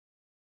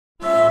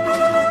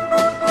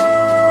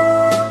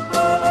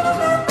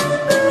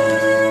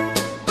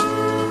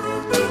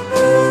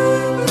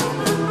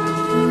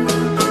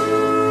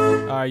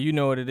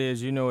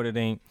You know what it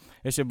ain't.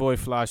 It's your boy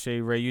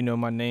Flashay Ray. You know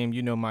my name.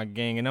 You know my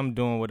gang. And I'm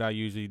doing what I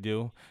usually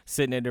do.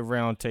 Sitting at the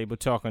round table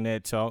talking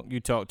that talk. You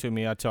talk to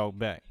me, I talk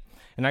back.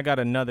 And I got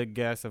another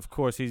guest. Of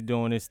course, he's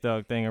doing his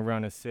thug thing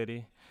around the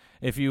city.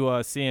 If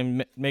you see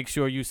him, make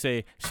sure you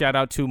say, shout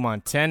out to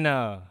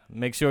Montana.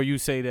 Make sure you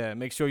say that.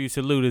 Make sure you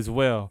salute as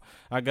well.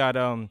 I got,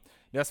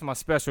 that's my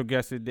special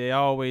guest today.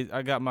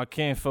 I got my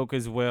kinfolk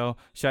as well.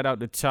 Shout out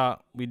to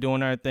Top. We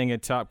doing our thing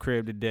at Top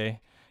Crib today.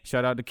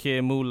 Shout out to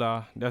Kid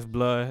Moolah. That's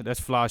Blood. That's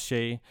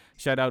Flashay.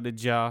 Shout out to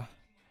Ja.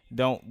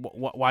 Don't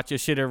watch your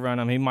shit around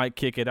him. He might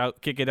kick it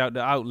out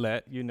the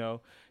outlet, you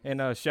know.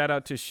 And shout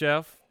out to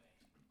Chef.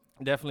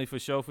 Definitely for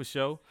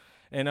sure.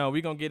 And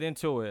we're going to get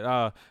into it.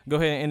 Go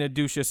ahead and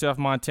introduce yourself,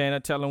 Montana.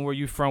 Tell them where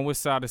you from, what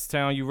side of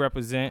town you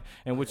represent,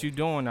 and what you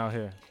doing out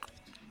here.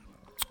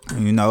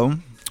 You know,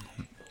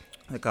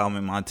 they call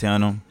me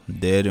Montana,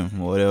 Deddy,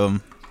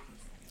 whatever.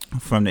 I'm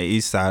from the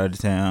east side of the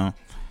town.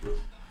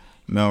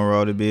 Milton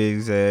Road to be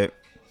exact.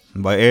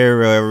 But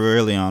area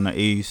really on the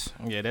east.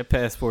 Yeah, that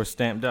passport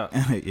stamped up.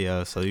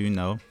 Yeah, so you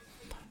know,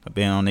 I've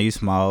been on the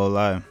east my whole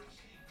life.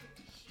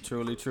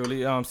 Truly.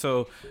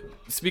 So,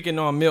 speaking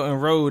on Milton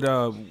Road,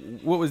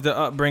 what was the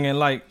upbringing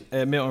like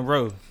at Milton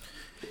Road?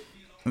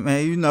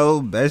 Man, you know,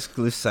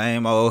 basically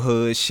same old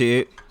hood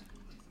shit.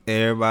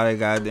 Everybody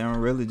got them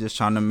really just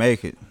trying to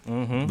make it.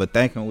 Mm-hmm. But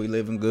thinking we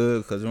living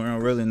good because we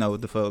don't really know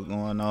what the fuck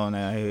going on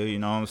out here, you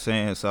know what I'm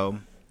saying? So,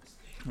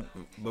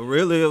 but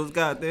really it was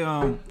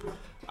goddamn,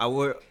 I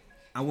wouldn't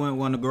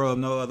want to grow up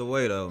no other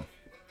way though.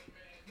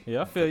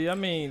 Yeah, I feel you. I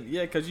mean,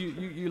 yeah, because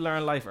you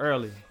learn life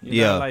early.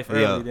 Learn life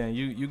early. Then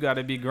you got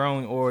to be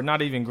grown, or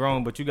not even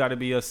grown, but you got to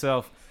be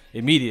yourself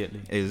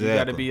immediately. Exactly. You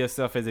got to be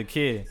yourself as a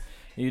kid.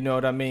 You know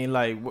what I mean?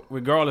 Like,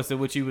 regardless of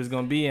what you was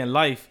going to be in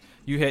life,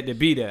 you had to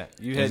be that.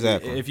 You had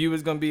exactly. If you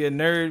was going to be a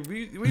nerd,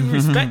 we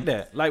respect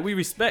that. Like, we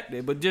respect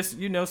it. But just,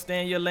 you know,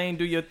 stay in your lane,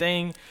 do your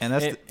thing,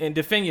 and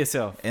defend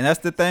yourself. And that's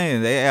the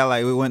thing. They act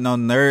like we wasn't no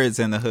nerds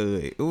in the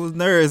hood. It was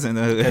nerds in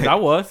the hood. And I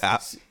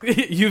was.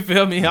 You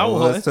feel me? I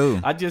was.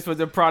 Too. I just was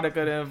a product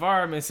of the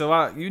environment. So,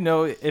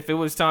 if it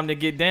was time to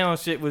get down,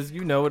 shit was,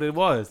 you know what it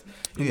was.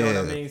 You know what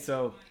I mean?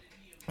 So,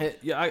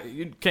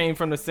 you came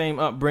from the same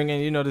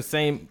upbringing, you know, the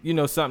same, you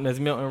know, something as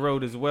Milton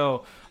Road as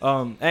well.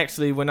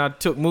 Actually, when I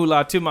took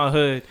Moolah to my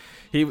hood,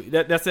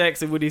 that's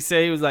actually what he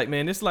said. He was like,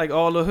 man, it's like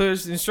all the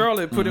hoods in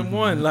Charlotte put in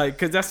one, like,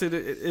 because that's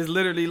it's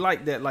literally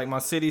like that. Like, my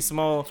city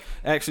small.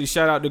 Actually,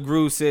 shout out to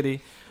Groove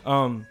City,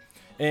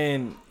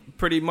 and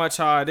pretty much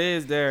how it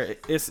is there.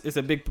 It's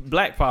a big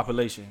black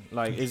population.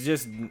 Like, it's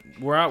just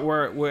where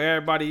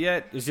everybody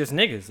at. It's just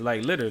niggas.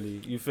 Like,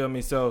 literally, you feel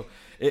me? So.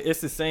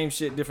 It's the same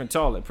shit, different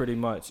toilet, pretty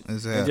much.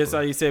 Exactly. And just how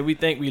you said, we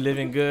think we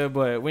living good,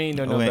 but we ain't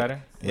know no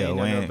better. We ain't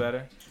know no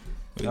better.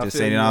 We just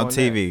seen it on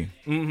TV.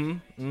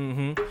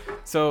 Mm-hmm.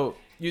 So,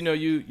 you know,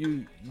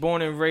 you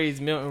born and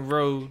raised Milton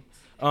Road.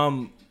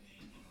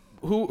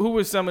 Who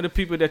were some of the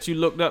people that you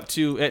looked up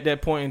to at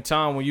that point in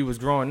time when you was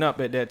growing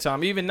up at that time?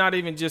 Not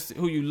even just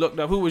who you looked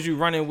up. Who was you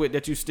running with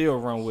that you still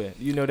run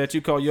with? You know, that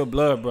you call your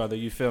blood brother.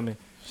 You feel me?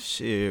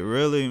 Shit,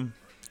 really.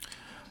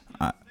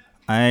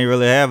 I ain't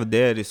really have a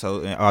daddy,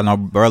 or no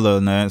brother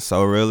or nothing.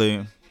 So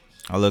really,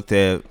 I looked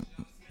at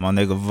my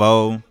nigga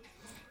Vo,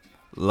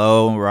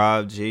 Low,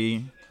 Rob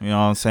G. You know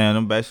what I'm saying?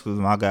 Them basically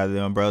was my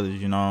goddamn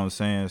brothers. You know what I'm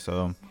saying?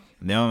 So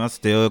them I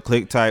still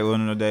click tight with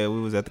them today.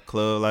 We was at the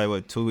club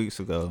like 2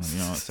 weeks ago. You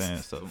know what I'm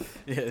saying? So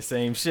yeah,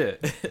 same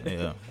shit.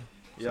 Yeah.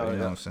 You know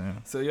what I'm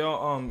saying? So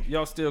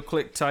y'all still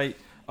click tight.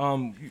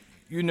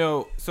 You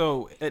know,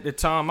 so at the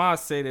time I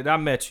say that I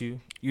met you,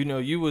 you know,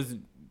 you was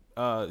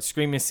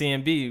screaming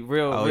CMB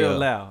real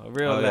loud.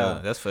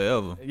 Yeah, that's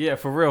forever. Yeah,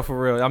 for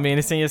real. I mean,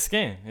 it's in your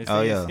skin. It's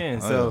in your skin.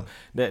 So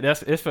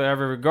it's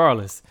forever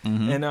regardless.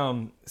 Mm-hmm.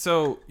 And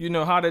so, you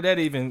know, how did that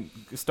even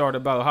start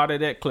about? How did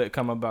that click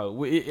come about?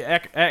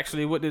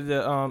 Actually, what did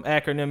the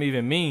acronym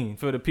even mean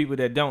for the people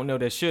that don't know,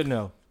 that should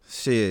know?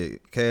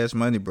 Shit, Cash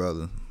Money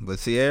Brother. But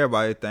see,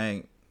 everybody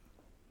think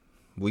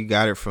we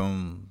got it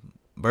from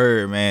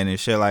Birdman and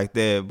shit like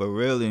that, but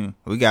really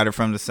we got it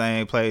from the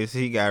same place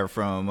he got it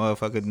from,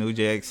 motherfucking New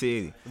Jack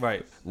City.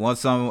 Right. It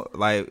was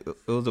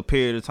a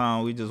period of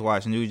time we just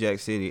watched New Jack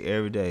City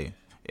every day,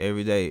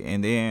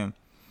 and then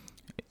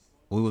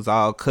we was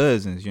all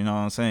cousins, you know what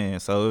I'm saying?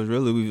 So it was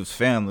really, we was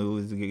family, we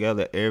was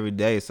together every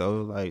day. So it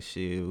was like,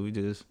 shit, we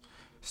just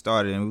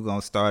started, and we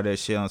gonna start that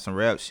shit on some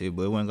rap shit,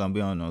 but it wasn't gonna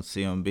be on no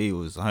CMB. It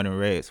was 100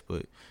 rats,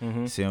 but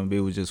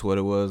CMB was just what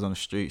it was on the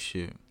street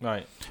shit.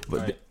 Right.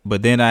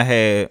 But then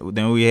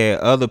we had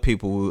other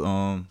people who, you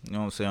know what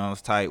I'm saying, I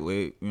was tight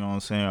with, you know what I'm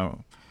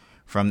saying,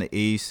 from the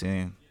east,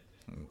 and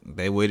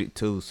they with it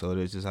too. So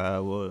that's just how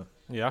it was.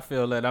 Yeah, I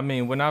feel that. I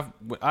mean, when I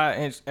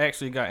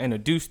actually got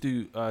introduced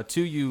to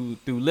you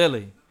through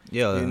Lily.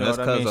 Yeah, you know that's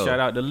what I mean. Shout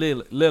out to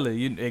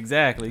Lily.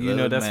 Exactly. You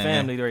know, that's man.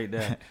 Family right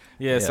there.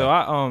 Yeah. So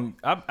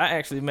I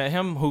actually met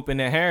him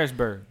hooping at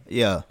Harrisburg.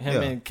 Yeah.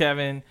 Him and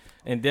Kevin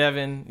and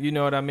Devin. You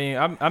know what I mean.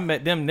 I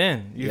met them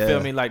then. You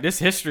feel me? Like, this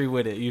history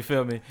with it. You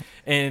feel me?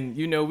 And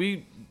you know,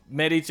 we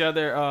met each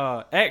other.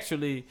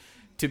 Actually,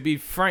 to be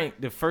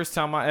frank, the first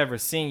time I ever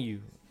seen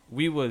you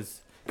we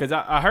was, cause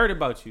I heard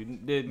about you.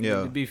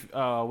 Yeah.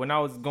 When I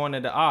was going to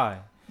the I.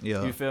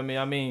 Yeah. You feel me?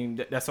 I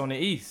mean, that's on the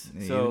east.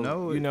 You So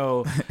know it. you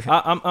know,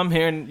 I'm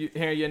hearing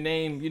your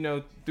name. You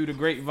know, through the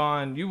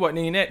grapevine. You wasn't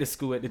even at the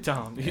school at the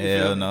time. You feel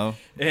Hell me? no.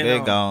 And, They're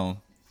gone.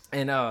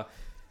 And I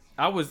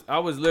was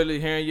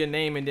literally hearing your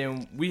name, and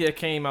then we had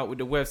came out with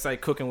the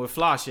website Cooking with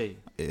Flashe.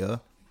 Yeah.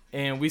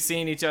 And we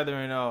seen each other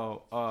in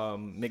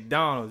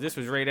McDonald's. This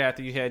was right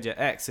after you had your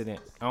accident.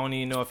 I don't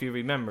even know if you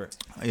remember.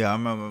 Yeah, I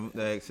remember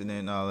the accident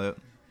and all that.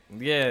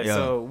 Yeah,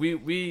 so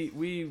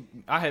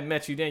I had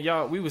met you then.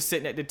 Y'all, we was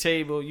sitting at the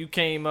table. You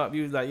came up.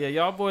 You was like, yeah,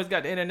 y'all boys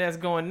got the internet's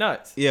going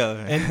nuts. Yeah.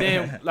 And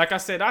then, like I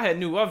said, I had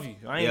knew of you.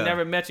 I ain't Yeah.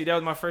 never met you. That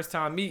was my first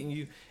time meeting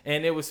you.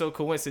 And it was so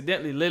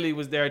coincidentally, Lily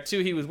was there too.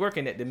 He was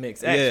working at the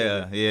mix,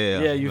 actually.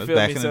 Yeah. You But feel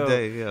back me? in So, the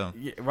day, yeah.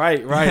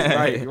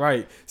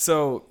 Right.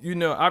 So, you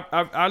know,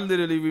 I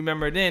literally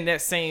remember then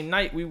that same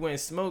night we went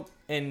and smoked,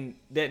 and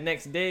that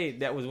next day,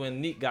 that was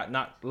when Neek got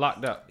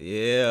locked up.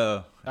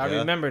 Yeah. I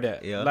remember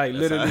that. Yeah. Like,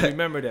 That's literally how-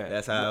 remember that.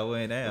 That's how it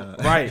went down.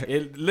 Right.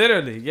 It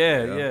literally,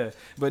 yeah.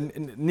 But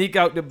Neek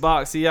out the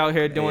box, he out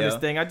here doing his Yeah.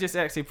 thing. I just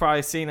actually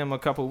probably seen him a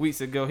couple weeks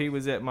ago. He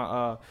was at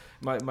my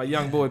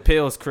young boy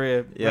Pill's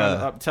crib,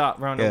 up top,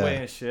 round the Yeah. way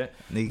and shit.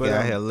 Nigga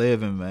out here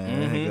living,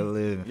 man. Nigga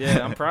living.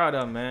 Yeah, I'm proud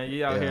of him, man.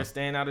 He out Yeah. here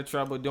staying out of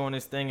trouble, doing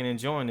his thing and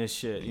enjoying this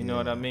shit. You know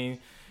what I mean?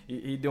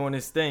 He doing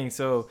his thing.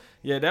 So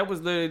yeah, that was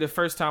literally the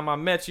first time I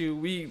met you.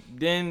 We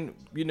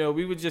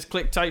would just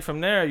click tight from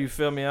there. You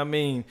feel me? I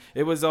mean,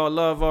 it was all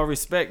love, all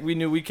respect. We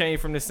knew we came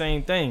from the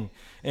same thing.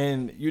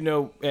 And you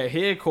know, at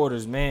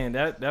headquarters, man,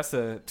 that's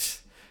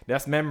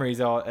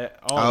memories all there,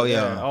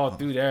 all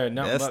through there.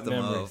 Nothing That's but the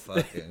memories.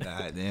 motherfucking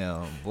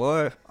goddamn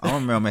boy. I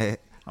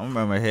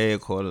remember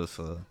headquarters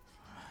for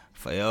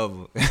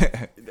forever.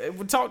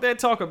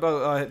 Talk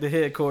about the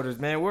headquarters,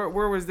 man. Where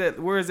was that?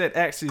 Where is that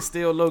actually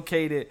still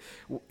located?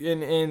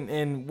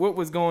 And what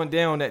was going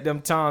down at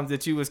them times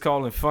that you was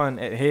calling fun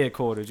at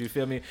headquarters? You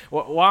feel me?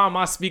 Why am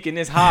I speaking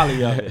this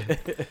highly of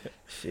it?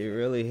 Shit,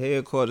 really,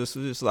 headquarters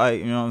was just like,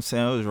 you know what I'm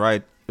saying? It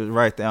was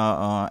right there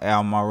on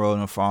Alma Road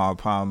in Farm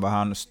Pond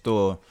behind the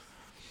store.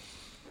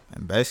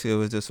 And basically, it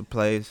was just a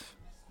place.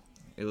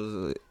 It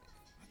was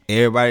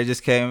everybody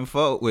just came and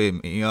fuck with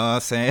me. You know what I'm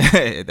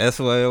saying? That's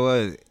what it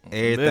was.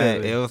 Everything.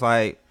 Literally. It was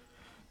like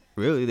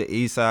really the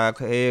East Side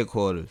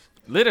headquarters.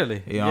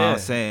 Literally, You know what I'm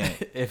saying?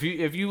 if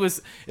you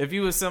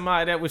was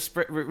somebody that was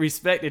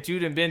respect that you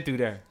done been through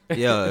there.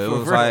 Yeah, it For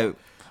was real. like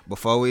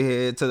before we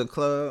head to the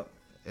club,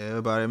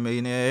 everybody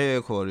meeting at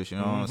headquarters. You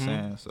know what I'm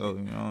saying? So you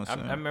know what I'm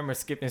saying? I remember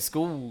skipping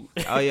school.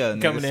 Oh yeah,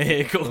 coming to niggas-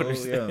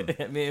 headquarters. Oh,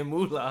 yeah. Me and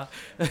Moolah.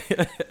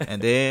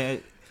 And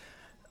then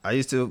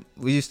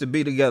we used to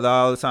be together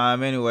all the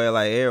time anyway.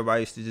 Like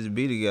everybody used to just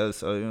be together.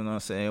 So you know what I'm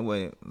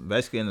saying?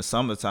 Basically in the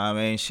summertime,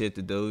 ain't shit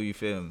to do. You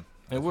feel me?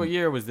 And what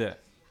year was that?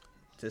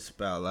 Just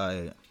about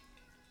like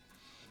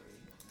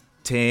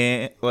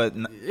 10, what, It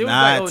was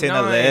 9, like 10,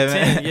 9, 11.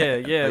 10, yeah,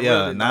 yeah,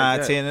 really, 9,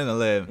 like that. 10, and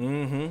 11.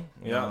 Mm-hmm. You know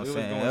Yeah, what I'm it was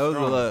saying?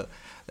 going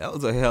That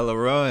was a hell of a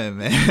run,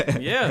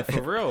 man. Yeah,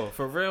 for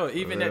real.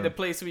 Even For at real. the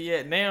place we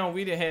at now,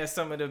 we done had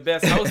some of the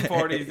best house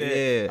parties that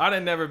Yeah. I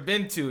done never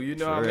been to. You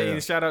know For what I mean? real.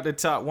 Shout out to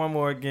Top one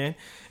more again.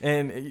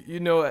 And, you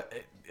know,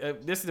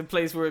 this is the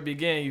place where it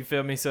began, you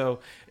feel me?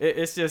 So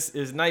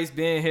it's nice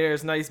being here.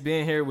 It's nice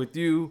being here with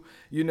you.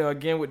 You know,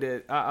 again, with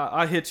the,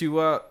 I hit you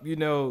up, you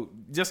know,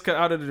 just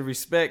out of the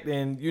respect.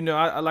 And, you know,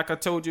 I like I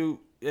told you,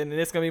 and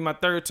it's gonna be my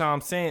third time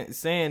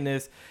saying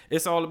this.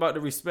 It's all about the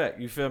respect.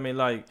 You feel me?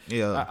 Like,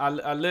 Yeah.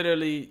 I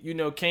literally, you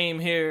know, came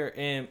here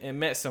and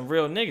met some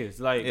real niggas.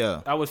 Like, Yeah.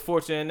 I was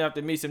fortunate enough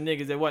to meet some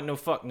niggas that wasn't no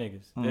fuck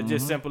niggas. They're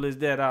just simple as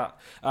that.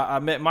 I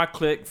met my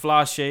clique,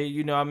 Flashe.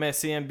 You know, I met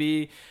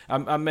CMB.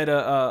 I met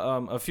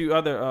a few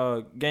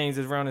other gangs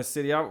around the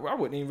city. I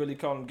wouldn't even really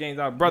call them gangs.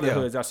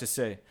 Brotherhoods, I should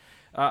say.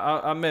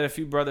 I met a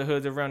few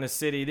brotherhoods around the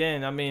city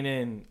then. I mean,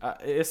 and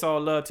it's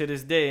all love to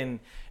this day, and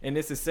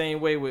it's the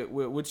same way with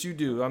what you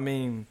do. I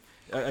mean,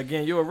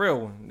 again, you're a real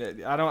one.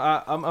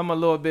 I'm a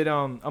little bit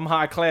I'm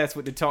high class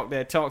with the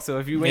talk. So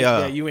if you ain't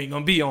that, you ain't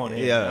gonna be on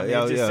here. Yeah, I mean,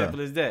 yeah, it's just yeah.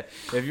 simple as that.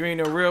 If you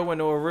ain't a real one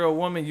or a real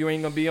woman, you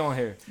ain't gonna be on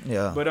here.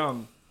 Yeah. But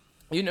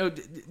you know,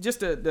 just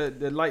to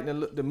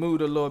lighten the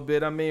mood a little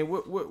bit. I mean,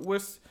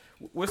 what's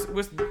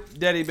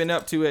Deddy been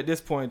up to at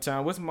this point in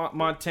time? What's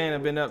Montana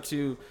been up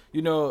to?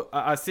 You know,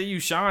 I see you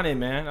shining,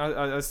 man.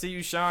 I see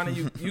you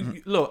shining.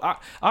 You look. I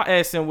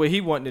asked him what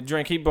he wanted to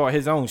drink. He brought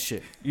his own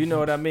shit. You know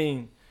what I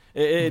mean?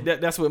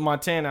 That's what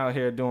Montana out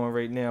here doing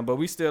right now. But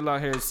we still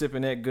out here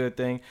sipping that good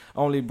thing.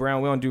 Only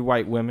brown. We don't do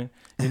white women.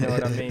 You know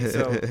what I mean?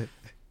 So,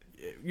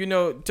 you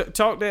know,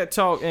 talk that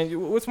talk.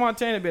 And what's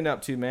Montana been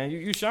up to, man?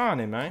 You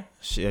shining, man.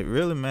 Shit,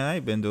 really, man. I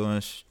ain't been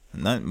doing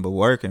nothing but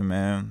working,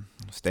 man.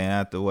 Staying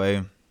out the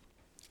way.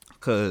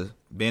 Cause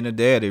being a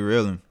daddy,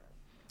 really,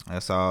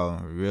 that's all,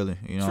 really.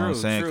 You know what I'm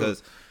saying? True.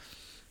 Cause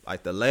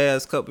like the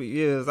last couple of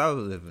years, I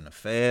was living a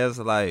fast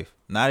life.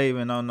 Not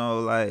even on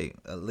no like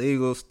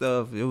illegal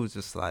stuff. It was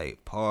just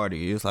like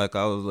party. It's like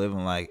I was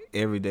living like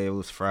every day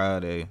was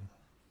Friday.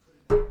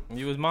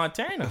 You was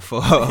Montana.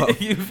 For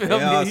You feel you know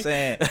me? what I'm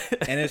saying?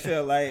 And it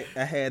felt like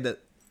I had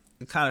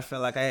it kind of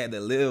felt like I had to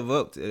live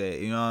up to that.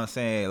 You know what I'm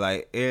saying?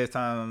 Like every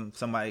time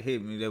somebody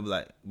hit me, they be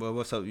like, "Bro,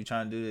 what's up? You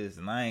trying to do this?"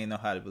 And I ain't know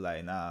how to be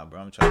like, "Nah,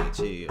 bro, I'm trying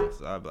to chill."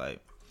 So I be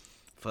like,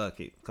 "Fuck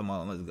it, come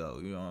on, let's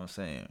go." You know what I'm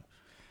saying?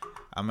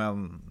 I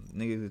remember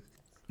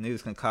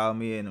niggas can call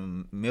me in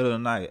the middle of the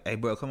night. Hey,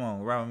 bro, come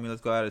on, ride with me.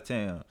 Let's go out of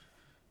town.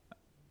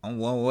 I'm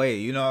one way.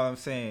 You know what I'm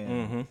saying?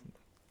 Mm-hmm.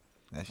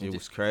 That shit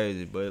was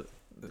crazy, but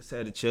just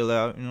had to chill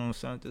out. You know what I'm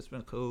saying? Just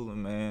been cool,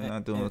 man.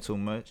 Not doing too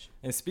much.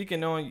 And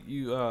speaking on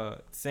you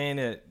saying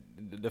that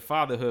the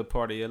fatherhood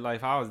part of your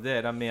life, how was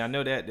that? I mean, I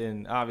know that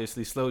then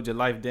obviously slowed your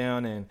life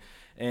down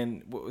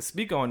and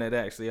speak on that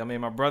actually. I mean,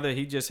 my brother,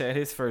 he just had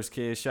his first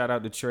kid. Shout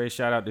out to Trey.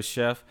 Shout out to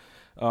Chef.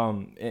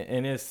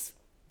 And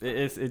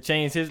it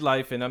changed his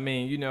life. And I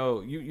mean, you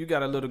know, you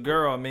got a little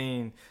girl. I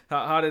mean,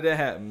 how did that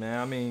happen, man?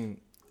 I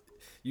mean,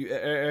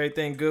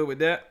 everything good with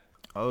that?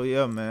 Oh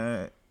yeah,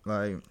 man.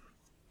 Like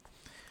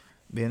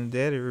being a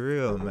daddy,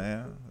 real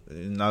man.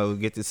 You know,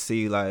 get to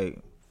see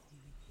you.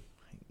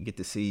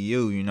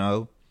 You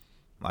know,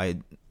 like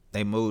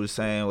they move the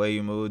same way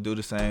you move, do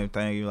the same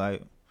thing you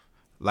like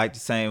the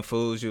same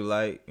foods you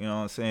like. You know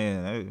what I'm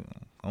saying? Hey,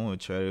 I want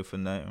to trade it for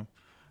nothing.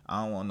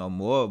 I don't want no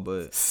more,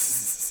 but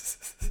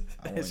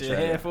it's your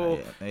handful.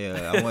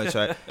 Yeah, I want to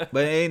try.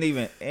 But it ain't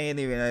even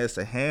that it's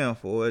a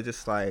handful. It's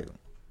just like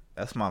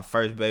that's my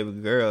first baby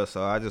girl,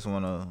 so I just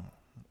want to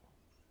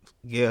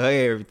give her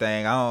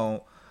everything. I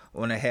don't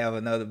want to have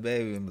another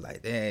baby and be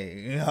like, dang,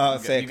 you know what I'm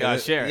saying? You gotta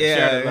share it. Yeah,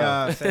 share you know what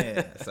I'm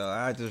saying? So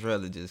I just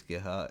rather just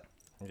get her.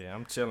 Yeah,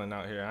 I'm chilling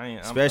out here.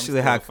 Especially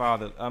I'm how a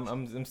father.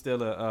 I'm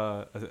still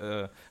a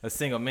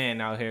single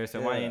man out here,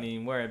 so I ain't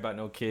even worried about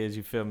no kids.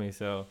 You feel me?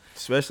 So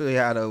especially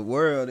how the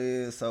world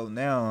is. So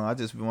now I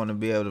just want to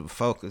be able to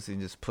focus and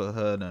just put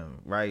her in the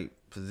right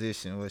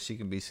position where she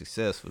can be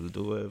successful to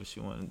do whatever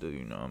she want to do.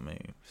 You know what I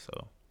mean?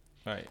 So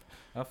right,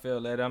 I feel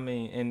that. I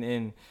mean,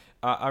 and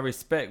I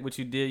respect what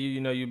you did.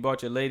 You know, you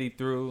brought your lady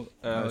through.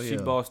 She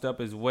bossed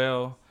up as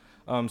well.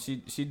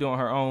 She doing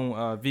her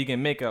own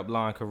vegan makeup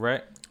line,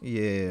 correct?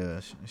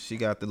 Yeah, she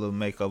got the little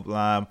makeup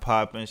line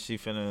popping. She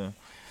finna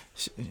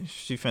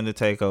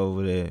take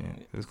over there.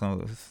 It's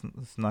a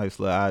nice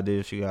little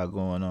idea she got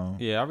going on.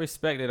 Yeah, I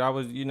respect it. I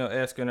was,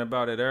 asking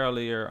about it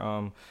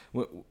earlier.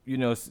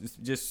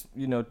 Just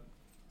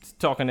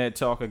talking that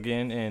talk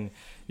again, and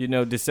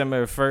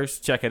December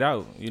 1st, check it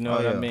out. You know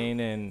what I mean?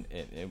 And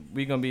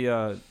we're gonna be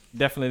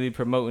definitely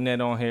promoting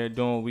that on here,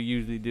 doing what we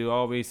usually do.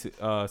 Always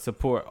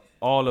support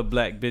all the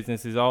black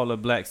businesses, all the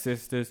black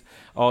sisters,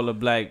 all the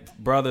black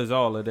brothers,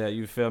 all of that.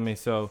 You feel me?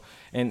 So,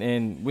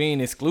 and we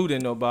ain't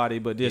excluding nobody,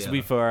 but this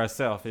we for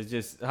ourselves. It's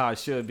just how it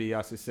should be,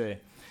 I should say.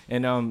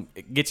 And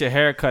get your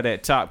hair cut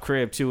at Top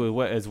Crib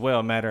too, as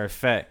well. Matter of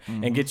fact,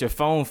 and get your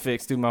phone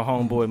fixed through my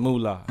homeboy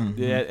Moolah.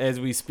 As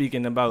we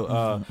speaking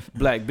about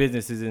black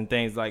businesses and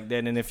things like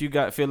that. And if you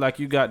feel like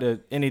you got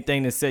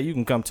anything to say, you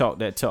can come talk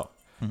that talk.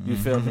 You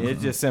feel me?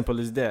 It's just simple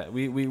as that.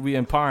 We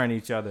empowering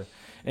each other.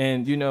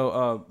 And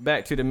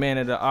back to the man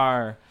of the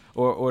hour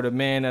or the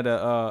man of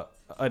the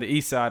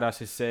east side, I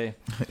should say.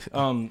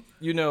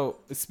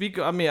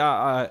 Speaker. I mean,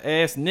 I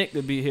asked Nick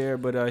to be here,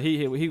 but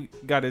he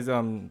got his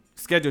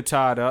schedule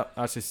tied up,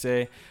 I should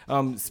say.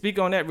 Speak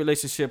on that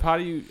relationship. How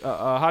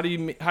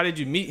did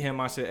you meet him?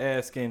 I should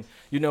ask, and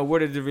where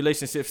did the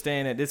relationship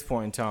stand at this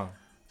point in time?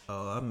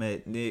 Oh, I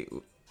met Nick.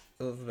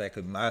 It was back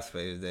in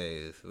MySpace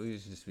days. We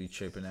used to just be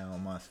tripping out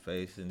on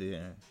MySpace, and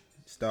then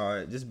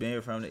start just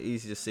being from the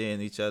east, just seeing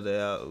each other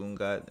out and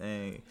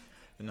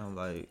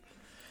like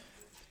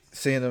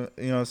seeing them,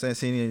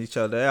 seeing each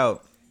other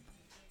out.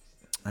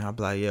 And I'm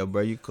like, yeah,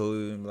 bro, you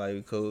cool. And like,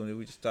 you cool. And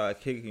we just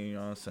started kicking, you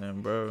know what I'm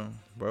saying, bro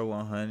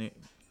 100.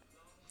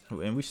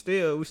 And we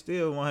still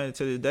 100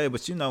 to this day.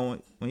 But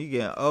when you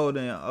get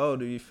older and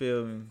older, you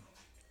feel me?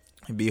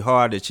 It'd be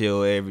hard to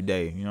chill every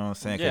day, you know what I'm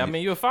saying? Yeah, I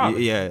mean, you're a father.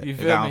 Yeah, you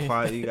feel me?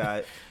 You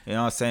got, you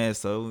know what I'm saying?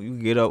 So you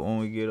get up when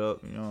we get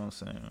up, you know what I'm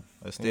saying?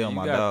 That's still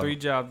my dog. You got 3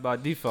 jobs by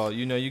default.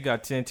 You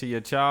got 10 to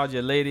your child,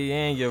 your lady,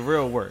 and your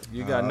real work.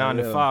 You got 9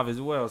 to 5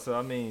 as well. So,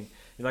 I mean,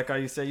 like how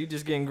you say, you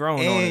just getting grown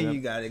on it. And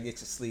you got to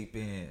get your sleep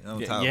in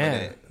on top of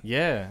that.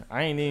 Yeah,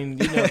 I ain't even,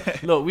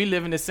 look, we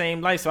live in the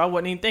same life, so I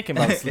wasn't even thinking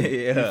about sleep.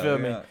 You feel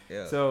me?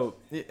 Yeah. So,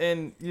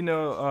 and,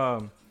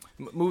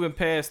 moving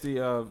past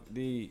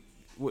the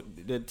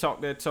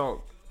talk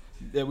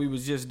that we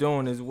was just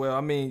doing as well. I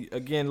mean,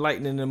 again,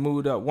 lightening the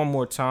mood up one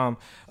more time.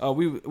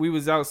 We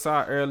was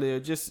outside earlier,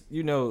 just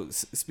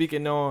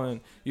speaking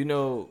on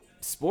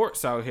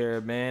sports out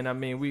here, man. I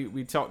mean,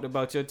 we talked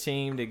about your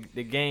team,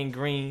 the Gang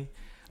Green.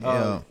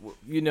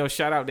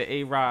 Shout out to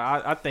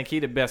A-Rod. I think he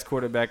the best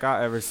quarterback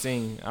I ever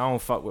seen. I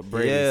don't fuck with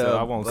Brady, so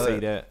I won't say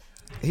that.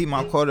 He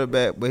my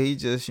quarterback, but he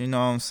just, you know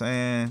what I'm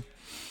saying,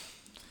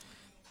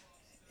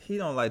 he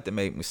don't like to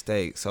make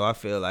mistakes. So I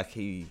feel like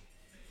he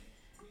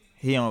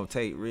don't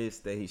take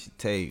risks that he should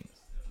take.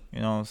 You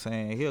know what I'm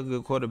saying? He a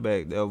good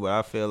quarterback though, but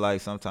I feel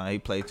like sometimes he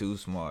play too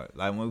smart.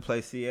 Like when we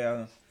play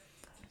Seattle,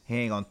 he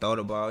ain't gonna throw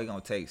the ball. He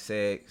gonna take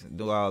sacks,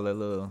 do all that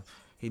little.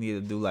 He need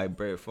to do like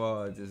Brett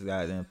Favre, just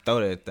got them throw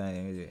that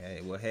thing.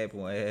 Hey, what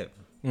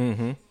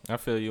happened? I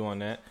feel you on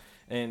that.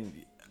 And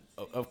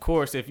of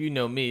course, if you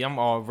know me, I'm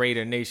all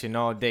Raider Nation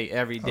all day,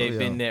 every day. Oh, yeah.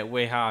 Been that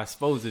way how I'm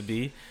supposed to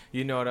be.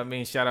 You know what I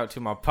mean? Shout out to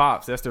my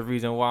pops. That's the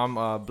reason why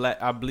I'm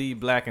black. I bleed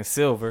black and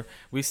silver.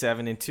 We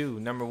 7-2,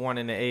 number 1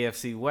 in the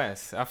AFC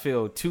West. I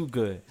feel 2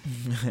 good,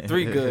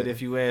 3 good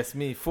if you ask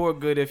me, 4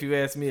 good if you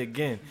ask me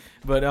again.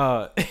 But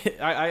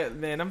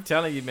man, I'm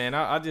telling you, man,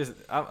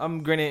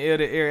 I'm grinning ear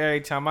to ear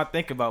every time I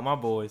think about my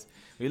boys.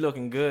 We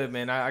looking good,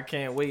 man. I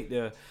can't wait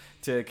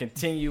to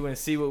continue and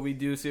see what we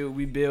do, see what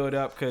we build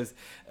up. Because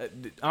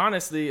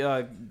honestly,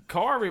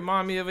 Carr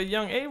remind me of a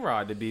young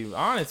A-Rod, to be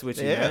honest with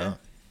you, man.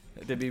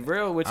 To be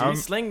real with you, he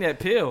sling that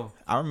pill.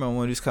 I remember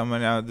when he was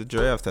coming out of the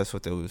draft, that's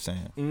what they were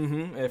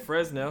saying. At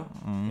Fresno.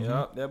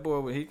 Yep, that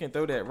boy, he can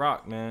throw that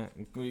rock, man.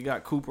 We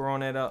got Cooper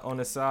on that on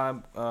the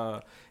side,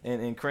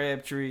 and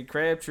Crabtree.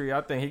 Crabtree,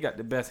 I think he got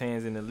the best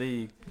hands in the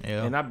league.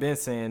 Yeah. And I've been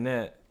saying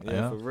that.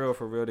 Yeah,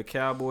 for real. The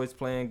Cowboys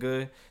playing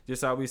good.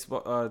 Just how we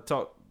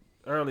talked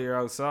earlier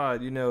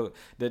outside, you know,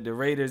 that the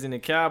Raiders and the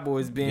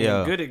Cowboys being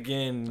good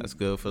again. That's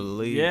good for the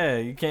league. Yeah,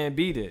 you can't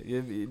beat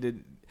it.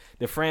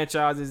 The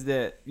franchises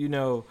that, you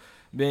know,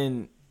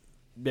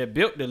 that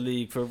built the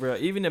league for real.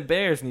 Even the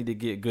Bears need to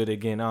get good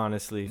again,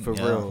 honestly, for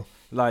real.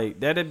 Like,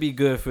 that'd be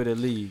good for the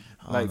league.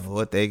 I don't know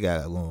what they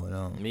got going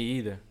on. Me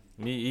either.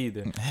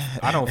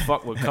 I don't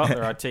fuck with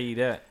Cutler, I tell you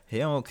that. He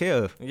don't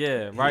care.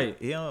 Yeah, right.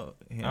 He don't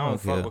I don't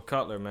fuck with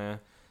Cutler, man.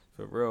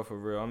 For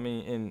real. I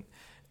mean,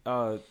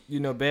 and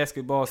you know,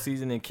 basketball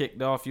season and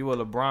kicked off. You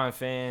a LeBron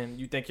fan.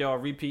 You think y'all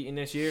repeating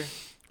this year?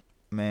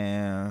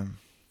 Man,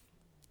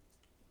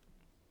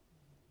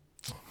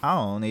 I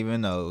don't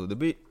even know. To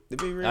be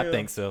real, I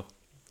think so.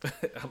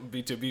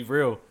 to be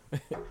real,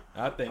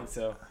 I think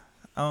so.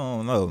 I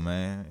don't know,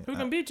 man. Who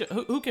can beat you?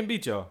 Who can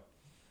beat y'all?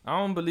 I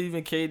don't believe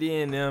in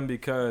KD and them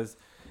because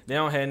they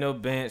don't have no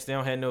bench. They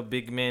don't have no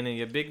big man, and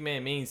your big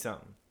man means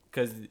something.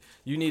 Because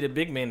you need a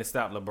big man to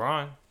stop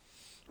LeBron.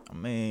 I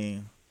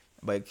mean,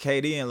 but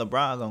KD and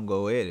LeBron gonna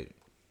go at it.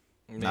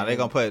 Now they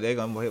gonna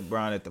put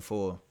Bron at the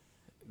 4.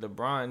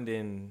 LeBron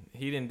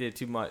did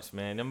too much,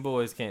 man. Them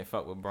boys can't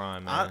fuck with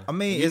Bron, man. I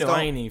mean,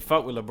 I ain't even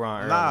fuck with LeBron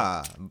early.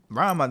 Nah,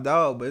 Bron my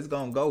dog, but it's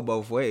gonna go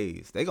both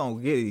ways. They gonna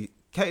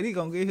KD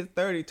gonna get his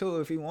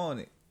 32 if he want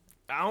it.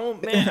 I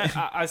don't, man.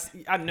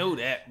 I know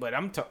that, but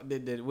I'm talking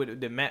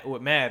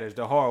what matters,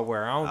 the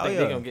hardware. I don't think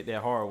they're gonna get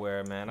that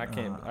hardware, man. I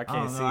can't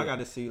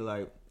see.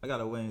 I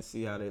gotta wait and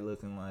see how they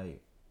looking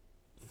like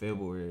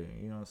February.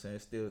 You know what I'm saying?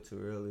 It's still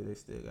too early. They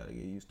still gotta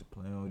get used to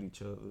playing with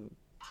each other,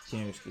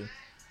 chemistry.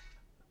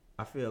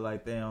 I feel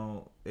like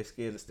they're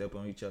scared to step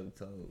on each other's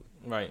toes.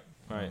 Right.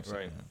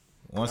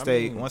 Once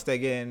they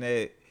get in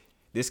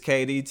this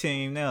KD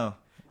team now,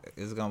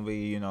 it's gonna be,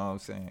 you know what I'm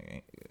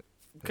saying?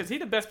 Because he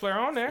the best player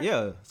on there.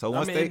 Yeah. So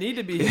once it need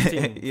to be his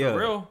team for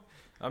real.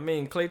 I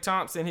mean, Klay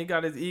Thompson, he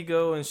got his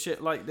ego and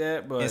shit like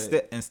that, but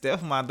and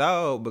Steph my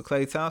dog, but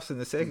Klay Thompson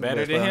the second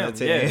better best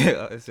than him.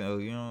 Yeah. So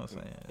you know what I'm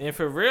saying? And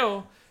for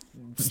real,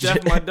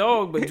 Steph my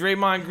dog, but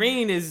Draymond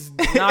Green is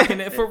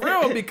knocking it for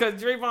real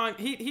because Draymond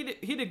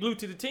he the glue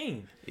to the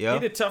team. Yeah.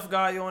 He the tough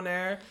guy on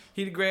there.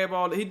 He he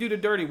do the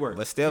dirty work.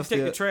 But Steph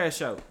take the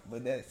trash out.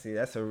 But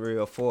that's a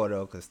real 4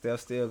 though, because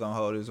Steph still gonna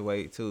hold his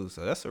weight too.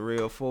 So that's a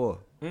real 4.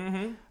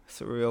 It's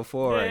a real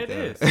 4 right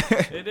there.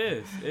 It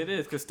is.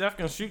 Because Steph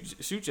can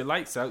shoot your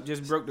lights out.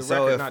 Just broke the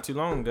record not too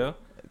long ago.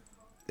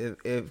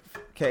 If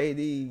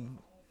KD,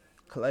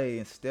 Klay,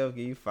 and Steph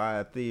give you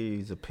 5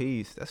 threes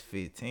apiece, that's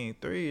 15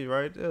 threes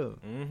right there.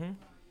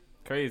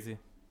 Crazy.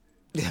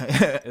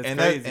 And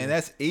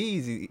that's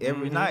easy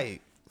every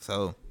night.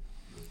 So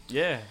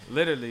yeah,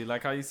 literally,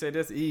 like how you said,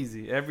 that's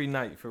easy every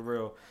night for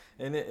real.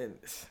 And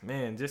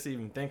man, just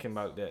even thinking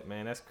about that,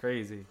 man, that's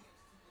crazy.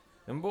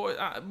 And boy,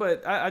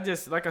 I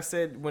just, like I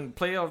said, when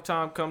playoff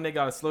time come, they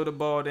gotta slow the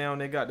ball down.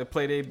 They got to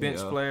play their bench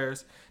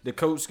players. The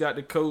coach got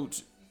to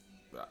coach.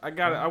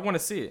 I want to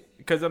see it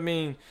because I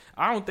mean,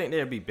 I don't think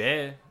they'll be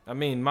bad. I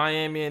mean,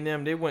 Miami and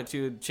them, they went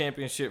to a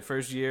championship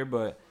first year,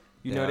 but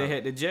you know they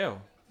had to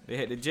jail. They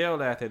had to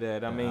jail after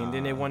that. I mean,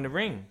 then they won the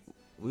ring.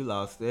 We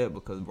lost that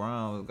because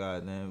Brown was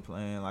goddamn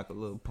playing like a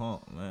little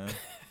punk, man.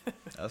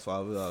 That's why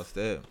we lost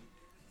that.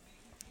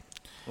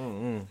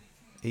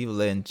 He was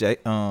letting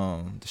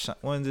Deshaun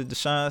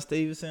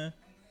Stevenson?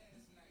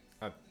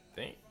 I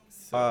think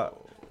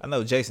so. I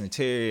know Jason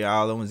Terry,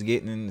 all of them was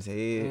getting in his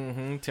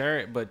head.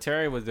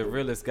 Terry was the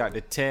realest, got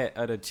the tat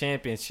of the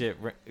championship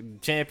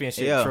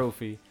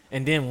trophy,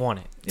 and then won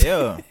it.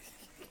 Yeah.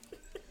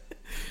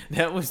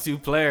 That was 2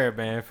 player,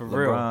 man, for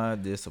real.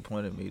 LeBron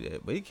disappointed me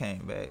that, but he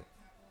came back.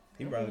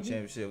 He brought the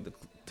championship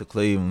to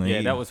Cleveland.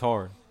 Yeah, that was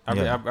hard. I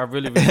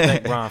really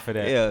respect Bron for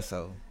that. Yeah,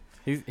 so.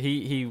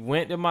 He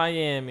went to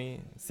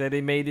Miami, said he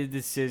made his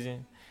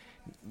decision,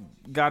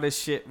 got his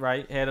shit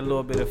right, had a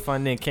little bit of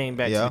fun, then came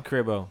back to the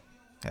cribbo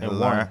and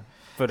won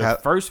for the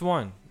first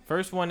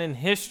one in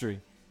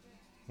history.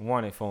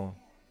 Won it for him.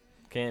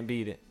 Can't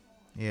beat it.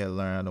 Yeah,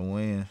 learn how to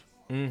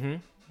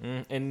win.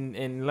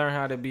 And learn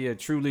how to be a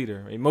true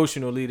leader,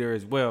 emotional leader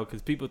as well.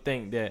 Because people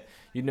think that,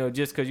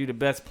 just because you're the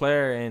best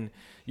player and,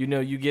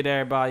 you get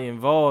everybody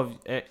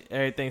involved,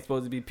 everything's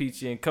supposed to be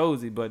peachy and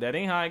cozy. But that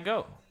ain't how it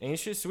go. Ain't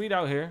shit sweet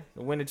out here.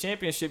 To win the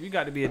championship, you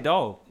got to be a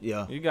dog.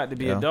 Yeah. You got to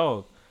be a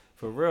dog.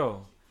 For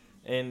real.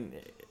 And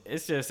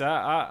it's just,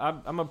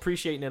 I'm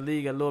appreciating the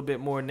league a little bit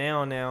more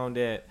now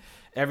that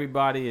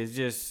everybody is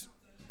just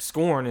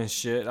scoring and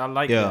shit. I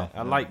like that.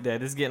 I like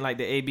that. It's getting like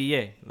the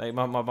ABA. Like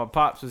my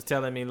pops was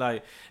telling me,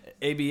 like,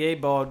 ABA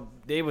ball,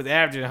 they was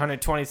averaging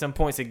 120 some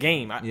points a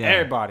game.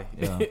 Everybody.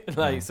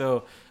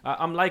 So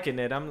I'm liking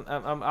that.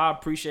 I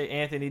appreciate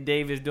Anthony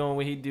Davis doing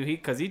what he do.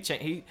 Because he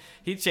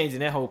changing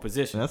that whole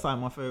position. That's like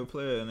my favorite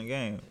player in the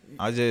game.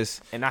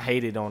 And I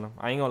hated on him.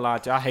 I ain't gonna lie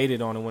to you. I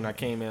hated on him when I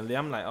came in.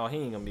 I'm like, oh, he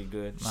ain't gonna be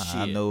good. Shit.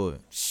 I know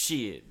it.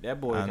 Shit,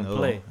 that boy can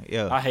play.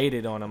 Yeah. I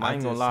hated on him. I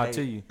ain't gonna lie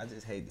to you. I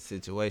just hate the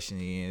situation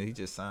he in. He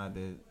just signed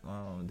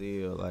that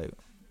deal. Like,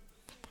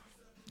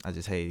 I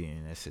just hate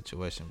in that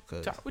situation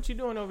because. Chop, what you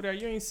doing over there?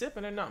 You ain't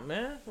sipping or nothing,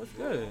 man. What's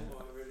good?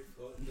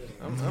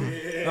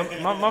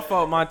 My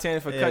fault, Montana,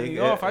 for cutting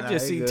you off. I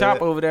just see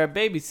Chop over there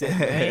babysitting.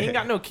 Man. He ain't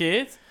got no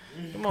kids.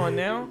 Come on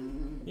now.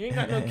 You ain't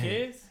got no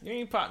kids. You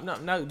ain't popping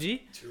up no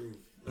G. True.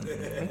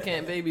 You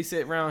can't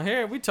babysit around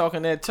here. We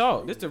talking that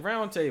talk. This the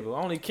round table.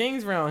 Only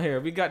kings around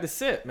here. We got to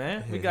sip,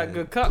 man. We got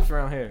good cups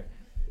around here.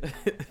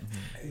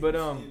 But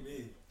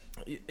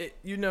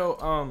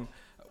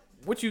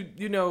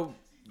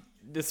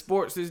the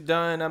sports is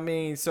done. I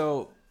mean,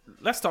 so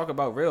let's talk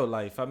about real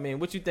life. I mean,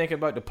 what you think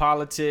about the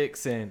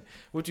politics and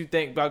what you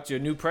think about your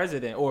new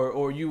president,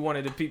 or you one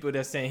of the people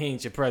that's saying he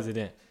ain't your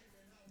president?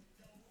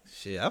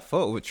 Shit, I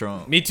fuck with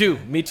Trump. Me too.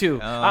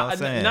 I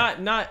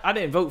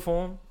didn't vote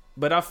for him,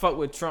 but I fuck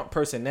with Trump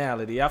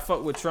personality. I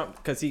fuck with Trump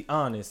because he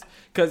honest.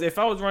 Because if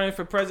I was running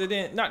for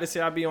president, not to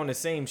say I'd be on the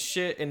same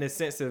shit in the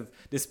sense of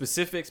the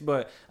specifics,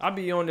 but I'd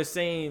be on the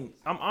same.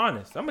 I'm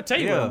honest. I'm gonna tell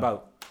you what I'm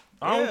about.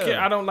 I don't care.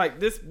 I don't like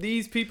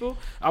these people.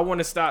 I want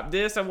to stop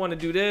this. I want to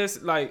do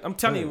this. Like, I'm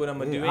telling you what I'm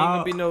gonna do. Ain't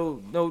gonna be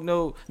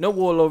no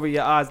wool over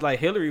your eyes like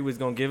Hillary was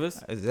gonna give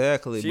us.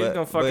 Exactly. She's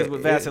gonna fuck us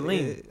with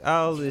Vaseline.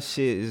 All this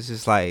shit is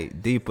just like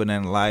deeper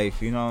than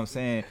life. You know what I'm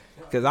saying?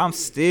 Because I'm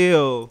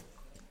still.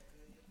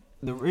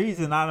 The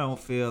reason I don't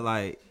feel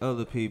like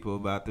other people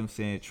about them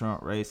saying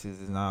Trump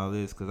racist and all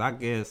this, because I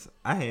guess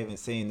I haven't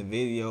seen the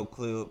video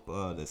clip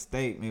or the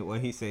statement where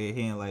he said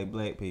he ain't like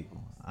black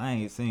people. I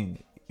ain't seen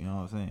it. You know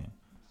what I'm saying?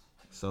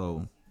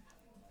 So,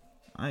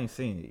 I ain't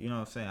seen it, you know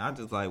what I'm saying? I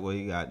just like what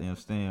he got them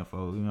stand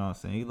for, you know what I'm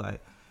saying? He like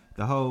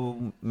the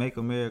whole Make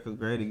America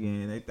Great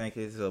Again. They think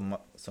it's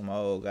some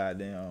old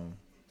goddamn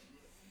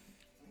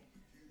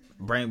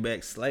bring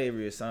back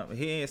slavery or something.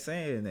 He ain't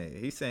saying that.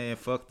 He's saying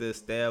fuck the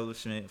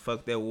establishment,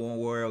 fuck that one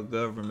world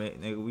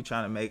government. Nigga, we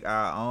trying to make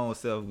our own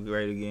self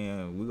great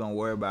again. We gonna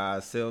worry about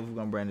ourselves. We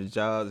gonna bring the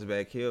jobs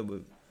back here.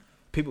 But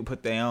people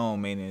put their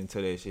own meaning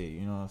into that shit,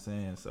 you know what I'm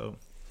saying? So.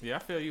 Yeah, I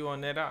feel you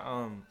on that.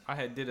 I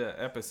had did an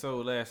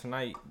episode last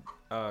night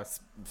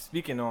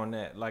speaking on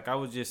that. Like, I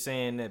was just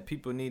saying that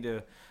people need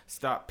to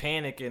stop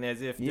panicking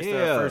as if this is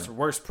the first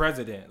worst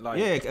president. Like,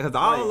 yeah, because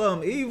all of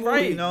them evil,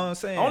 right. You know what I'm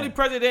saying? Only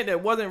president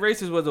that wasn't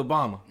racist was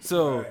Obama.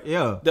 So,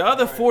 yeah. The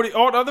other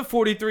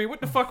 43, what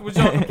the fuck was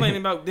y'all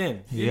complaining about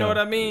then? You know what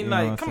I mean?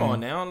 Like, come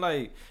on now.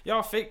 Like,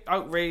 y'all fake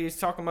outrage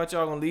talking about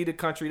y'all gonna lead the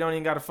country. Don't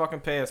even got a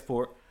fucking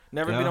passport.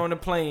 Never been on a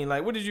plane.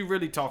 Like, what is you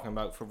really talking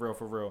about for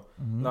real?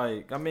 Mm-hmm.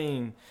 Like, I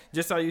mean,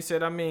 just how you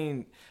said, I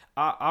mean,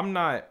 I'm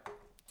not,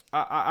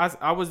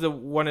 I was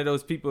one of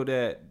those people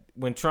that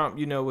when Trump,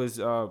 was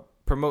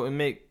promoting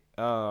Make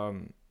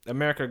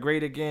America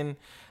Great Again,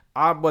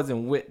 I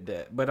wasn't with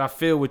that. But I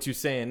feel what you're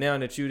saying now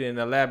that you didn't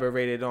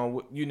elaborate on,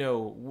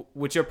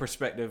 what your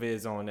perspective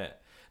is on that.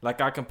 Like,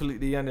 I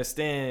completely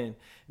understand,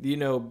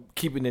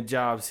 keeping the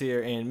jobs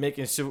here and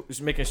making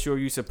sure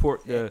you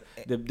support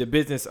the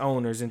business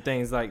owners and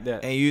things like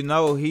that. And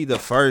he the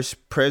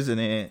first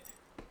president.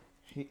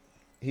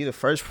 He the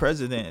first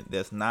president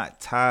that's not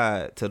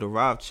tied to the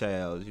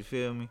Rothschilds. You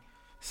feel me?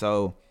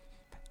 So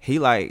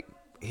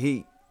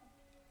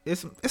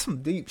it's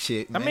some deep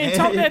shit, man. I mean,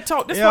 talk that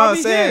talk. That's you know why what I'm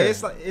we saying?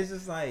 here. It's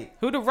just like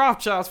who the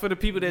Rothschilds for the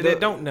people that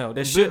don't know,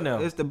 that should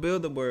know. It's the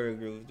Bilderberg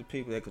group, the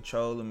people that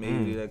control the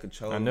media, that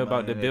control. I know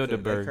about the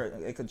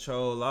Bilderberg. They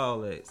control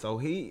all that. So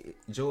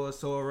George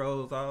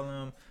Soros, all of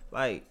them,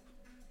 like.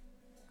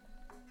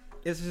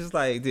 It's just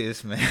like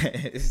this, man.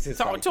 It's just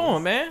talk like to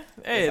them, man.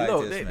 Hey, like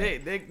look,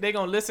 this, they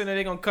gonna listen and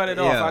they gonna cut it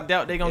off. I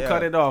doubt they gonna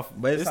cut it off.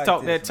 But let's like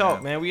talk this, that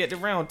talk, man. We at the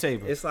round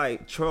table. It's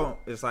like Trump.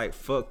 It's like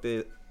fuck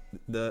the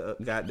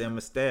goddamn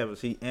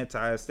established. He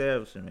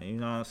anti-establishment. You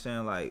know what I'm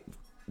saying? Like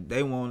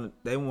they want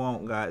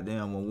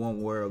goddamn a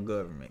one world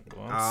government.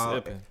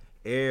 Well,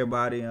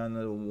 everybody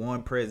under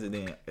one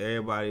president.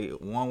 Everybody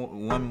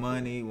one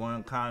money, one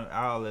economy,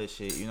 all that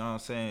shit. You know what I'm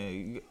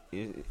saying?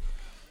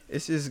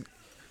 It's just.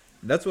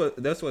 That's what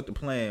the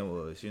plan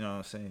was, you know what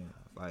I'm saying?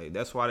 Like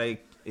that's why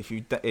they, if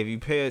you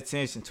pay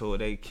attention to it,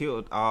 they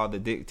killed all the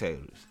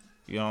dictators.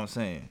 You know what I'm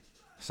saying?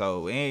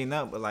 So it ain't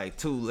nothing but like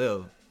two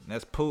left. And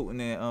that's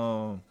Putin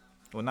and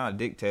well, not a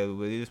dictator,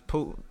 but it's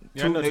Putin.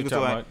 Yeah, I know what you're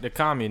talking about. The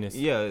communists.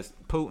 Yeah, it's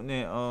Putin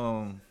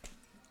and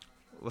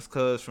what's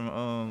cuz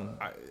from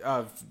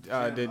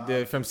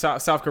from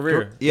South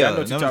Korea. Yeah, I know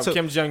what you're talking.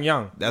 Kim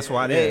Jong-un. That's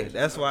why they.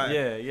 That's why.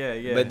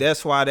 Yeah. But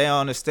that's why they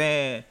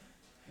understand.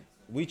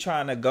 We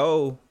trying to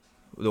go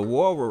the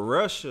war with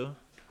Russia.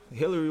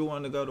 Hillary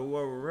wanted to go to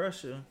war with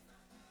Russia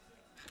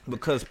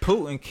because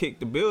Putin kicked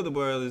the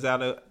Bilderbergers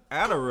out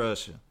of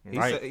Russia.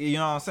 Right. Said, you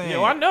know what I'm saying?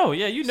 Yeah, I know.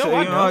 Yeah, you know, so,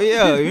 I know.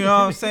 Yeah, you know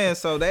what I'm saying?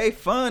 So they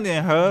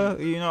funding her.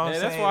 You know what I'm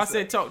saying? That's why I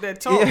said talk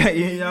that talk. Yeah,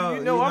 you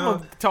know I'm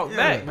going to talk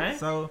back, man.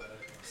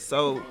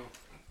 So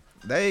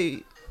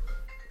they,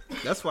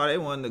 that's why they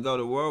wanted to go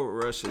to war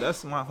with Russia.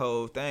 That's my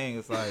whole thing.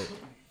 It's like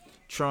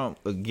Trump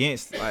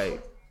against,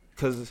 like,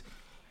 because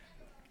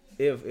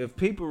if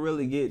people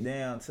really get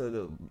down to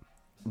the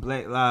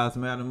Black Lives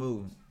Matter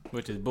movement,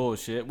 which is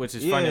bullshit, which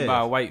is funded by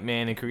a white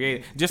man and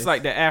created, just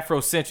like the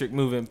Afrocentric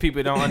movement.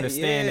 People don't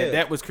understand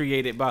that was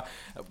created by,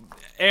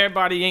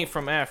 everybody ain't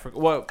from Africa.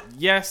 Well,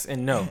 yes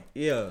and no.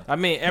 Yeah. I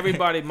mean,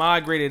 everybody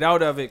migrated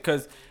out of it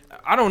because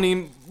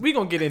we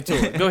gonna get into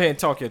it. Go ahead and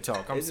talk your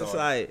talk. I'm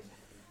sorry.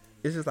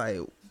 It's just like,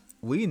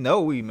 we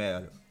know we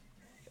matter.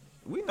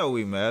 We know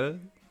we matter.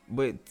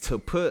 But to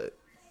put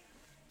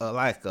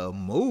like a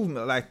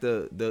movement, like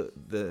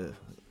the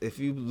if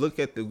you look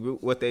at the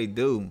group, what they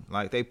do,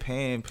 like they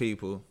paying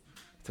people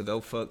to go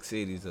fuck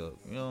cities up.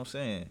 You know what I'm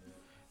saying?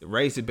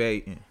 Race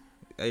baiting.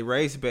 They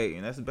race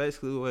baiting. That's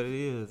basically what it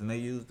is. And they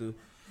use the,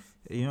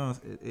 you know,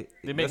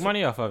 they make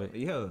money off of it.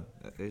 Yeah,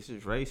 it's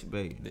just race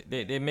baiting.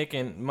 They're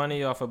making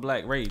money off of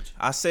black rage.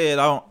 I said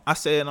on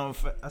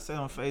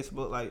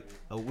Facebook like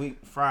a week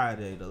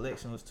Friday. The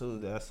election was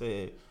Tuesday. I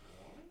said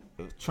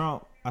if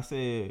Trump. I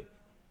said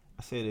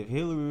if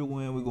Hillary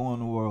win, we're going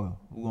to war.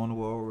 We're going to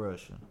war with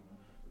Russia.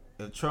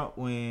 If Trump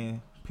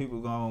win,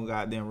 people gonna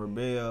goddamn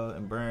rebel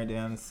and burn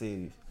down the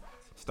cities.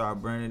 Start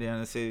burning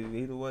down the cities.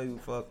 Either way, we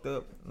fucked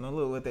up. Now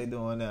look what they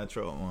doing now,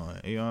 Trump won.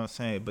 You know what I'm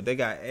saying? But they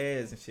got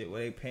ads and shit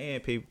where they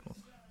paying people.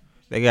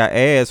 They got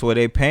ads where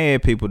they paying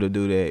people to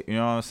do that. You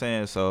know what I'm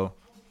saying? So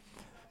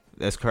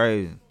that's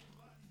crazy.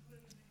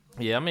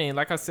 Yeah, I mean,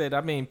 like I said,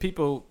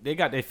 people, they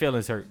got their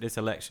feelings hurt this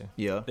election.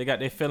 Yeah, they got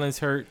their feelings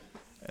hurt,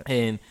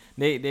 and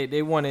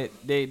they wanted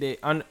they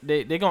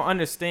gonna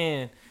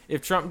understand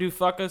if Trump do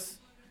fuck us.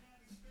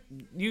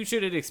 You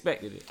should have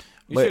expected it.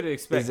 You should have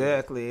expected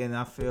exactly. And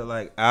I feel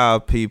like our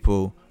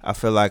people,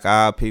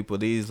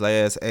 these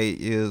last 8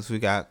 years, we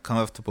got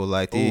comfortable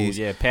like these.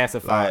 Ooh, yeah,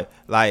 pacified.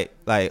 Like,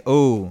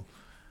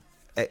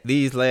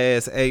 these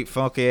last 8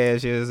 funky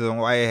ass years in the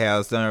White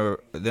House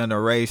done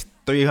erased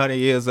 300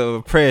 years of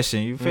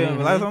oppression. You feel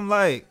me? Like I'm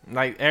like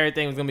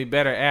everything was gonna be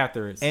better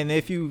afterwards. And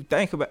if you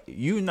think about,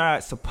 you're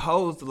not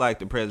supposed to like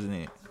the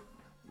president.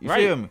 You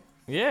feel me?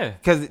 Yeah.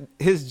 Because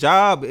his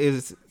job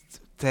is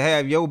to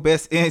have your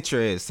best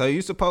interest. So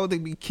you supposed to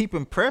be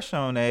keeping pressure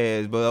on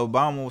their ass. But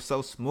Obama was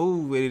so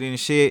smooth with it and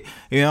shit.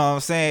 You know what I'm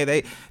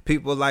saying?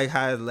 People like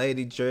how his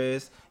lady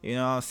dressed. You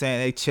know what I'm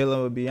saying? They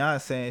chilling with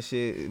Beyonce and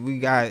shit.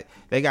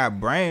 They got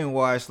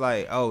brainwashed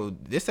like, oh,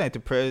 this ain't the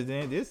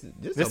president.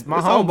 This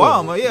my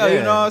Obama. Yeah,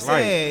 you know what I'm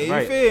right, saying?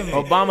 Right. You feel me?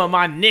 Obama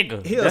my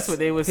nigga. That's what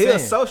they was saying.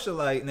 He's a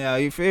socialite now,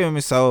 you feel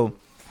me? So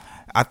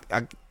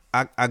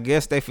I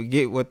guess they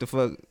forget what the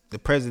fuck the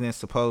president's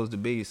supposed to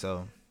be,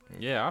 so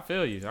yeah, I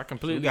feel you. I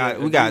completely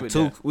we got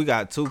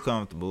too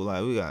comfortable.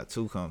 Like we got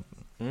too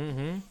comfortable.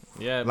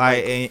 Yeah.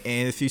 Like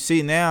and if you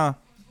see now,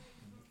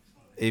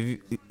 if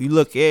you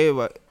look at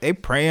everybody, they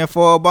praying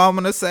for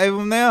Obama to save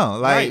him now.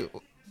 Like,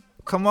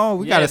 come on,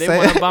 we gotta they say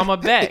want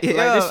Obama back. Like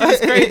this shit's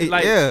crazy.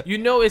 Like you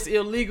know, it's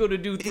illegal to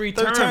do three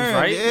terms,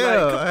 right?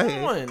 Yeah, like,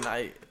 come on,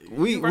 like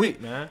we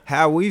man.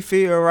 How we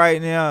feel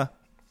right now.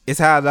 It's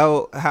how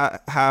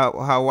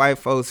white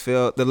folks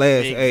felt the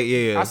last 8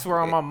 years. I swear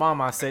on my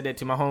mama, I said that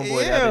to my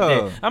homeboy the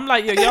other day. I'm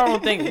like, yo, y'all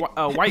don't think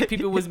white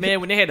people was mad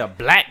when they had a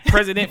black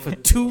president for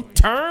 2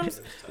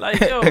 terms? Like,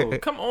 yo,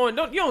 come on,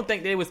 you don't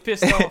think they was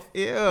pissed off?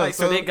 Yeah, like,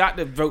 so they got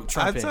to vote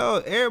Trump. I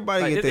told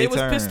everybody like, get they their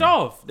turn. was pissed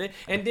off,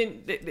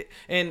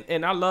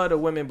 and I love the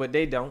women, but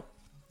they don't.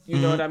 You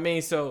know what I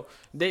mean? So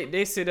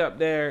they sit up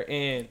there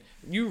and.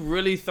 You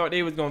really thought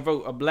they was gonna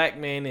vote a black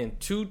man in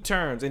 2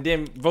 terms and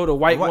then vote a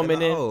white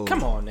woman in?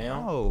 Come on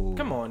now,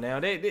 come on now.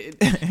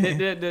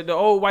 The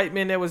old white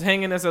men that was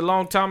hanging us a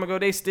long time ago,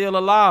 they still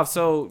alive.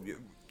 So,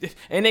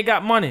 and they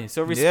got money.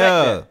 So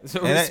respect that.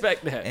 So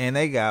respect that. And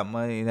they got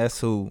money. That's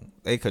who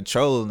they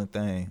controlling the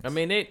thing. I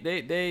mean,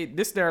 they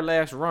this their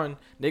last run.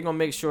 They gonna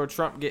make sure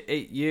Trump get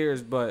 8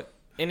 years, but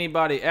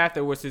anybody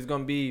afterwards is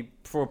gonna be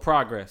for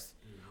progress,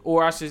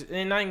 or I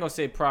ain't gonna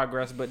say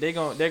progress, but they're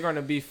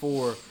gonna be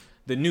for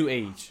the new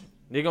age.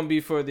 They're gonna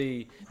be for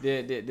the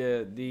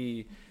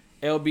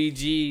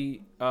LBG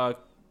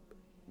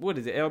what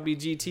is it,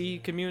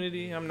 LBGT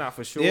community? I'm not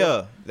for sure.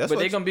 Yeah, but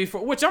they're gonna be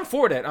for, which I'm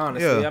for that,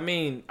 honestly. Yeah. I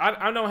mean,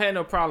 I don't have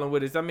no problem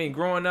with it. I mean,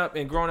 growing up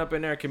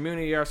in our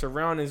community, our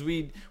surroundings,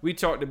 we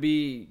taught to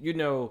be,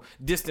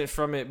 distant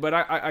from it. But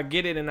I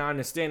get it and I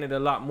understand it a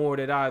lot more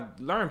that I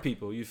learn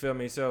people. You feel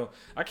me? So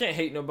I can't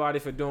hate nobody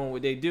for doing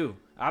what they do.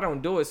 I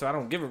don't do it, so I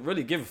don't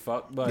really give a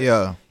fuck. But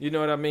yeah, you know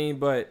what I mean.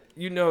 But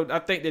I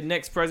think the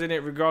next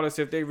president, regardless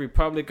if they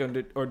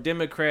Republican or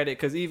Democratic,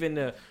 because even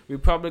the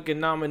Republican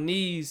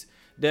nominees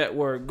that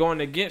were going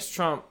against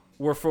Trump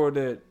were for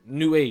the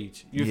new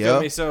age. You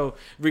feel me? So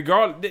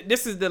regardless,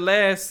 this is the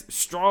last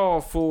straw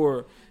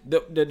for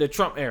the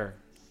Trump era.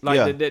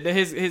 Like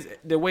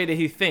the way that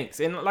he thinks.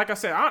 And like I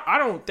said, I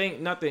don't think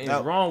nothing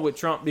is wrong with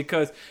Trump,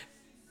 because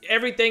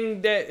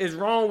everything that is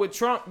wrong with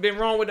Trump been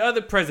wrong with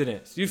other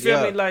presidents. You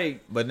feel me?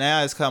 Like, but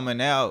now it's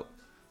coming out,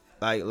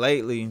 like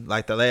lately,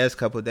 like the last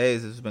couple of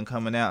days, it's been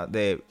coming out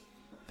that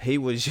he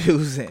was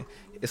using.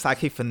 It's like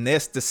he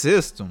finessed the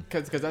system.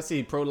 Cause I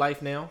see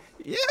pro-life now.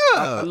 Yeah.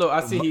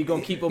 I see he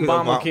gonna keep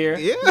Obamacare.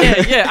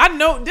 Yeah. Yeah. I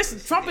know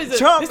Trump is the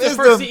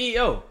first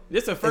CEO.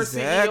 This is the first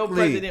CEO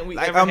president we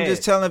ever had. I'm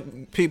just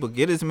telling people,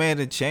 get this man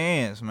a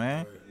chance,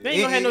 man. They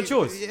ain't gonna have no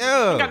choice.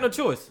 Yeah. He got no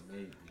choice.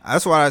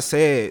 That's what I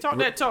said. Talk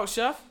that talk,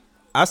 Chef.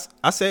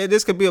 I said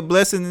this could be a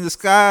blessing in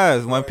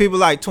disguise. When people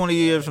like 20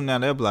 years from now,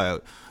 they'll be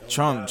like,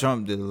 Trump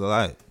did a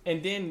lot.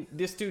 And then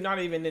this dude, not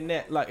even in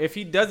that, like if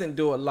he doesn't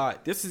do a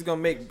lot, this is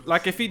gonna make,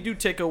 like if he do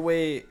take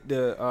away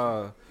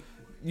the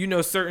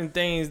certain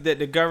things that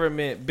the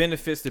government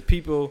benefits the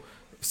people,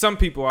 some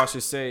people I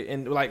should say,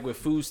 and like with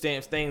food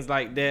stamps, things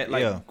like that,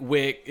 like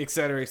WIC, et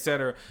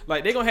cetera,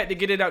 like they're gonna have to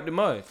get it out the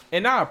mud.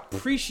 And I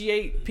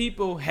appreciate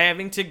people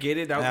having to get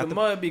it out the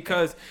mud,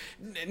 because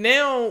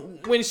now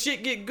when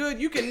shit get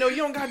good, you can know you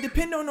don't gotta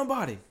depend on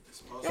nobody.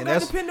 And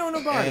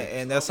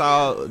that's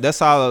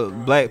all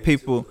black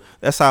people.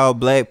 That's all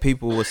black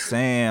people was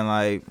saying.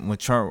 Like when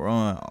Trump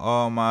run,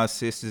 all my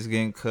sisters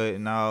getting cut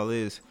and all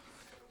this.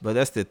 But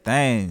that's the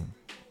thing.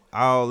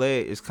 All that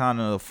is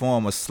kind of a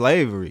form of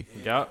slavery.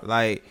 Yeah.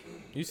 Like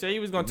you say, he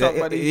was gonna talk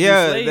about these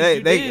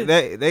slaves.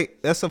 They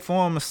that's a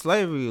form of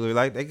slavery.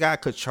 Like they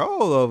got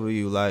control over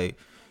you. Like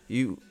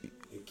you.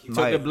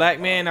 Took the black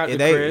man out the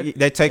crib.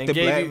 They take the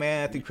black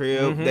man out the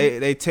crib. Mm-hmm.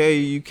 They tell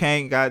you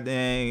can't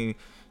goddamn.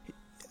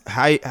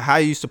 How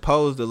you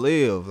supposed to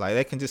live? Like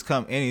they can just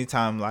come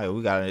anytime. Like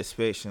we got an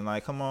inspection.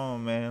 Like come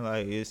on, man.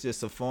 Like it's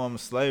just a form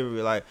of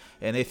slavery. Like,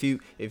 and if you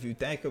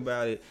think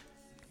about it,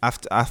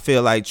 I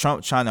feel like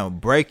Trump trying to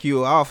break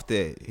you off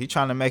that. He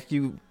trying to make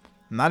you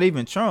not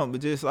even Trump,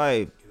 but just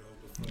like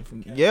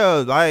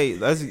like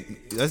let's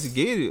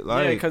get it.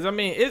 Like because I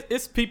mean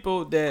it's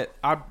people that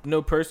I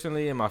know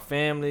personally in my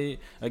family.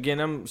 Again,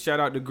 I'm shout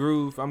out to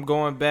Groove. I'm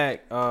going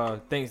back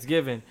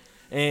Thanksgiving.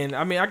 And,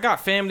 I mean, I got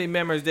family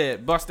members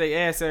that bust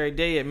their ass every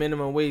day at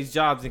minimum wage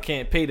jobs and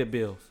can't pay the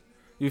bills.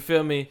 You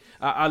feel me?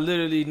 I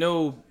literally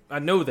know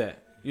that.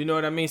 You know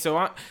what I mean? So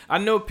I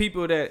know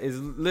people that is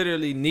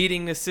literally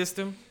needing the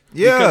system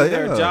because of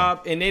their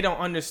job, and they don't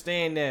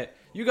understand that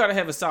you got to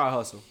have a side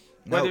hustle.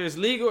 Whether it's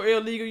legal or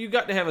illegal, you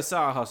got to have a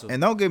side hustle. And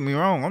don't get me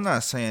wrong, I'm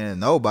not saying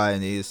nobody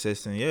needs a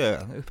system.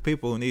 Yeah,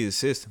 people need a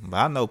system. But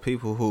I know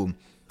people who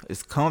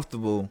is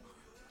comfortable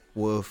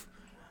with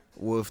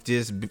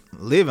just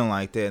living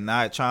like that,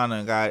 not trying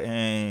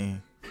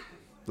to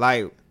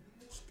like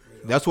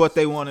that's what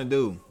they want to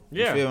do.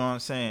 You feel what I'm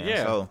saying?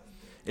 Yeah. So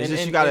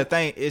it's you gotta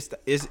think it's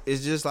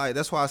just like,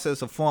 that's why I said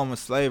it's a form of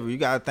slavery. You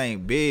gotta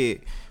think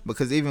big,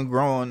 because even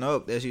growing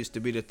up, that used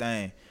to be the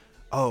thing.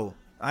 Oh,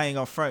 I ain't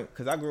gonna front,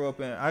 because I grew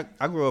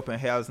up in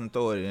housing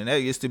authority, and that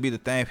used to be the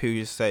thing people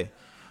used to say.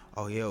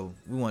 Oh, yo,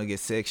 we want to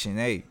get Section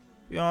 8.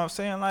 You know what I'm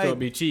saying? Like, it'll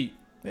be cheap.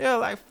 Yeah,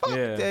 like fuck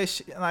that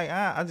shit. Like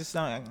I just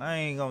don't. I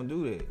ain't gonna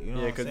do that. You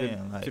know what I'm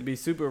saying? To be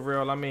super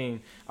real, I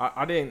mean,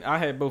 I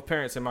had both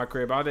parents in my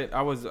crib.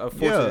 I was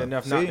fortunate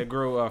enough not to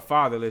grow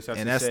fatherless.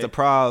 And that's the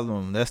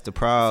problem. That's the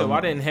problem. So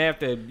I didn't have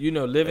to,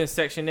 live in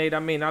Section 8. I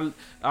mean,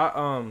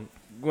 I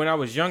when I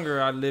was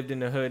younger, I lived in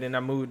the hood and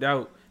I moved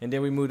out, and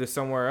then we moved to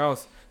somewhere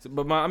else.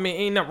 But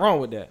ain't nothing wrong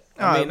with that.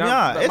 I mean,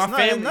 my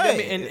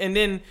family,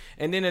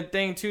 and then the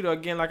thing too, though,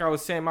 again, like I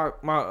was saying,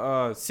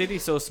 my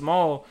city's so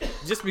small.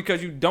 Just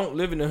because you don't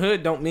live in the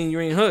hood, don't mean you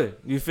ain't hood.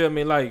 You feel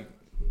me? Like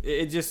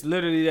it just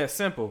literally that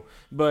simple.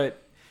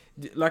 But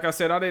like I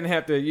said, I didn't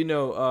have to,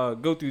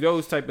 go through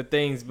those type of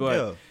things.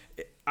 But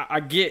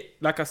I get,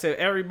 like I said,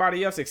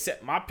 everybody else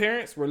except my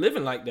parents were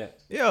living like that.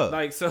 Yeah.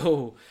 Like,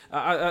 so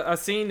I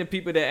seen the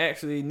people that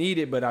actually need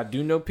it, but I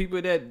do know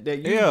people that use the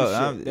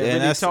shit, that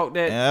really talk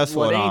that.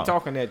 They ain't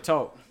talking that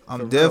talk.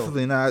 I'm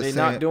definitely not saying.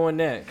 They're not doing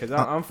that, because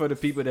I'm for the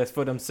people that's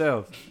for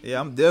themselves. Yeah,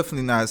 I'm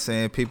definitely not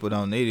saying people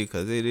don't need it,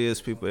 because it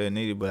is people that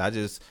need it, but I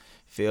just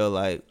feel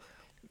like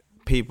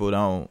people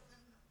don't,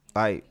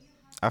 like,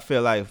 I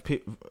feel like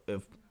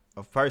if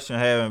a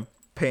person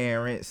paying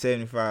rent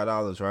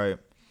 $75, right?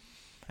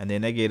 And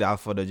then they get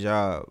out for the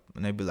job,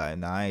 and they be like,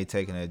 nah, I ain't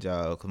taking that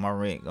job because my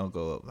rent gonna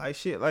go up. Like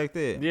shit like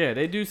that. Yeah,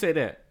 they do say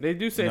that. They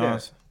do say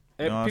that.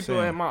 People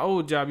at my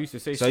old job used to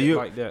say shit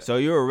like that. So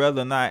you would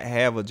rather not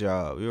have a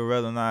job. You would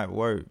rather not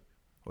work.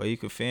 where you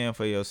could fend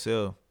for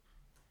yourself,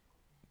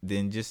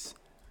 then just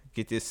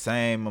get this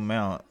same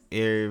amount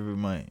every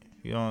month.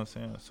 You know what I'm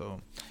saying? So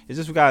it's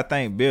just we gotta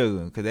think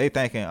bigger, cause they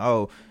thinking,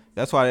 oh,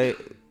 that's why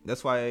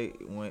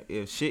when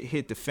if shit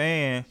hit the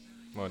fan,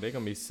 well, they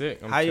gonna be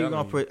sick. How you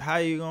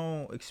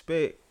gonna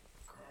expect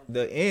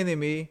the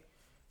enemy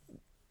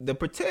to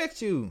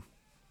protect you?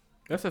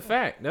 That's a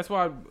fact. That's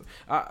why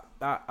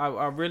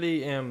I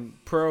really am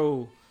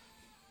pro.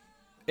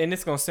 And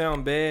it's gonna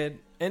sound bad.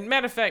 And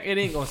matter of fact, it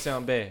ain't gonna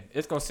sound bad.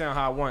 It's gonna sound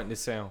how I want it to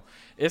sound.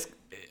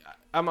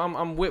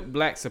 I'm with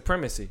black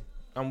supremacy.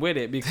 I'm with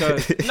it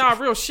because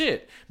real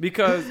shit.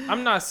 Because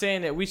I'm not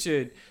saying that we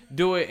should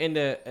do it in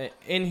the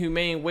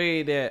inhumane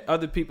way that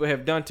other people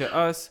have done to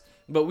us,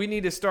 but we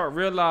need to start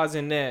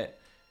realizing that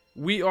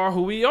we are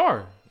who we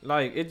are.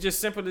 Like, it's just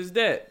simple as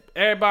that.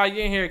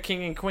 Everybody in here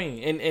king and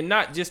queen, and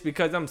not just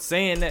because I'm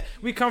saying that.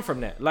 We come from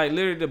that. Like,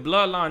 literally, the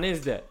bloodline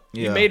is that.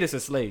 Yeah. You made us a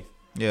slave.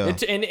 Yeah.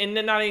 And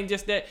then not even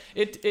just that.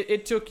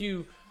 It took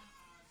you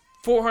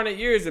 400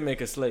 years to make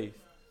a slave.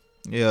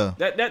 Yeah.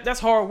 That's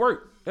hard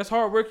work. That's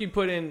hard work you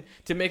put in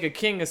to make a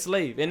king a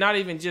slave. And not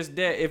even just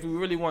that. If we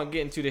really want to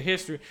get into the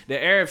history,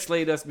 the Arabs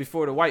slaved us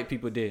before the white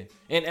people did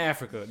in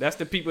Africa. That's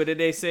the people that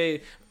they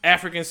say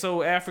Africans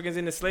sold Africans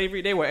into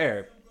slavery. They were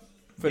Arab.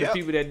 For the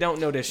people that don't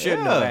know, that should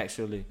know,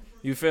 actually.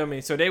 You feel me?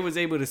 So they was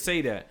able to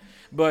say that.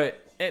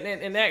 But,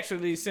 and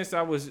actually, since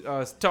I was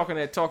talking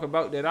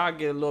about that, I'll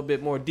get a little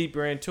bit more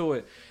deeper into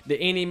it.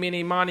 The Eeny,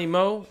 Meeny, Miny,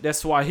 Mo, that's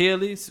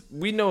Swahili.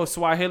 We know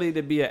Swahili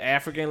to be an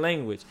African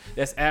language.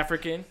 That's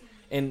African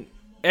and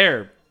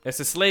Arab. That's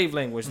a slave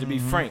language, to be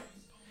frank.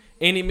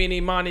 Eeny,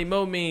 Meeny, Miny,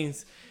 Mo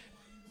means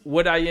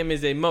what I am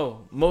is a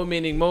Mo. Mo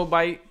meaning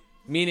Mobite,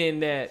 meaning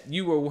that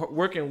you were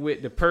working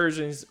with the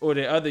Persians or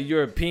the other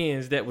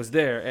Europeans that was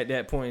there at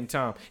that point in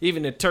time.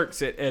 Even the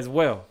Turks as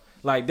well.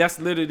 Like, that's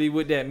literally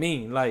what that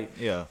mean. Like,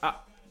 yeah.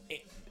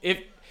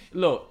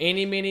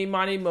 Eeny, Meeny,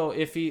 Miny, Mo,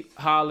 if he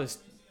hollers,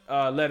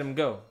 let him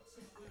go.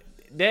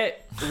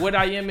 That, what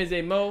I am is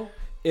a Mo.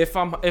 If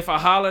I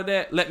holler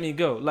that, let me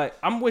go. Like,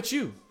 I'm with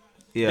you.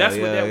 Yeah, that's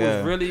what that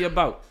was really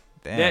about.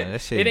 Damn,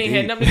 that shit it ain't deep.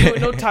 Had nothing to do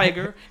with no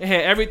tiger. It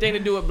had everything to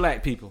do with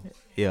black people.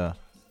 Yeah.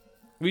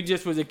 We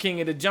just was the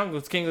king of the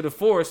jungle, king of the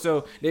forest,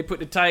 so they put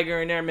the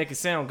tiger in there and make it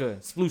sound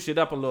good. Sploosh it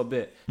up a little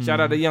bit. Shout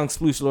out to Young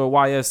Sploosh Lord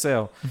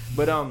YSL.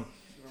 But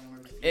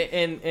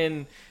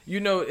and you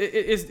know,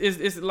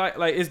 it's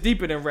like it's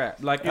deeper than rap.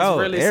 Like, it's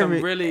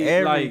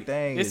like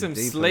it's some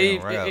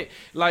slave.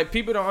 Like,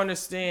 people don't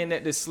understand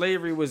that the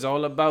slavery was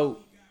all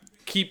about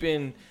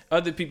keeping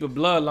other people's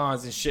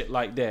bloodlines and shit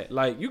like that.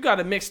 Like, you got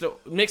to mix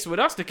with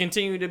us to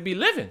continue to be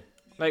living.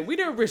 Like, we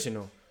the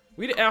original.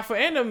 We the alpha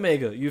and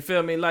omega. You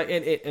feel me? Like,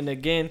 and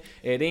again,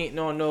 it ain't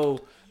no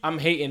I'm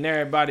hating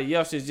everybody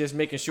else. It's just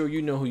making sure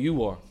you know who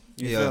you are.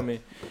 You feel me?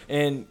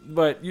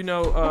 But you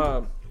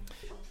know,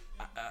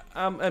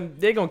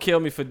 they gonna kill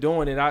me for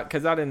doing it.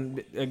 Cause I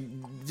didn't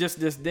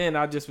then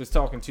I just was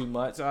talking too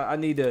much. I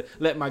need to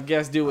let my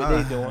guests do what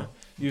they doing.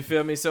 You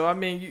feel me? So I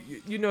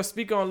mean, you know,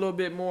 speak on a little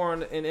bit more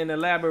and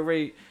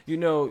elaborate. You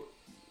know,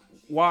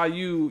 why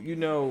you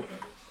know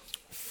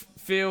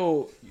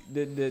feel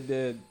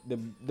the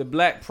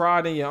black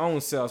pride in your own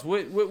selves.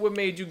 What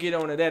made you get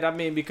onto that? I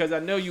mean, because I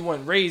know you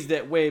weren't raised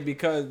that way.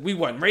 Because we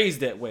wasn't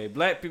raised that way.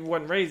 Black people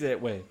wasn't raised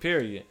that way.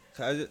 Period.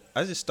 I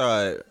just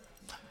started.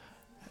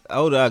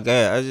 Older I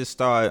got, I just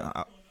started.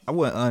 I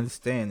wasn't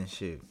understanding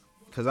shit.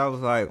 Cause I was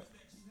like,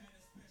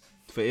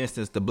 for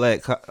instance,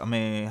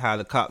 how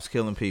the cops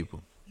killing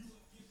people.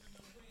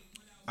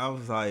 I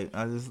was like,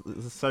 there's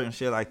certain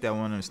shit like that I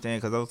want to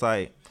understand. Cause I was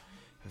like,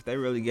 if they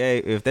really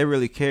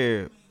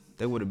cared,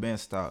 they would have been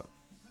stopped.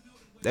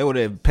 They would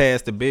have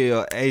passed the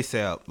bill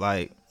ASAP.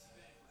 Like,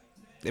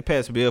 they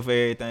passed the bill for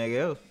everything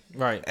else.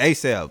 Right.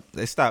 ASAP.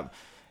 They stopped.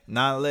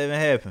 9/11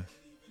 happened.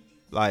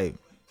 Like,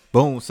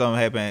 boom, something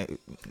happened.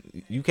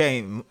 You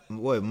can't.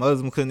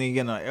 Muslim couldn't even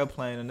get on an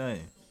airplane or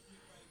nothing.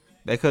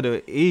 They could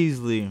have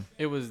easily.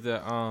 It was the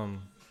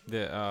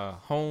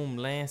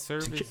Homeland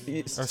Service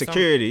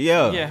Security,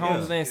 yeah. Yeah,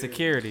 Homeland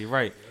Security,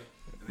 right.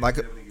 Like,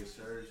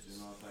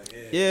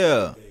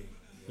 yeah.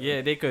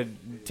 Yeah, they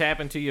could tap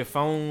into your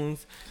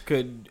phones,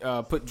 could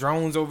put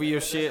drones over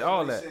your shit,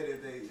 all that. They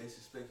said they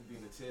suspect you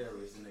being a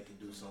terrorist and they can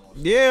do so much.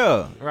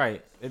 Yeah.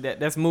 Right.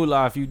 That's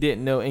Moolah if you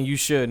didn't know, and you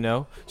should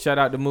know. Shout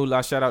out to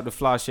Moolah, shout out to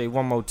Flashe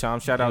one more time.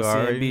 Shout out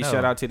CNB,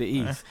 shout out to the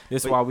East.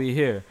 This is why we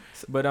here.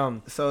 But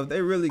so if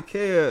they really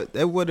cared,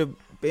 they would have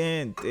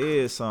been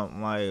did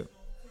something. Like,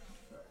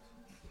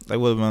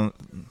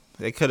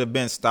 they could have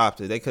been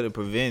stopped it. They could have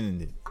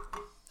prevented it.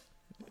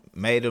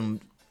 Made them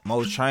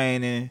more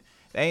training.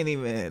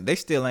 They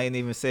still ain't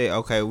even said,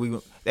 okay,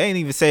 they ain't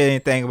even said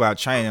anything about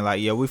training.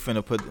 Like, yeah, we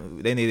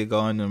finna they need to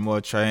go into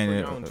more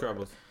training. For your own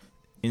troubles.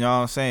 You know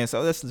what I'm saying?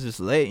 So that's just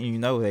letting you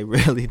know they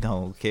really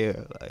don't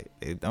care. Like,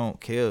 they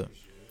don't care.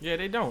 Yeah,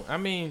 they don't. I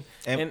mean,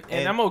 and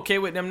I'm okay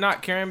with them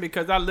not caring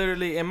because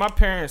and my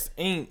parents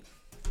ain't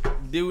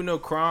do no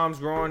crimes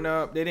growing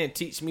up. They didn't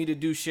teach me to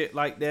do shit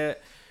like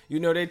that. You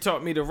know, they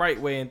taught me the right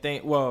way and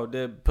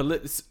the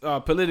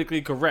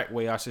politically correct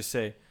way, I should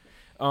say.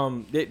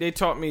 They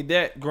taught me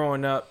that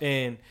growing up,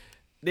 and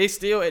they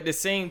still at the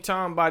same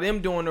time by them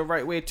doing the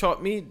right way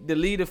taught me to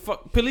leave the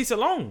police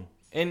alone.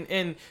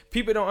 And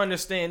people don't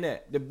understand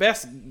that. The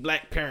best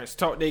black parents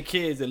taught their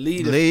kids to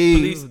leave the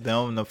police.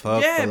 Them the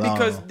fuck alone.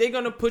 Because they're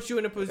gonna put you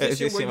in a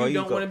position where you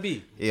don't want to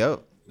be.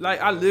 Yep.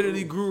 Like I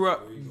literally grew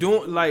up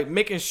doing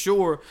making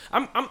sure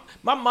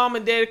my mom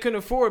and dad couldn't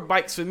afford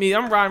bikes for me.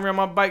 I'm riding around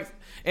my bike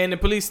and the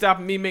police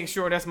stopping me, making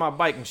sure that's my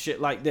bike and shit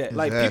like that.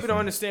 Like people don't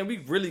understand. We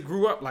really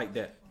grew up like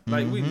that.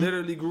 Like we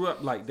literally grew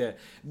up like that.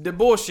 The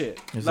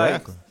bullshit.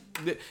 Exactly.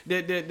 Like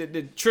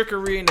the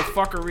trickery and the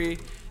fuckery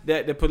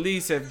that the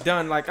police have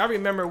done. Like I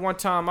remember one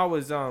time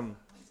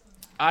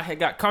I had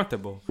got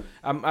comfortable.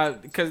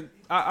 Because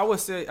I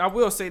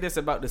will say this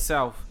about the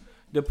South.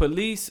 The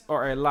police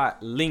are a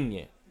lot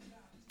lenient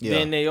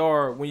than they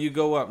are when you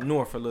go up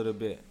north a little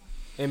bit.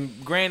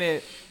 And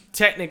granted,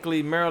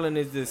 technically Maryland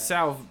is the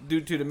South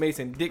due to the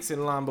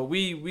Mason-Dixon line, but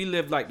we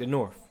live like the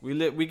North.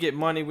 We get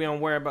money. We don't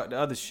worry about the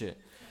other shit.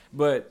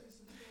 But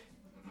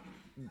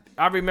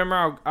I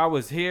remember I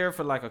was here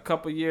for like a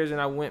couple years and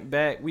I went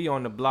back. We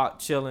on the block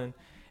chilling,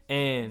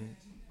 and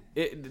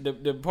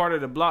the part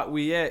of the block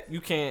we at, you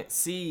can't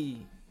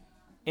see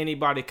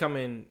anybody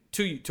coming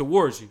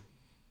towards you.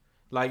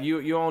 Like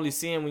you only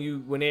see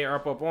them when they are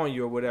up on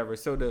you or whatever.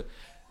 So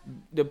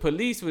the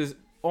police was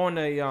on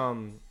a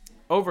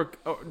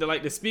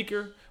the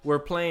speaker were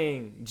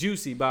playing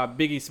Juicy by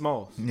Biggie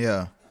Smalls.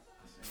 Yeah.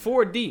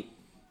 4 deep.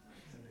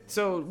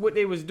 So what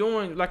they was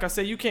doing, like I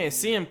said, you can't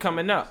see them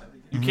coming up.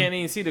 You can't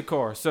even see the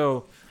car.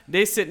 So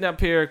they sitting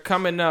up here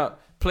coming up,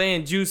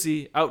 playing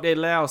Juicy out their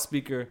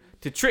loudspeaker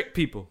to trick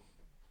people.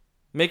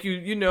 Make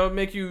you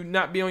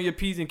not be on your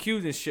P's and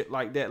Q's and shit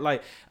like that.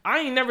 Like I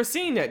ain't never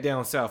seen that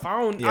down south.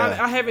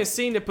 I haven't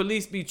seen the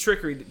police be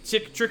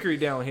trickery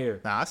down here.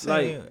 Nah,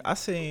 I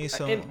seen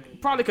some.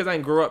 And probably because I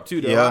ain't grow up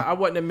too though. Yeah. I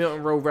wasn't a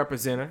Milton Road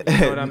representative.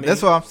 You know what I mean?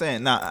 That's what I'm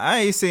saying. Nah, I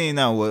ain't seen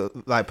nothing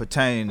with, like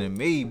pertaining to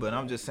me, but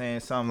I'm just saying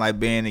something like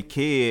being a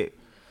kid.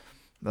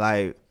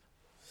 Like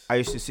I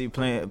used to see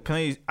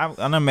plenty. I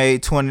done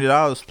made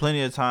 $20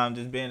 plenty of times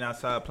just being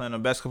outside playing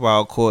on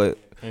basketball court.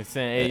 And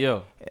saying, hey,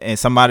 yo. And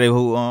somebody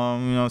who, you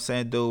know what I'm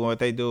saying, do what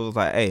they do was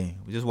like, hey,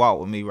 just walk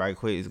with me right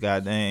quick. It's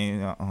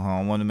goddamn, I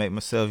don't want to make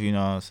myself, you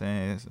know what I'm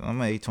saying. So I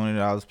made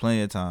 $20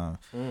 plenty of times,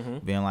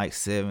 being like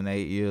 7,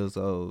 8 years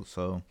old.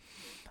 So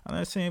I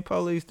done seen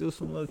police do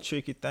some little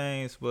tricky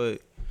things, but you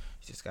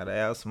just got to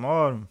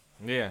outsmart them.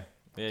 Yeah.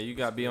 Yeah, you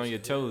got to be on your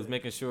toes,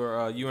 making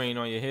sure you ain't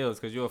on your heels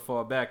because you'll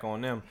fall back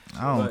on them.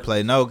 I don't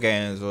play no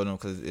games with them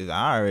because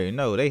I already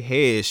know they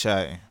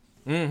headshot.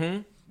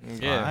 Yeah.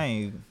 I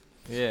ain't.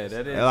 Yeah,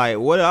 that is. Like,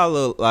 what I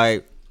look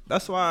like,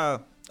 that's why,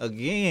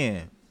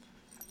 again,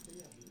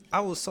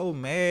 I was so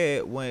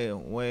mad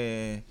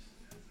when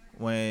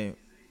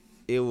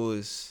it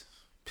was,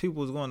 people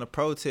was going to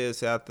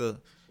protest after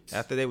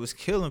they was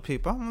killing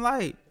people. I'm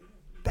like,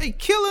 they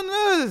killing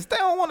us. They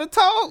don't want to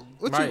talk.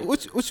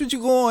 What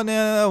you going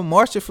there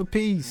marching for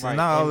peace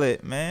and all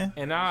that, man?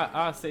 And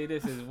I'll say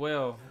this as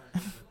well.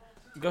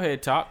 Go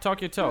ahead, talk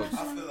your talk.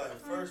 I feel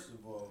like, first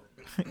of all,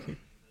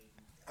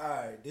 all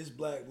right, this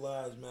Black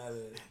Lives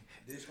Matter,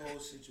 this whole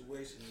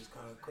situation is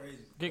kind of crazy.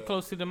 Get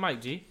close to the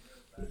mic, G.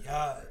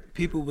 Y'all,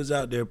 people was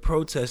out there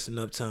protesting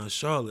uptown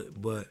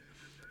Charlotte, but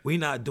we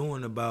not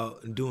doing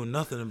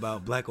nothing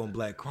about black on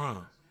black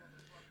crime.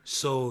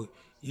 So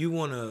you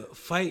want to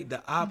fight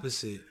the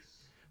opposite,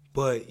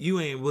 but you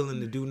ain't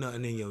willing to do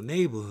nothing in your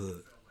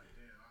neighborhood.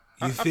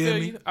 You feel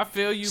me? I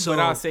feel you, so,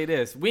 but I'll say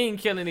this. We ain't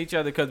killing each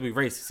other because we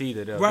racist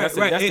either, though. Right,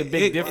 that's the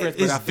big difference,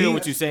 but I feel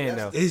what you're saying,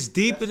 though. It's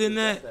deeper than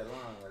that.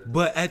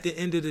 But at the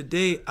end of the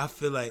day, I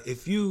feel like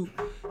if you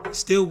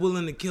still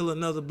willing to kill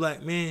another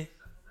black man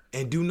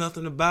and do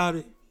nothing about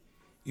it,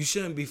 you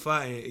shouldn't be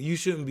fighting. You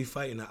shouldn't be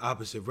fighting the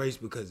opposite race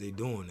because they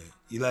doing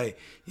that.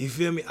 You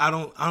feel me? I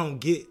don't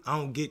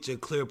get your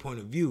clear point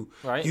of view.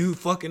 Right. You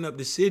fucking up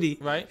the city,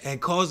 right,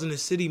 and causing the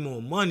city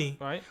more money,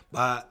 right,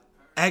 by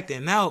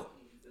acting out.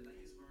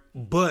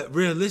 But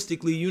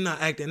realistically, you're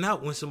not acting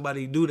out when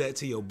somebody do that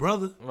to your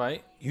brother.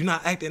 Right. You're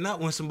not acting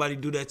out when somebody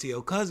do that to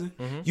your cousin.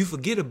 You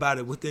forget about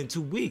it within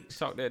 2 weeks.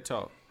 Talk that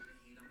talk.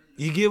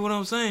 You get what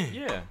I'm saying?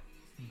 Yeah.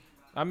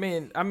 I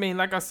mean,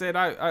 like I said,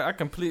 I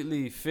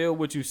completely feel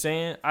what you're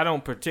saying. I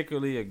don't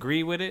particularly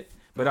agree with it,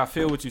 but I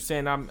feel what you're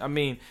saying. I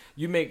mean,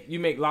 you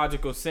make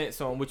logical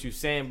sense on what you're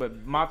saying,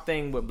 but my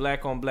thing with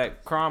black on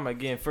black crime,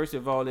 again, first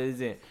of all, it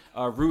isn't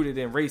rooted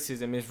in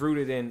racism. It's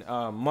rooted in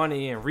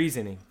money and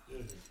reasoning.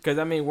 Because,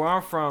 I mean, where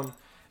I'm from,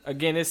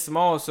 again, it's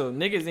small, so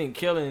niggas ain't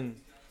killing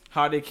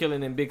how they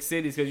killing in big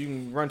cities because you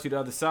can run to the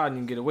other side and you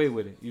can get away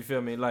with it. You feel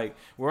me? Like,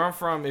 where I'm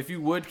from, if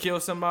you would kill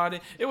somebody,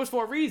 it was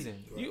for a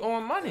reason. You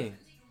own money.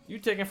 You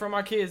taking from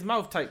my kid's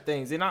mouth type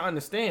things, and I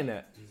understand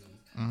that.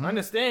 I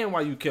understand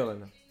why you killing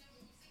them.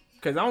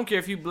 Because I don't care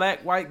if you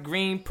black, white,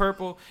 green,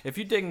 purple. If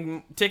you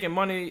taking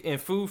money and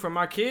food from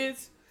my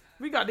kids,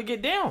 we got to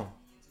get down.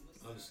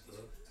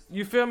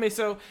 You feel me?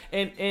 So,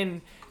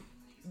 and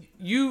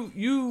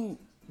you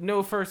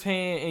know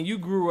firsthand, and you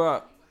grew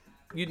up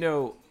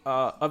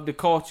of the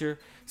culture.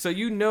 So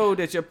you know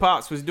that your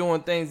pops was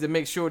doing things to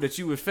make sure that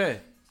you were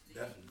fed.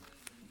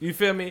 You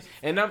feel me?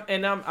 And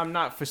I'm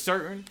not for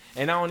certain,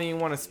 and I don't even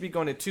want to speak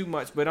on it too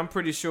much, but I'm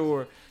pretty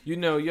sure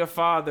your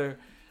father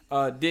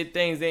did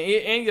things,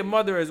 and your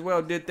mother as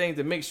well did things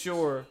to make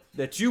sure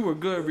that you were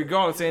good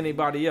regardless of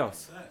anybody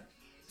else.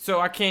 So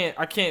I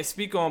can't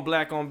speak on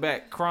black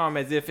crime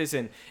as if it's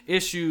an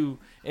issue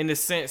in the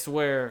sense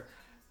where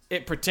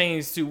it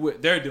pertains to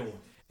what they're doing.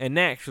 And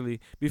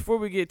actually, before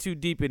we get too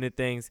deep into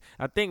things,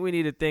 I think we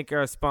need to thank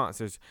our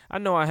sponsors. I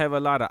know I have a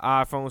lot of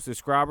iPhone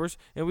subscribers,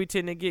 and we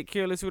tend to get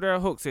careless with our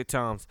hooks at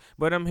times,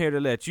 but I'm here to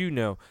let you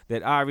know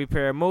that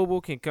iRepair Mobile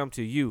can come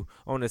to you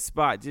on the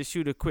spot. Just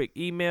shoot a quick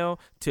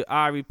email to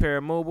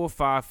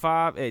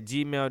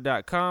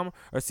iRepairMobile55@gmail.com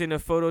or send a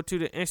photo to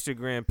the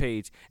Instagram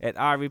page at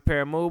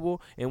iRepairMobile,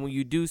 and when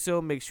you do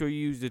so, make sure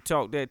you use the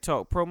Talk That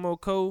Talk promo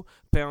code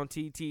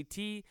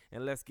 #TTT,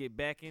 and let's get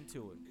back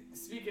into it.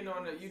 Speaking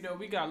on the,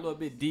 we got a little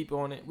bit deep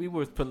on it. We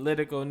was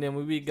political, and then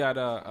we got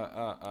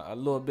a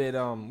little bit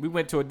we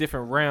went to a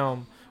different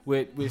realm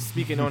with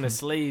speaking on the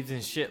slaves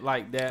and shit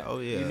like that. Oh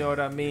yeah. You know what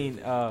I mean?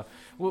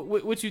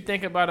 What you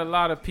think about a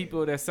lot of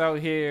people that's out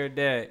here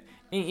that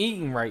ain't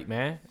eating right,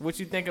 man? What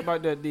you think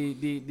about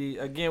the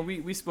again,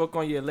 we spoke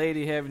on your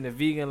lady having the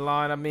vegan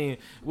line. I mean,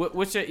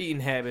 what's your eating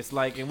habits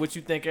like, and what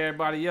you think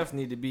everybody else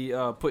need to be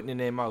putting in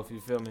their mouth?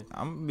 You feel me?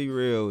 I'm gonna be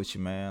real with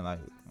you, man. Like,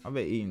 I've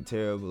been eating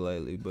terrible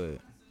lately, but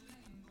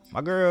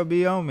my girl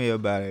be on me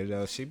about it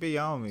though. She be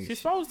on me. She's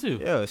supposed to.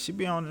 Yeah, she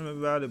be on me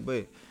about it,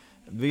 but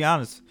to be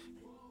honest,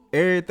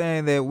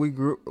 everything that we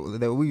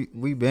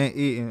been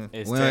eating,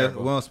 we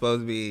don't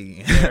supposed to be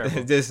eating.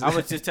 I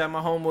was just telling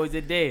my homeboys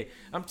today.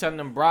 I'm telling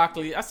them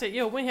broccoli. I said,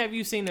 yo, when have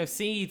you seen a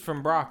seed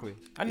from broccoli?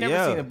 I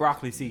never seen a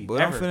broccoli seed.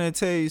 But ever. I'm finna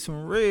tell you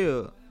some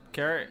real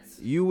Carrots.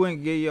 You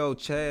wouldn't give your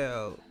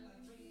child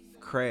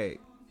crack,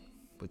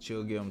 but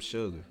you'll give them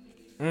sugar.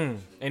 And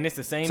it's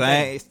the same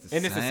thing. It's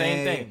the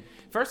same thing.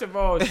 First of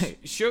all,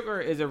 sugar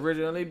is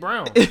originally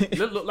brown.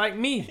 Look like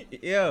me.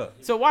 Yeah.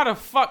 So why the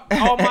fuck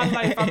all my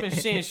life I've been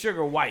seeing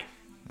sugar white?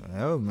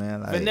 Oh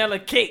man, like, vanilla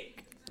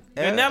cake.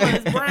 Vanilla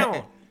is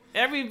brown.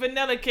 Every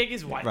vanilla cake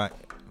is white. Right.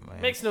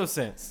 Man. Makes no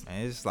sense.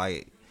 Man, it's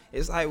like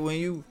when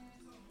you.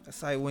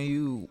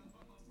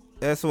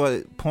 That's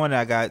what point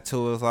I got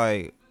to. Is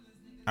like,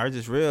 I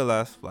just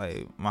realized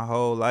like my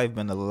whole life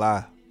been a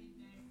lie.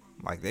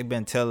 Like they've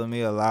been telling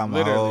me a lie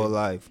my whole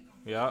life.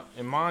 Yeah,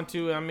 and mine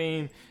too. I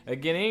mean,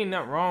 again, ain't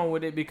nothing wrong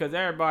with it because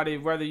everybody,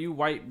 whether you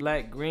white,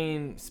 black,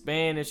 green,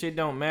 Span and shit,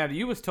 don't matter.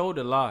 You was told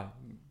a lie,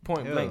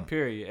 point blank,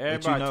 period.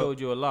 Everybody told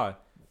you a lie.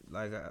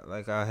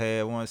 Like I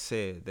had once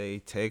said, they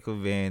take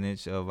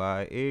advantage of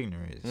our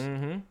ignorance.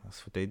 Mm-hmm.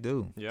 That's what they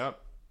do. Yep.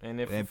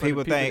 And for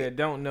people the people that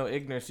don't know,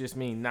 ignorance just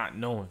means not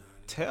knowing.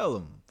 Tell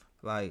them,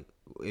 like,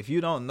 if you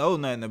don't know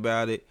nothing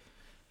about it,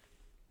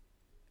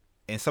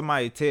 and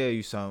somebody tell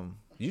you something,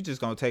 you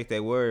just gonna take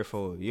their word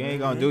for it. You ain't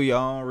gonna do your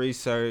own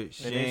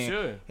research. And they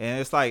should.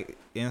 And it's like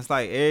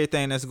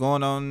everything that's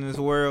going on in this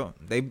world,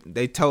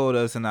 they told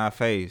us in our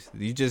face.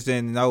 You just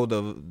didn't know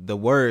the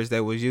words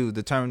that was used,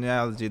 the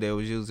terminology that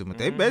was used. But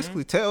they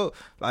basically tell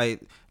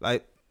like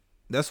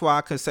that's why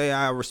I could say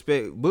I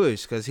respect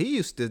Bush, because he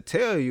used to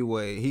tell you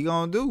what he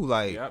gonna do.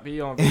 Like, yep, he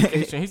on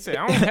vacation. He said,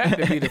 I don't have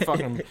to be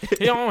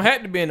he don't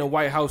have to be in the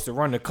White House to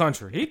run the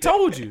country. He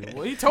told you.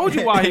 Well, he told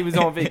you why he was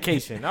on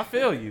vacation. I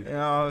feel you. You know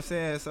what I'm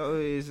saying? So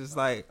it's just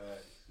like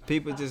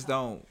people just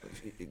don't.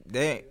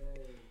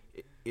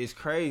 It's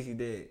crazy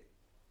that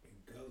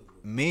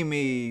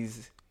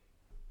memes.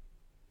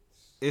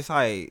 It's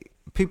like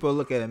people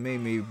look at a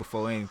meme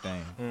before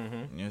anything.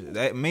 Mm-hmm.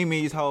 That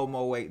memes hold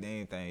more weight than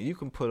anything. You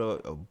can put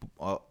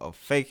a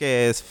fake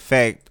ass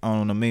fact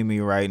on a meme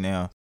right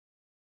now,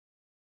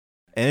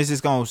 and it's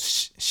just gonna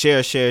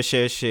share,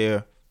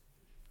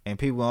 and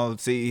people gonna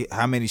see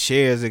how many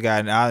shares it got,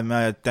 and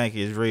I think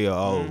it's real.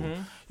 Oh,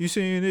 you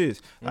seeing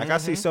this? Like I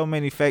see so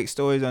many fake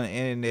stories on the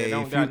internet. They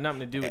don't got nothing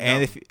to do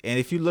with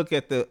if you look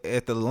at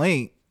the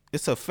link,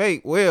 it's a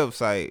fake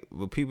website,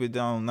 but people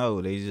don't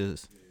know. They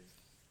just.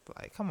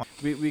 Like, come on.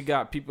 We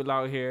got people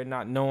out here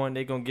not knowing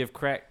they gonna give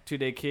crack to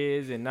their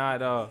kids and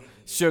not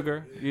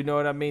sugar. You know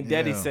what I mean?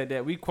 Deddy said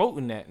that. We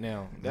quoting that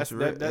now. That's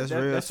real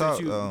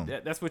talk.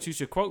 That's what you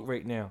should quote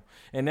right now.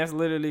 And that's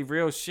literally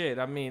real shit.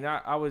 I mean,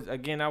 I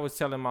was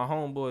telling my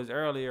homeboys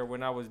earlier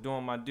when I was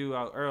doing my due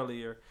out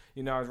earlier.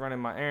 You know, I was running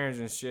my errands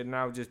and shit, and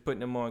I was just putting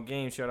them on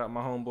game. Shout out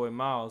my homeboy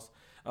Miles.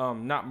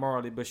 Not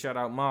Marley, but shout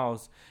out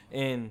Miles.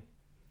 And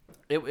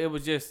it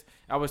was just,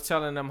 I was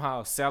telling them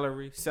how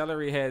celery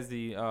has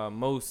the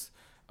most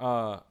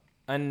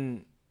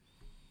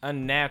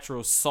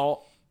unnatural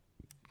salt,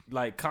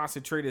 like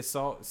concentrated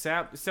salt.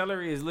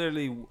 Celery is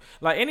literally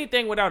like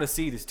anything without a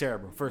seed is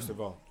terrible. First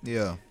of all,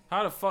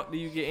 how the fuck do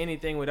you get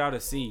anything without a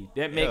seed?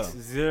 That makes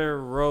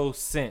zero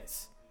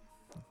sense.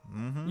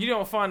 Mm-hmm. You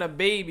don't find a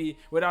baby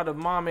without a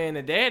mama and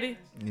a daddy.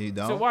 You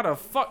don't. So why the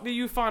fuck do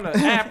you find an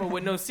apple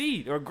with no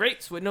seed or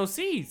grapes with no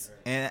seeds?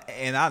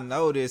 And I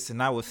know this,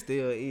 and I would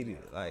still eat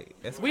it. Like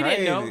that's We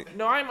crazy. didn't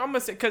know. No, I'm gonna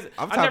say because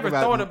I'm I talking never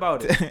thought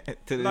about it.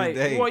 to this Like,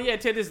 day. well, yeah,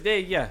 to this day,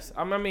 yes.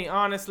 I mean,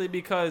 honestly,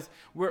 because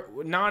we're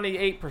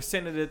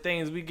 98% of the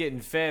things we getting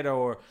fed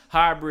are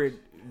hybrid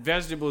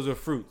vegetables or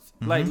fruits.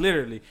 Like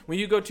literally, when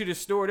you go to the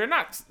store, they're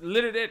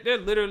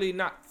literally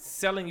not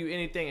selling you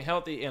anything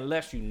healthy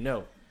unless you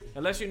know.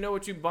 Unless you know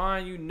what you're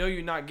buying, you know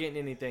you're not getting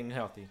anything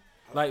healthy.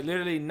 Like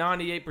literally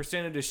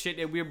 98% of the shit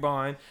that we're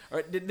buying,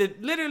 or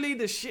literally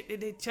the shit that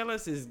they tell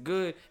us is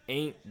good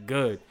ain't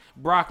good.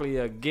 Broccoli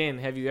again.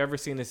 Have you ever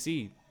seen a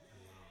seed?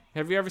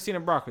 Have you ever seen a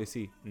broccoli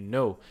seed?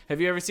 No.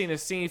 Have you ever seen a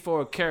seed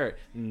for a carrot?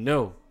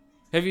 No.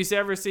 Have you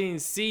ever seen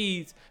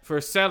seeds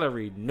for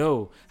celery?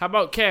 No. How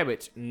about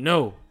cabbage?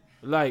 No.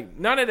 Like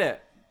none of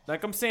that.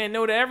 Like I'm saying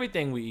no to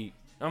everything we eat.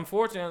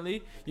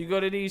 Unfortunately, you go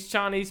to these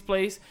Chinese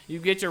place, you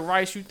get your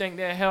rice, you think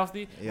they're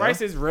healthy. Yeah.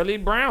 Rice is really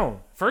brown,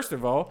 first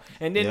of all.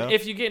 And then Yeah.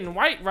 if you're getting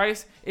white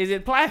rice, is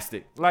it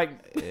plastic? Like,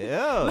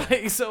 Yeah.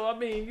 like so I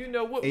mean,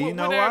 what And you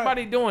know what what?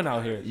 everybody doing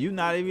out here? You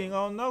not even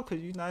gonna know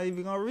because you're not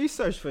even gonna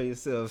research for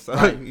yourself. So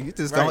Right. you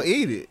just Right. gonna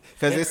eat it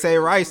because it say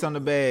rice on the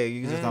bag.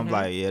 You just gonna be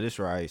like, yeah, this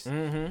rice.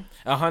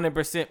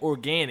 100%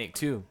 organic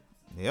too.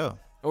 Yeah,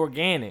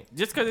 Organic.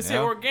 Just because it say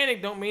Yeah.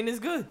 organic don't mean it's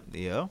good.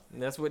 yeah.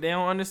 And that's what they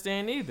don't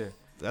understand either.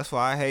 That's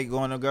why I hate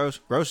going to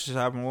grocery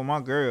shopping with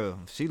my girl.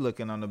 She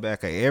looking on the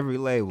back of every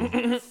label.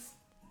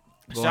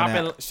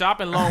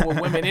 Shopping long with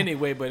women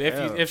anyway, but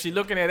if she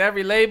looking at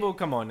every label,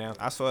 come on now.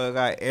 I swear to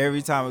God,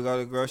 every time we go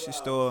to the grocery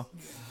store,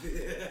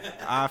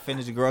 I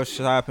finish the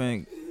grocery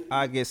shopping,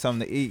 I get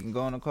something to eat and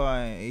go in the car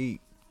and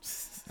eat.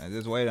 And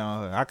just wait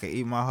on her. I could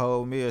eat my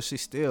whole meal.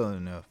 She's still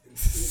enough.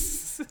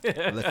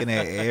 Looking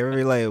at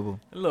every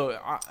label.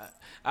 Look,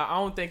 I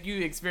don't think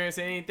you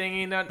experiencing anything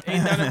ain't none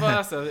of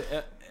us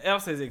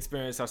else has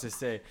experienced, I should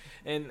say.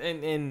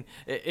 And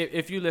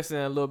if you listen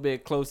a little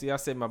bit closely, I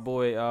said my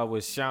boy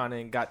was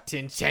shining, got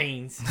 10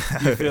 chains.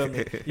 You feel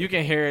me? You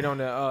can hear it on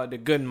the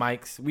good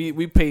mics.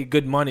 We pay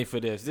good money for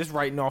this. This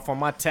writing off on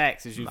my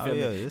taxes. You feel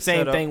me?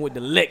 Same thing with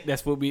the lick.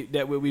 That's what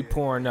we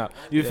pouring up.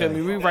 You feel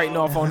me? We writing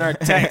off on our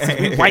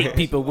taxes. We white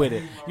people with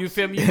it. You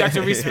feel me? You got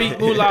your receipt,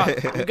 moolah.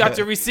 You got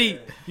your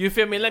receipt. You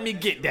feel me? Let me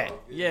get that.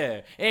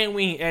 Yeah. And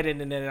we ain't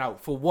editing it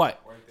out for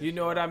what? You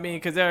know what I mean?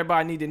 Because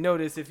everybody need to know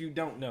this if you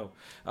don't know.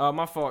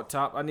 My fault,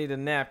 Top. I need a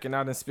napkin.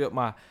 I done spilled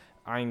my...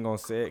 I ain't going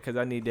to say it because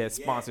I need that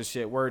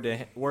sponsorship. Word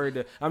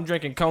to... I'm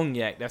drinking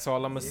cognac. That's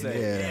all I'm going to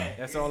say. Yeah.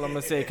 That's all I'm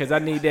going to say because I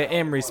need that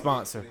Emery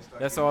sponsor.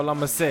 That's all I'm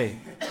going to say.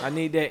 I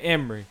need that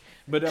Emery.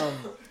 But,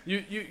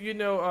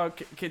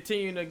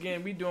 continuing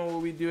again, we doing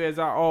what we do as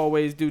I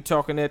always do,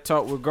 talking that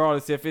talk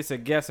regardless if it's a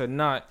guest or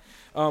not.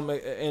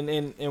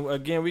 And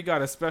again, we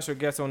got a special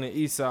guest on the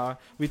east side.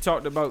 We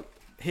talked about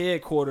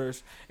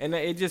headquarters, and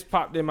it just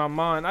popped in my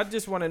mind. I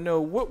just want to know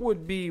what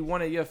would be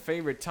one of your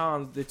favorite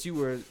times that you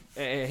were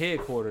at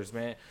headquarters,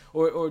 man,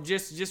 or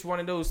just one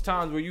of those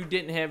times where you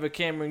didn't have a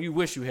camera and you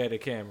wish you had a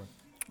camera.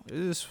 It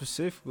is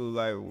specifically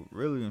like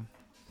really,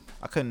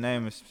 I couldn't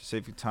name a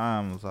specific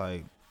time. It was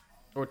like,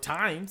 or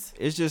times.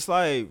 it's just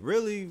like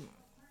really,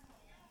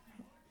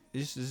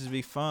 it's just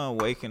be fun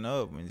waking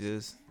up and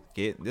just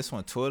get this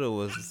one. Twitter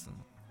was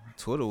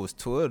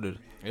Twitter.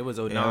 It was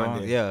 09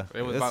 then. Yeah.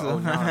 It was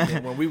about 09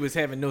 then when we was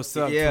having no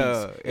subtweets.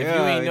 Yeah, If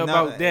yeah, you ain't know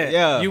about that,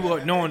 yeah. you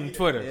were knowing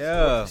Twitter.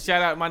 Yeah.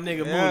 Shout out my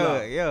nigga Yeah,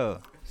 Moolah. yeah.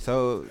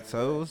 So it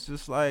was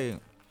just like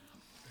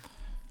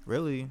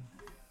really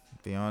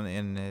be on the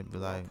internet, be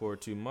like, Pour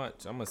too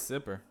much. I'm a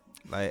sipper.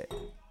 like,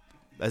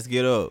 let's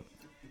get up.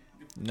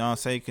 You know what I'm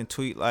saying? You can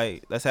tweet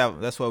like, that's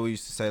what we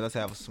used to say, let's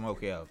have a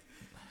smoke out.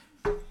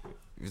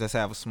 Let's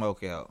have a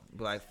smoke out.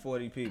 Be like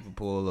 40 people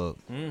pull up.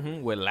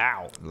 We're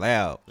loud.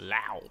 Loud.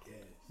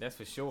 That's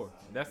for sure.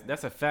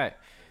 That's a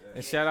fact.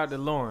 And shout out to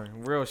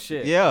Lauren. Real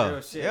shit. Yeah.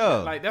 Real shit. Yeah.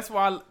 Like that's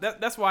why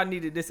I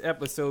needed this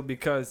episode,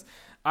 because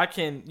I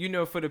can,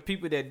 for the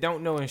people that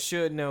don't know and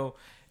should know,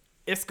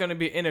 it's gonna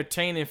be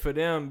entertaining for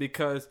them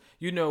because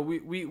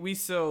we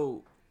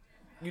so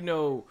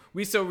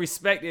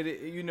respected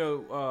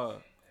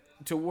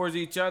towards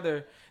each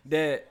other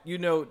that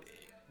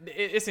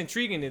it's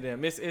intriguing to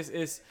them.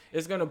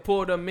 It's gonna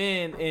pull them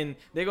in, and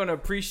they're gonna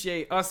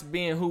appreciate us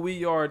being who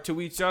we are to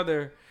each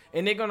other,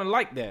 and they're gonna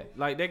like that.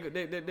 Like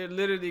they're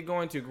literally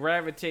going to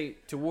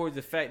gravitate towards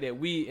the fact that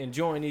we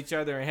enjoying each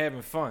other and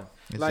having fun.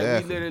 Exactly.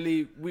 Like we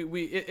literally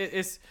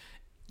it's.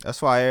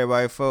 That's why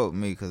everybody fought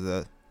me,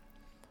 cause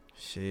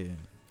shit.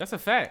 That's a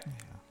fact.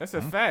 That's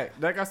a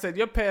fact. Like I said,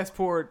 your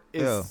passport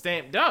is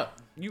stamped up.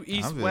 You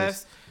east,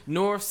 west,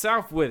 north,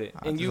 south with it,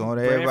 and you want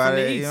brand from the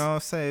everybody, east. you know what I'm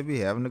saying, be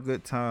having a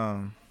good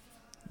time.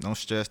 Don't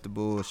stress the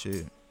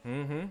bullshit.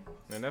 And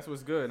that's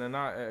what's good. And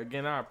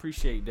I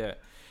appreciate that.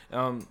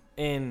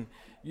 And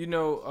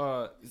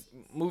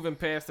moving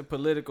past the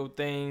political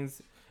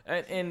things,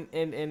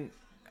 and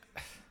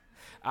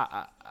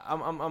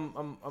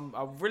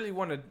I really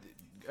want to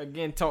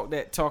again talk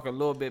a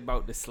little bit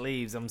about the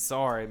slaves. I'm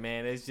sorry,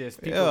 man. It's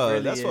just people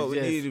really that's what we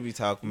need to be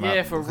talking about.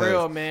 Yeah, for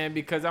real, man.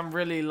 Because I'm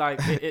really like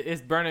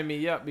it's burning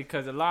me up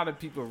because a lot of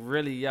people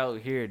really out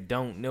here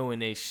don't know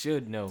and they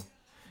should know.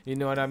 You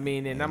know what I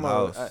mean? And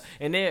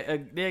and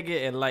they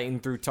get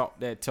enlightened through talk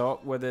that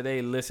talk. Whether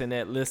they listen,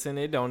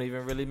 it don't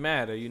even really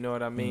matter. You know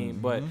what I mean?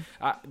 But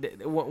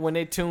when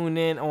they tune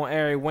in on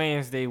every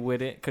Wednesday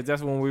with it, because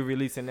that's when we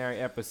releasing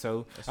every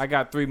episode. I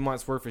got 3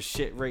 months worth of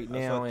shit right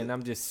now, and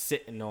I'm just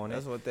sitting on it.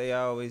 That's what they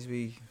always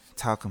be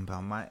talking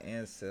about. My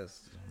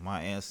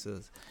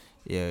ancestors.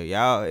 Yeah,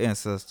 y'all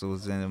ancestors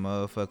was in the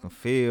motherfucking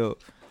field.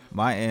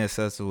 My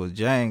ancestor was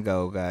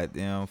Django.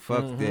 Goddamn,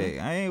 fuck that.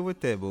 I ain't with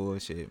that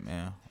bullshit,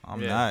 man.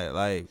 I'm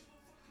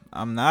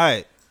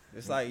not.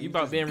 It's like you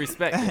about being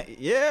respected.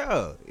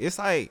 Yeah. It's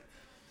like,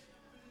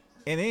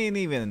 and it ain't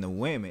even the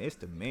women. It's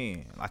the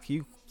men. Like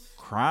you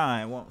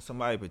crying, want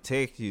somebody to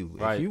protect you.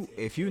 Right.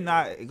 If you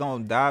not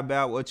gonna die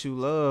about what you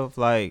love,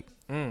 like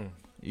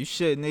you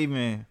shouldn't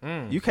even.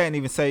 You can't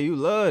even say you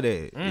love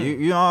that.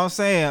 You know what I'm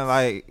saying?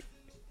 Like.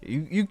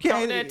 You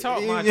can't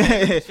talk,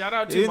 Montana. Shout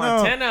out to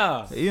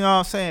Montana. You know what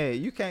I'm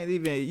saying? You can't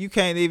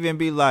even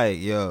be like,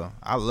 yo,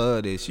 I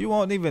love this. You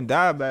won't even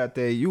die about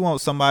that. You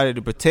want somebody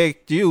to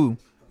protect you.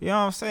 You know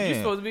what I'm saying?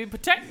 You're supposed to be a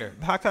protector.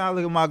 How can I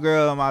look at my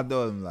girl and my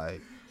daughter and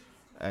like,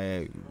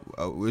 hey,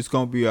 it's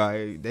gonna be all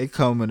right. They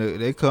coming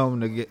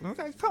to get.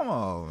 Okay, come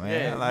on,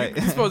 man. Yeah, like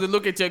you're supposed to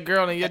look at your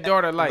girl and your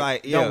daughter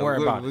like don't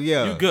worry about it.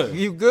 Yeah,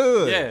 you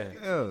good.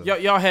 Yeah.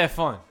 Y'all have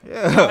fun.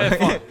 Yeah. Y'all have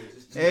fun.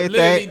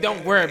 Literally,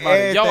 don't worry about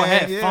it. Y'all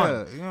have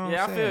fun. You know what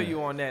I I'm feel saying?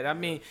 you on that. I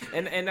mean,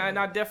 and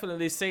I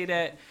definitely say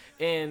that,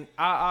 and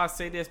I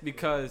say this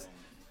because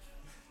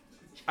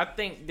I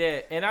think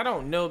that, and I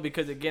don't know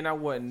because again I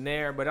wasn't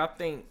there, but I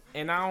think,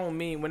 and I don't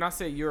mean when I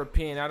say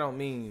European, I don't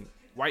mean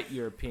white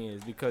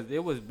Europeans because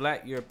it was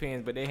black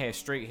Europeans, but they had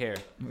straight hair.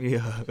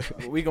 Yeah,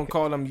 we gonna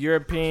call them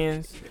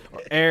Europeans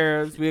or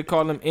Arabs. We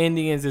call them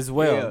Indians as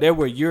well. Yeah. They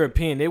were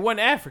European. They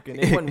wasn't African.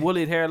 They wasn't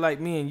woolly hair like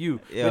me and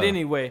you. Yeah. But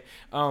anyway,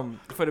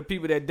 for the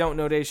people that don't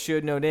know, they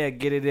should know. They'll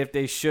get it if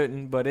they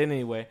shouldn't. But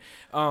anyway,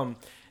 for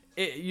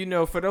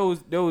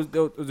those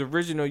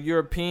original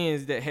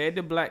Europeans that had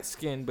the black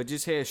skin but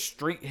just had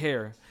straight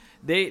hair,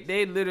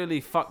 they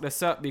literally fucked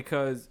us up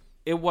because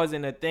it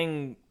wasn't a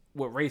thing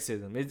with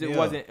racism.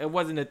 It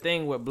wasn't a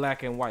thing with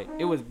black and white.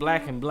 It was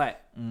black and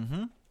black.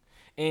 Mm-hmm.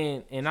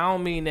 And I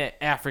don't mean that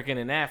African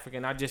and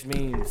African. I just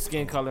mean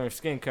skin color and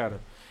skin color.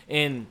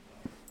 And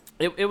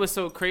it was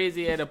so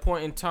crazy at a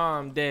point in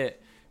time that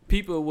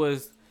people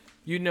was,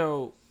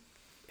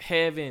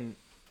 having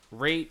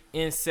rape,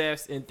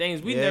 incest, and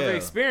things we never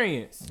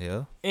experienced.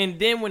 Yeah. And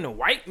then when the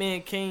white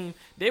man came,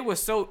 they were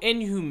so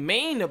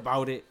inhumane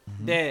about it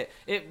that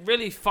it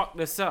really fucked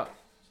us up.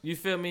 You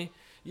feel me?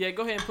 Yeah,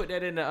 go ahead and put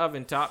that in the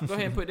oven, Top. Go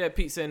ahead and put that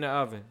pizza in the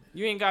oven.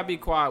 You ain't got to be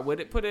quiet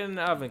with it. Put it in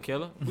the oven,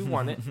 killer. We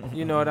want it.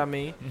 You know what I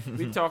mean?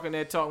 We talking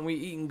that talk and we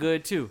eating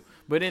good, too.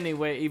 But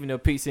anyway, even though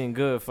pizza ain't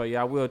good for you,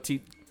 I will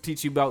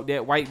teach you about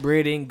that. White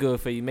bread ain't good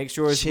for you. Make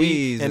sure it's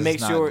cheese wheat and make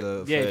is sure.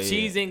 Not good yeah, for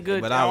cheese you. ain't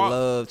good. But I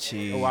love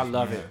cheese. Oh, I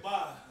love it.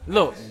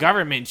 Look,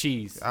 government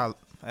cheese.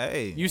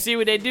 Hey. You see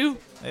what they do?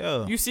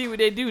 Yeah. You see what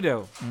they do,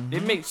 though?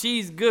 They make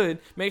cheese good.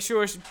 Make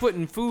sure it's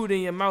putting food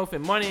in your mouth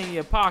and money in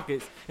your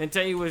pockets and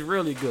tell you it's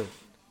really good.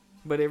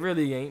 But it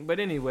really ain't. But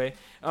anyway,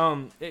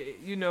 Top,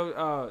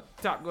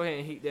 go ahead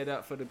and heat that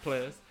up for the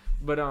players.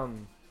 But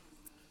again,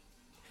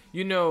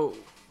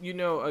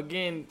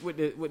 with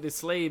the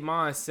slave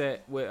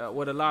mindset,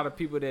 with a lot of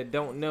people that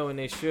don't know and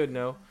they should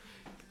know.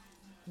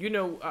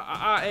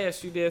 I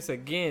ask you this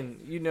again.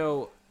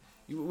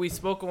 We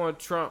spoke on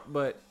Trump,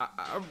 but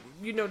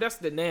that's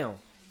the now.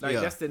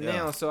 That's the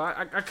now. So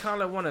I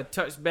kind of want to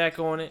touch back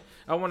on it.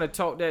 I want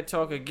to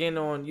talk again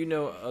on,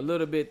 a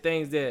little bit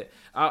things that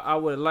I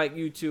would like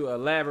you to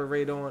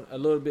elaborate on a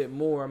little bit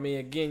more. I mean,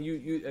 again,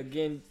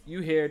 you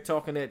here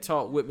talking that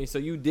talk with me, so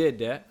you did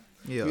that.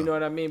 Yeah. You know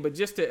what I mean? But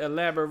just to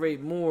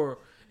elaborate more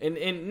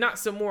and not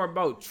some more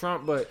about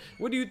Trump, but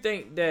what do you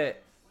think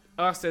that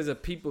us as a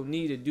people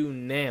need to do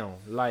now?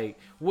 Like,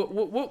 what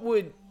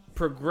would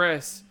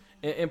progress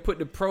and put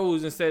the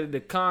pros instead of the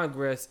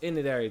Congress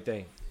into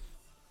everything?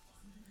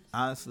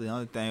 Honestly, the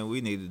only thing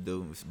we need to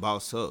do is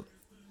boss up.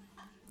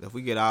 If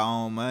we get our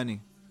own money,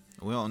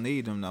 we don't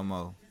need them no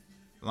more.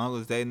 As long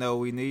as they know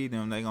we need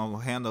them, they gonna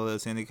handle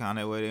us any kind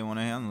of way they want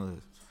to handle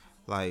us.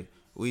 Like,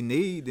 we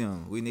need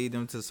them. We need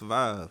them to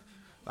survive.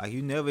 Like,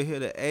 you never hear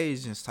the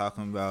Asians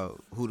talking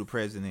about who the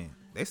president.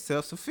 They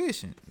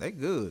self-sufficient. They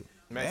good.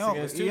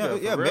 Mexicans too, though,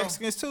 yeah,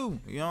 Mexicans too.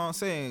 You know what I'm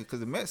saying?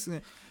 Because a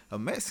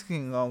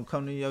Mexican gonna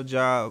come to your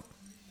job.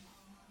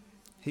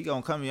 He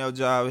gonna come to your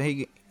job and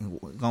he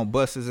gonna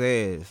bust his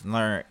ass,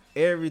 learn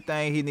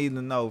everything he need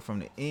to know from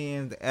the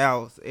ins, the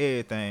outs,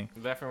 everything.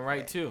 Left and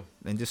right too.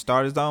 And just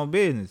start his own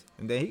business.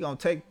 And then he gonna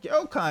take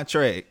your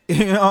contract.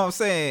 You know what I'm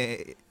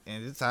saying?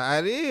 And it's how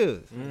it is.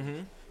 Mm-hmm.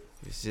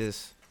 It's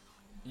just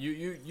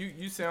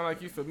you sound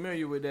like you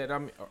familiar with that. I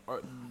mean,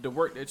 the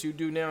work that you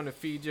do now to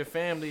feed your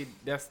family.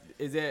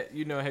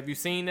 Have you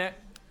seen that?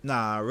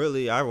 Nah,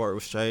 really, I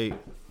work straight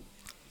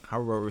I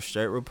wrote with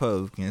straight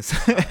Republicans.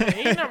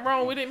 Ain't nothing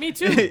wrong with it. Me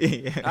too.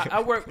 Yeah.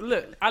 I work.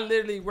 Look, I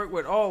literally work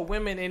with all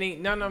women, and ain't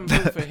none of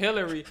them vote for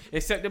Hillary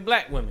except the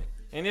black women,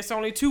 and it's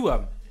only 2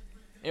 of them.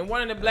 And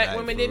one of the black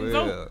women didn't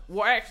vote.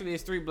 Well, actually,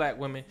 it's 3 black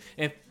women,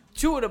 and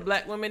 2 of the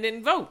black women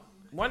didn't vote.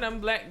 One of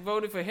them black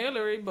voted for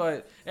Hillary,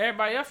 but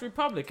everybody else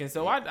Republican.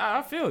 So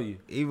I feel you.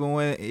 Even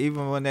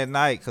when that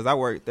night, because I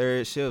work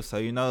 3rd shift, so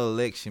you know the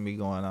election be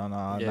going on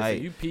all night.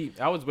 So you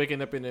peeped. I was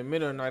waking up in the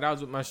middle of the night. I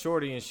was with my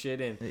shorty and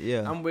shit, and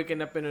I'm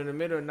waking up in the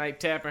middle of the night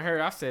tapping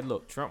her. I said,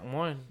 look, Trump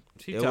won.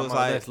 She talking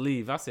about let's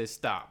leave. I said,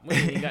 stop. We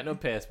ain't got no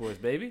passports,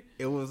 baby.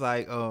 It was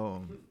like,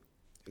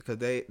 because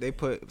they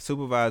put,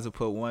 supervisor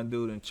put one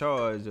dude in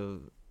charge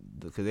of,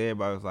 because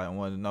everybody was like,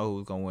 wanted to know who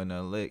was going to win the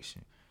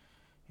election.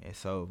 And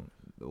so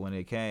when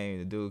it came,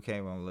 the dude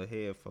came on a little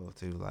headphone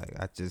too. Like,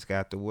 I just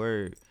got the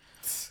word.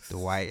 The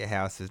White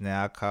House is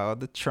now called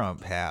the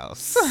Trump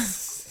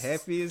House.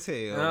 Happy as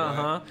hell.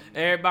 Right?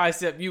 Everybody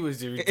except you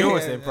was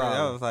rejoicing. Probably.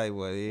 I was like,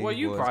 what? Well,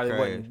 you probably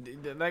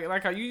wasn't.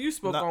 Like how you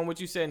spoke on what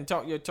you said and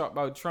talk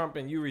about Trump,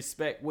 and you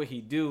respect what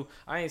he do.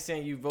 I ain't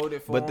saying you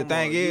voted for him. But the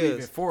thing is,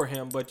 even for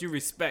him, but you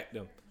respect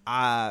him.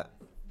 I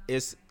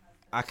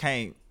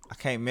can't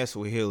mess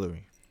with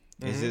Hillary.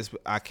 It's just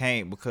I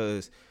can't,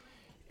 because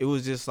it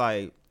was just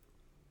like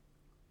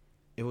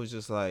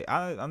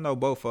I know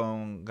both of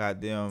them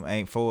goddamn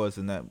ain't for us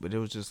and that, but it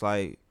was just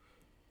like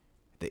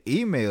the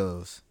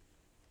emails,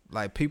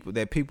 like people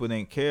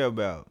didn't care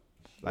about.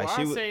 Like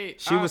well,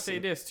 I'll say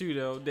this too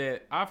though,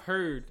 that I've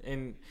heard,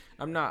 and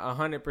I'm not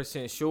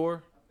 100%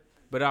 sure,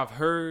 but I've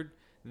heard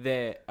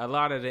that a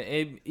lot of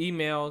the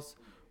emails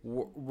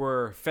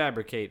were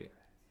fabricated.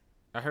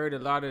 I heard a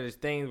lot of the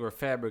things were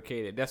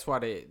fabricated. That's why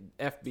the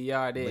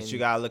FBI didn't. But you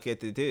gotta look at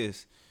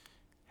this.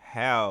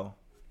 How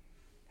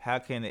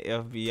can the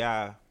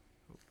FBI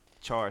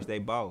charge their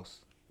boss?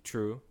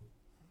 True.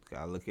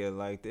 Gotta look at it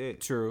like that.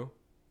 True.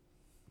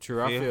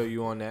 I feel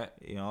you on that.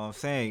 You know what I'm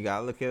saying? You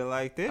gotta look at it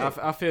like that.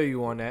 I feel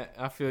you on that.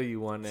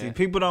 See,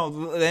 people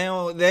they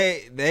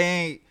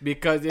ain't,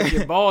 because if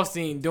your boss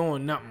ain't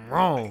doing nothing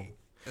wrong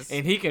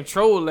and he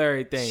control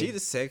everything. She the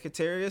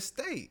Secretary of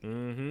State.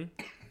 Mm-hmm.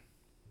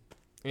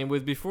 And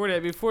was before she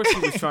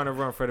was trying to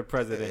run for the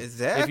president.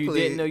 Exactly. If you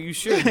didn't know, you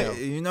should know.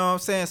 You know what I'm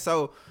saying?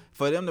 So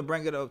for them to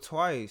bring it up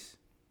twice,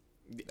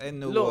 they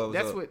knew what was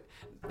up.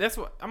 That's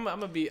what I'm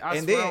gonna be. I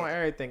swear on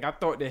everything. I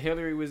thought that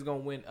Hillary was gonna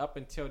win up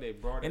until they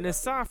brought it. And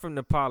aside from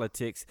the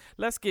politics,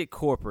 let's get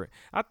corporate.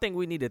 I think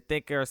we need to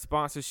think our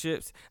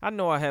sponsorships. I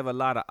know I have a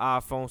lot of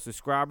iPhone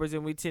subscribers,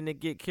 and we tend to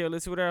get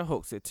careless with our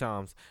hooks at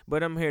times.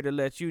 But I'm here to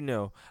let you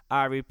know,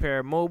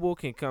 iRepair Mobile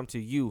can come to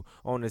you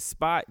on the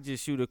spot.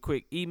 Just shoot a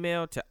quick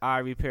email to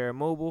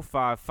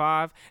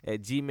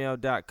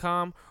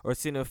iRepairMobile55@gmail.com or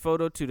send a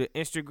photo to the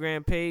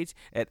Instagram page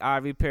at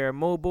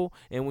iRepairMobile.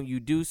 And when you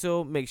do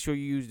so, make sure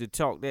you use the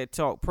Talk That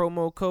Talk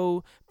promo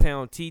code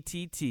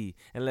 #TTT,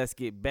 and let's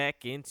get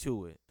back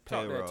into it.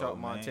 Talk That Talk,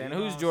 Montana.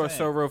 Who's George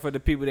Soros for the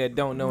people that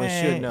don't know and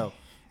should know?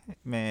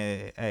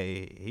 Man,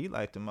 hey, he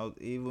like the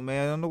most evil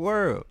man in the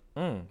world.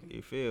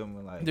 You feel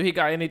me? Like, do he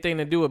got anything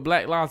to do with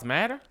Black Lives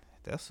Matter?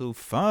 That's who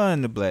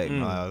fund the Black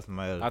Lives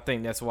Matter. I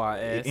think that's why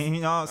I asked. You know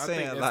what I'm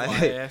saying? I think that's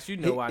why I asked. You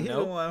know, I know. He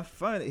the one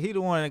funny. He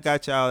the one that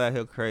got y'all out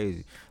here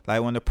crazy.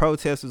 Like when the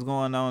protest was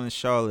going on in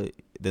Charlotte,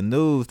 the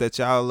news that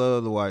y'all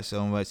love to watch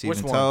so much.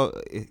 Which one?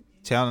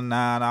 Channel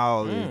 9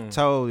 all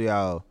told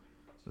y'all,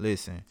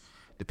 listen,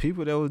 the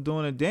people that was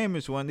doing the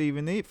damage wasn't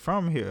even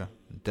from here.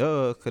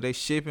 Duh, because they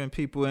shipping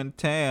people in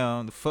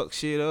town to fuck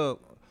shit up.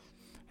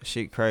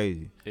 Shit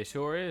crazy. It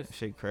sure is.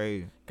 Shit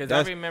crazy. Because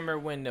I remember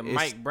when the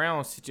Mike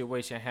Brown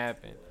situation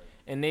happened,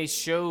 and they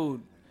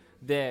showed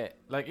that,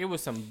 like, it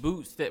was some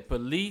boots that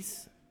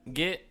police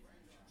get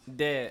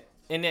that,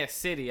 in that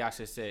city, I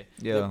should say.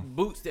 Yeah. The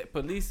boots that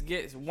police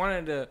get, one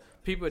of the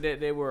people that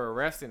they were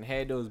arresting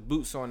had those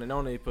boots on, and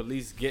only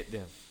police get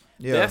them.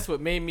 Yeah. That's what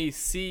made me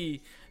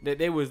see that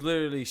they was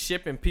literally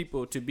shipping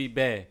people to be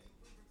bad.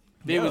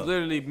 They was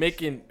literally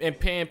making and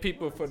paying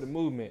people for the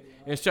movement.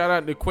 And shout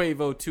out to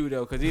Quavo too,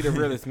 though, because he the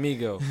realest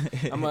Migo.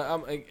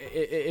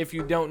 If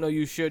you don't know,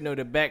 you should know.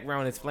 The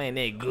background is playing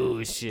that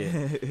good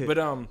shit. But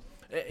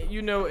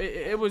you know,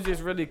 it was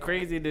just really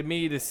crazy to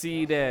me to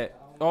see that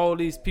all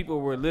these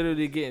people were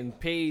literally getting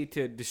paid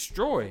to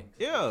destroy.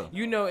 Yeah.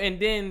 You know,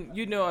 and then,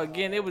 you know,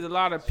 again, there was a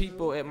lot of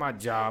people at my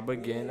job.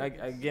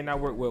 Again, I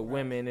work with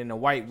women, and the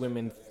white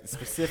women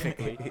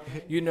specifically,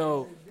 you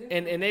know,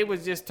 and they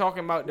was just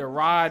talking about the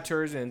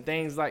rioters and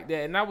things like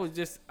that. And I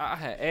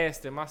had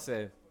asked them, I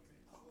said,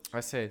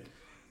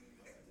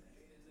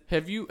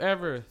 have you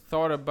ever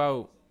thought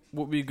about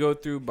what we go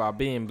through by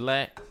being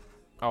black?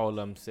 All of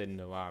them said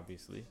no,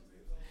 obviously.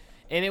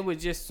 And it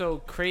was just so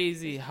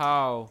crazy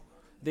how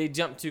they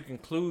jumped to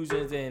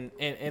conclusions, and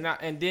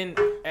then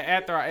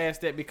after I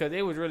asked that, because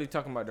they was really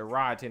talking about the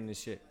rioting and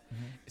shit.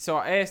 Mm-hmm. So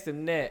I asked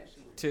them that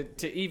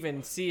to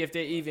even see if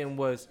they even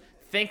was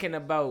thinking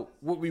about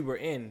what we were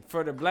in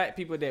for the black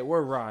people that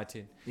were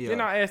rioting. Yeah.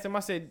 Then I asked them, I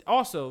said,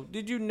 also,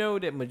 did you know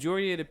that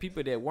majority of the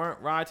people that weren't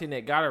rioting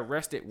that got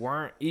arrested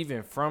weren't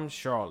even from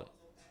Charlotte?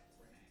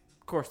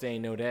 course they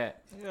ain't know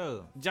that. Yeah.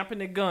 Jumping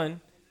the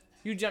gun.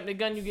 You jump the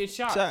gun, you get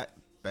shot.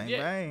 Bang,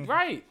 Yeah, bang.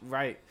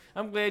 Right.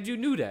 I'm glad you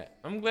knew that.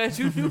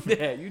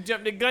 that. You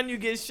jump the gun, you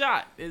get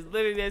shot. It's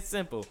literally that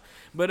simple.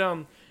 But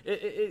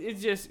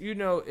it's just, you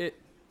know,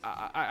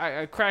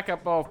 I crack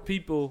up off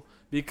people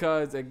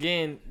because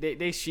again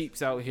they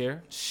sheeps out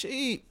here.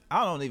 Sheep.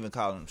 I don't even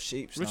call them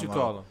sheeps. What no you more.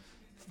 call them?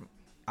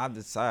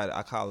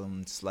 I call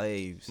them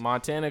slaves.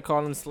 Montana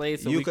call them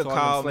slaves, so You we could call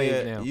call them me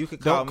slaves a- now. you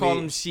could Don't call call me-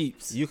 them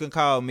sheeps. You can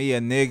call me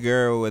a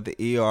nigger with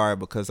the ER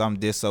because I'm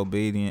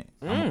disobedient.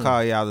 I'm gonna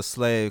call y'all the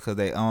slave because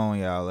they own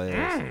y'all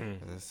ass.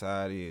 That's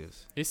how it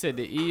is. He said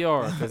the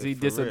ER because he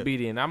For real.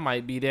 disobedient. I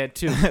might be that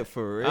too.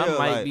 For real. I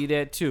might like, be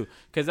that too.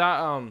 Cause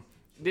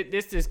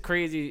this is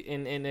crazy,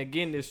 and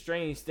again, there's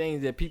strange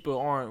things that people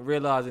aren't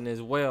realizing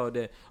as well.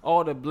 That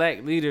all the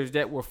black leaders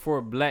that were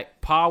for black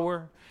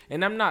power,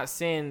 and I'm not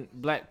saying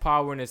black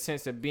power in the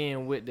sense of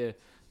being with the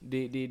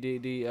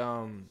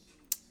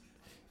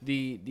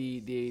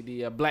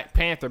Black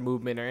Panther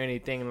movement or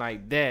anything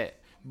like that,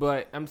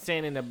 but I'm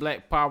saying in the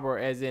black power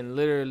as in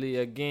literally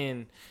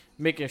again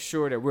making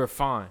sure that we're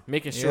fine,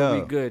 making sure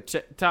we good.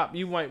 Top,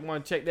 you might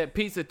want to check that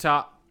pizza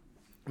top,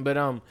 but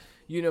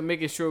you know,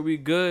 making sure we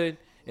good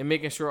and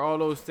making sure all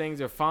those things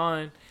are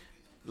fine.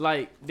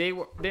 Like they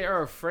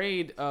are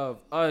afraid of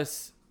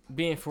us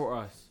being for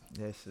us.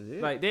 Yes, it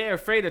is. Like they're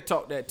afraid to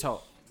talk that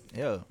talk.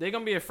 Yeah. They're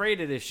gonna be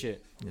afraid of this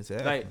shit.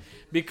 Exactly. Like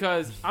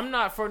because I'm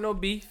not for no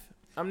beef.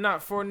 I'm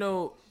not for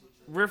no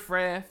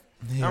riffraff.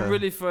 Yeah. I'm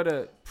really for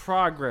the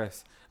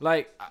progress.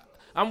 Like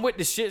I'm with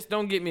the shits.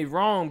 Don't get me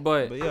wrong,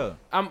 but yeah.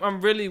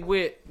 I'm really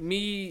with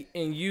me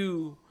and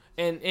you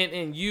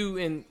and you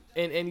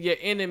and your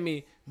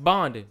enemy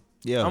bonding.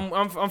 Yeah.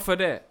 I'm for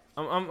that.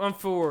 I'm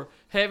for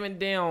having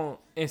down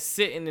and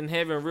sitting and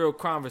having real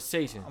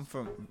conversation.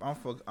 I'm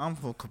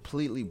for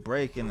completely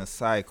breaking the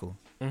cycle.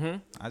 Mm-hmm.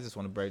 I just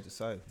want to break the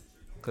cycle.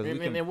 Cause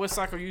And what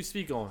cycle you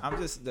speak on? I'm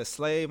just the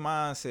slave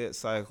mindset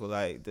cycle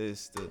like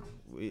this.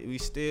 We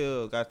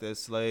still got that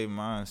slave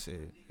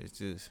mindset. It's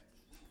just,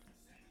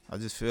 I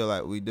just feel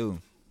like we do.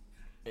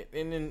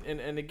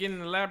 And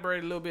again,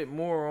 elaborate a little bit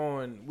more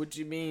on what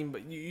you mean.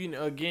 But you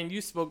know, again,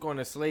 you spoke on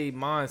a slave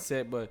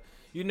mindset, but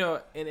you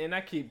know, and I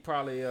keep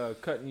probably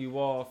cutting you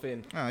off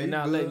and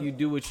not good. letting you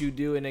do what you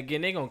do. And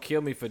again, they gonna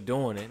kill me for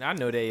doing it. I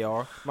know they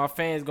are. My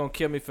fans gonna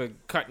kill me for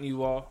cutting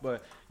you off.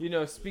 But you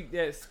know, speak.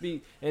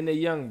 And the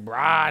young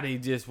Brody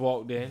just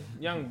walked in.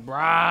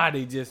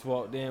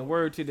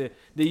 Word to the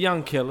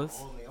young killers.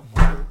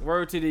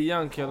 Word to the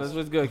young killers.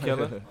 What's good,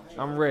 killer?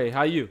 I'm Ray.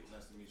 How you?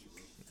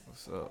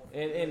 What's up?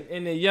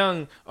 And the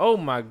young. Oh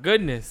my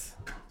goodness.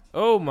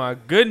 Oh my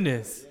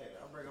goodness.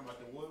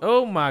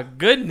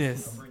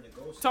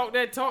 Talk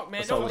that talk,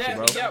 man. Don't dap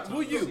me up.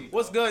 Who you?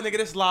 What's good, nigga?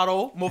 This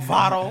Lotto,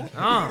 Movado.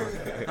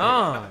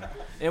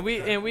 And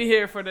we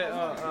here for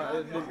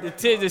the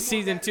tis of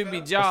season to be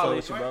jolly.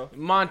 What's up with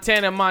you, bro?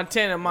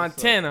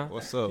 Montana.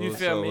 What's up? You What's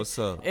feel up? me? What's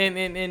up? And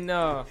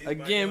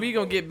again, we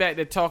gonna get back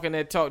to talking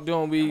that talk,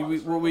 doing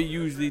what we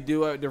usually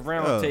do at the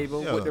round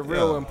table with the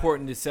real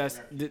important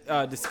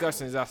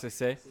discussions, I should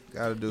say.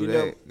 Gotta do You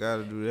that. know-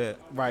 Gotta do that.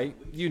 Right,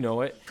 you know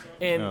it.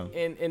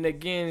 And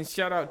again,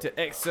 shout out to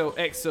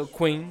EXO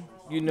Queen.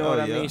 You know what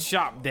I mean?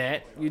 Shop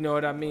that. You know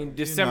what I mean?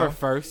 December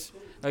 1st.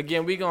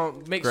 Again, we gonna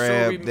make sure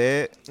Grab we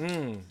that.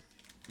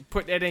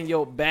 put that in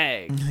your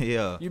bag.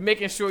 Yeah. You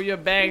making sure your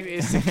bag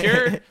is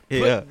secured?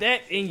 Yeah. Put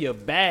that in your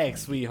bag,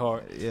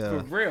 sweetheart. Yeah. For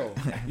real.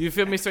 You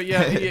feel me? So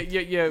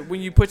yeah,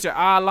 when you put your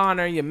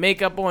eyeliner and your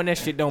makeup on, that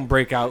shit don't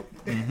break out.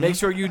 Make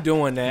sure you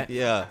doing that.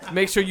 Yeah.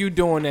 Make sure you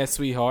doing that,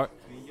 sweetheart.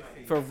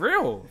 For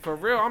real.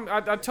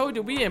 I told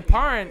you we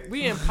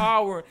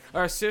empower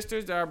our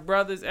sisters, our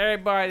brothers,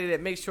 everybody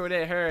that makes sure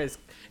that hair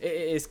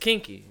is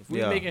kinky.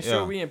 We making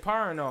sure we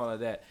empowering all of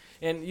that.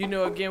 And you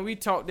know, again, we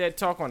talk that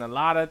talk on a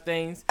lot of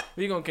things.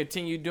 We gonna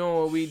continue doing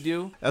what we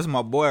do. That's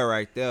my boy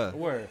right there.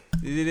 Where?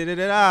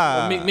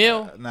 Meek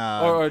Mill?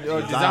 Nah. Or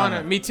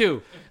designer? Me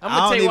too. I'm I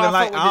gonna don't tell you why even I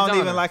like. fuck with I don't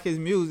designer. even like his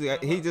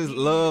music. He just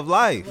love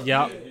life.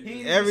 Yup.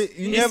 You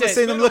never said-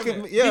 seen him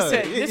looking. Yeah. He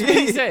said, this what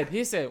he said.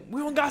 He said,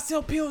 we don't gotta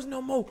sell pills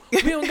no more.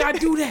 We don't gotta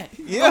do that.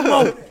 Yeah.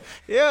 No more.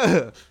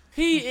 Yeah.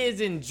 He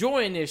is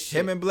enjoying this shit.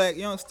 Him and Black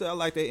Youngster, I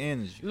like their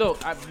energy. Look,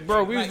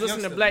 bro, we was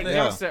listening to Black Yeah.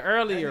 Youngster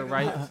earlier,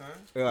 right?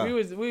 Yeah. We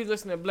was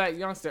listening to Black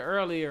Youngster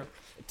earlier.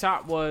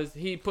 Top was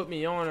he put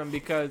me on him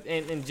because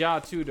and Ja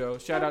too though.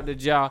 Shout out to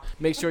Ja.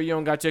 Make sure you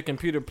don't got your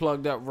computer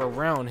plugged up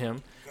around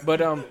him. But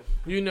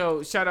you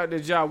know, shout out to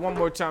Ja one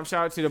more time.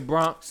 Shout out to the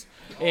Bronx.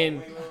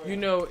 And you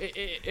know,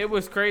 it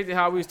was crazy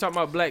how we was talking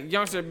about Black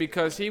Youngster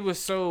because he was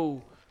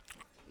so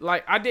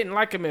like I didn't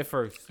like him at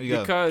first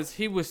because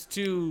he was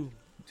too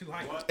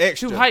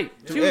Extra. too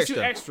hype. Too He was extra.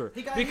 too extra.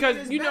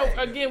 Because you know,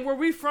 again, where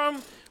we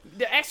from,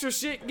 the extra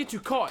shit get you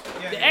caught.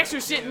 The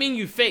extra shit mean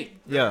you fake.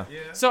 Yeah.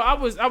 So I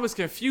was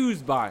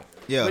confused by it.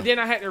 Yeah. But then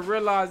I had to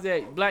realize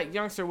that Black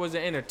Youngster was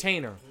an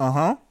entertainer. Uh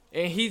huh.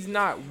 and he's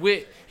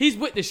with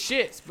the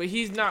shits, but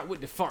he's not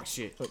with the fuck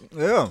shit.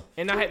 Yeah.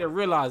 And I had to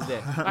realize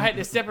that. I had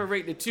to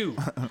separate the two.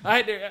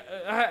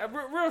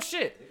 Real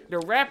shit. The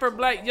rapper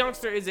black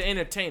youngster is an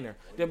entertainer.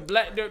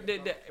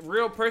 The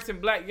real person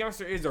black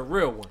youngster is a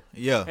real one.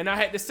 Yeah. And I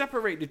had to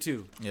separate the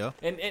two. Yeah.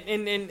 And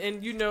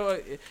you know,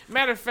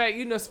 matter of fact,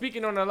 you know,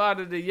 speaking on a lot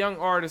of the young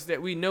artists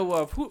that we know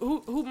of,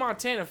 who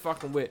Montana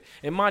fucking with,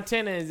 and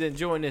Montana is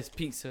enjoying this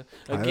pizza.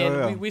 Again,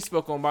 yeah. we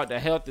spoke on about the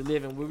healthy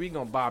living. We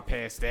gonna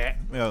bypass that.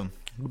 Yeah.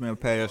 We're gonna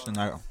pass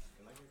tonight.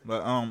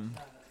 But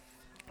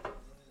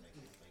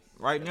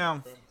right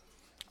now,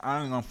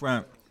 I ain't gonna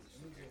front.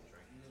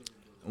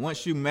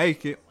 Once you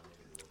make it,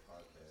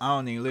 I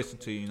don't even listen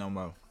to you no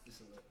more.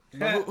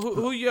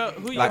 Who your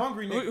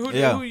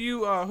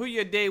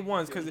day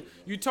ones? Because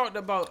you talked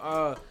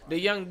about the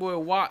young boy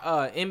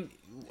young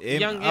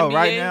NBA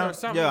right now, or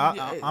something.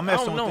 yeah,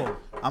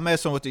 I'm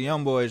messing with the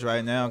young boys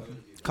right now.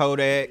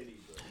 Kodak,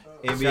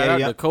 NBA, Shout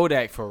out to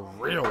Kodak for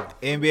real.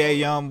 NBA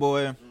young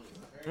boy.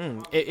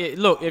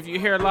 Look, if you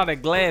hear a lot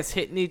of glass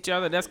hitting each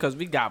other, that's because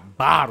we got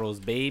bottles,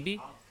 baby.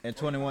 And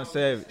 21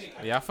 Savage.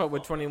 Yeah, I fuck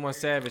with 21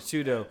 Savage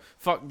too, though.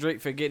 Fuck Drake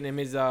for getting him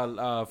his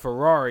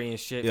Ferrari and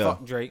shit. Yeah.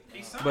 Fuck Drake.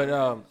 But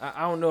I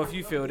don't know if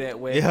you feel that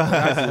way.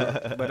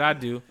 Yeah. But I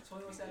do.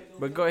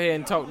 But go ahead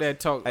and talk that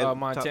talk, Hey,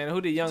 Montana.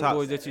 Who the young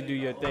boys that you do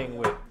your thing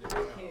with?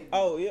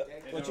 Oh, yeah.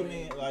 What you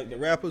mean? Like the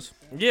rappers?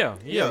 Yeah.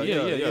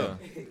 Yeah,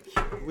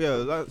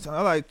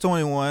 I like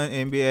 21,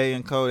 NBA,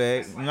 and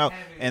Kodak, you know,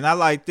 and I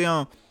like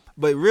them.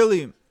 But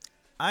really,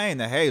 I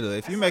ain't a hater.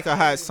 If you make a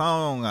hot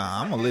song,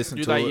 I'm going to listen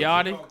to it. You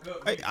like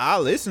Yachty? Hey,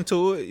 I'll listen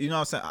to it. You know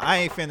what I'm saying? I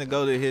ain't finna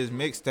go to his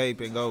mixtape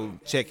and go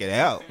check it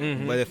out.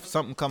 Mm-hmm. But if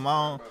something come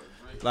on,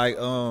 like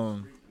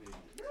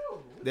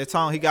that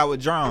song he got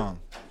with Drum,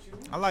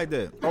 I like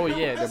that. Oh,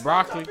 yeah, the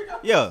Broccoli.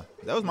 Yeah,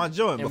 that was my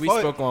joint. And we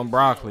spoke on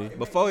Broccoli.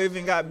 Before it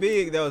even got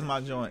big, that was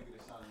my joint.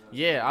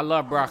 Yeah, I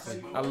love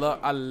Broccoli.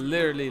 I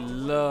literally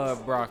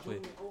love Broccoli.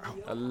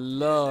 I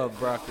love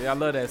Broccoli. I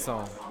love that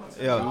song.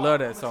 Yeah. I love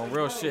that song.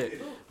 Real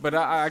shit. But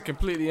I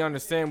completely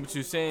understand what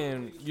you're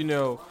saying, you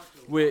know,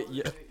 with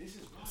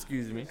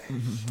excuse me,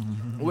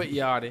 with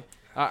Yachty.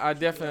 I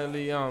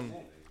definitely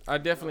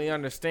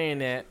understand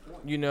that,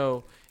 you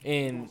know,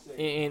 and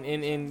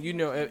you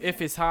know,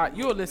 if it's hot,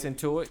 you'll listen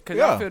to it, cause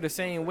I feel the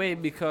same way,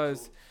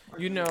 because,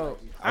 you know,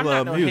 I'm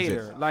not no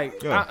hater.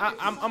 Like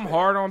I'm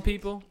hard on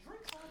people.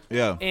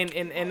 Yeah.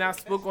 And I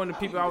spoke on the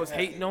people I was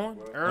hating on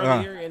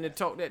earlier in the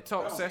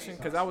talk session,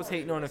 because I was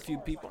hating on a few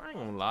people. I ain't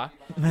gonna lie,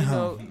 you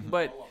know,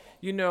 but.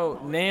 You know,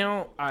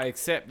 now I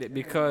accept it,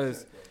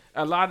 because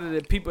a lot of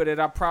the people that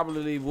I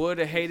probably would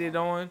have hated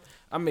on,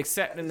 I'm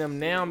accepting them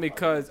now,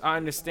 because I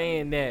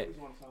understand that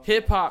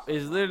hip-hop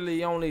is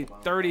literally only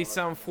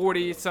 30-some,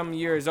 40-some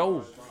years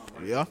old.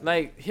 Yeah.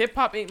 Like,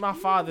 hip-hop ain't my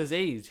father's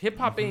age.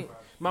 Hip-hop ain't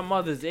my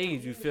mother's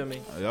age, you feel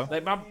me? Yeah.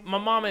 Like, my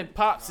mom and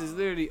pops is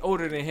literally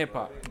older than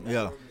hip-hop.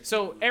 Yeah.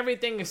 So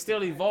everything is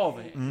still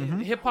evolving. Mm-hmm.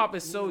 Hip-hop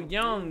is so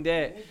young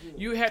that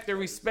you have to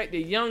respect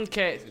the young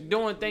cats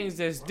doing things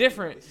that's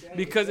different,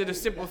 because of the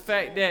simple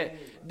fact that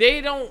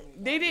they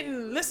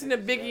didn't listen to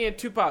Biggie and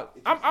Tupac.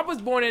 I was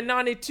born in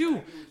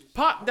 92.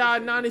 Pop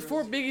died in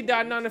 94. Biggie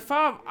died in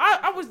 95.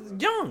 I was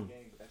young.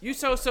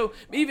 So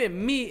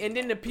even me, and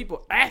then the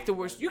people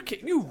afterwards,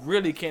 you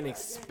really can't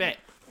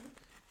expect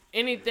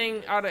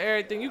anything out of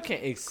everything. You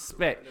can't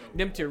expect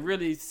them to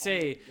really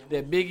say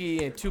that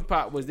Biggie and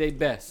Tupac was their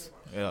best.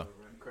 Yeah.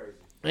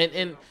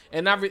 And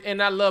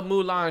I love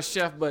Mulan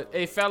Chef, but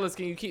hey fellas,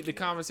 can you keep the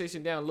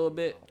conversation down a little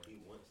bit?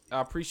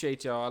 I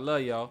appreciate y'all. I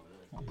love y'all.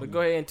 But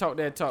go ahead and talk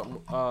that talk,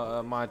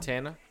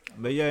 Montana.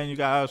 But yeah, and you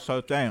got to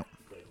also think,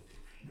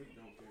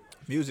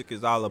 music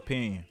is all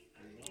opinion.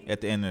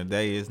 At the end of the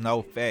day, there's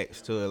no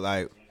facts to it.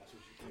 Like,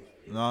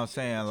 you know what I'm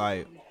saying?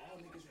 Like,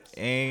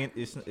 and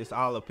it's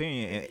all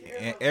opinion,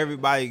 and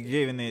everybody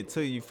giving it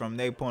to you from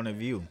their point of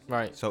view.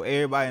 Right. So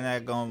everybody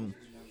not going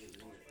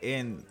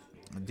in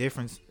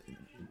different.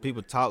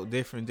 People talk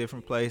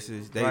different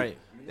places. They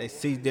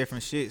see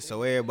different shit.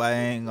 So everybody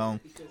ain't gonna.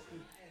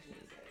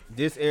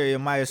 This area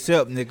might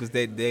accept niggas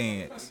that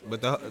dance,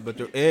 but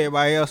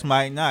everybody else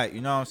might not.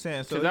 You know what I'm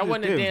saying? So Cause I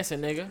wasn't a dancing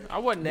nigga. I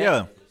wasn't that.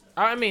 Yeah.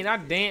 I mean, I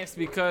danced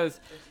because,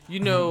 you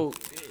know,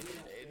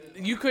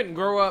 you couldn't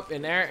grow up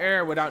in our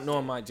era without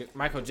knowing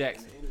Michael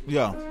Jackson.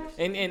 Yeah.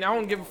 And I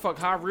don't give a fuck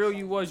how real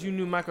you was. You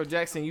knew Michael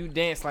Jackson. You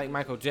danced like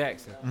Michael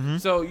Jackson. Mm-hmm.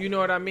 So you know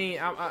what I mean.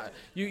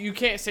 You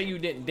can't say you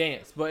didn't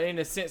dance, but in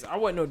a sense, I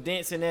wasn't no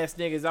dancing ass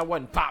niggas. I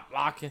wasn't pop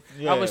locking.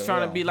 I was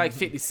trying to be like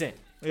 50 Cent.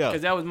 Yeah.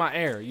 Because that was my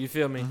era. You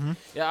feel me? Mm-hmm.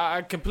 Yeah,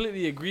 I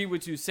completely agree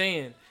with you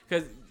saying,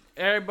 because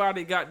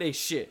everybody got their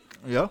shit.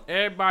 Yeah.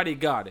 Everybody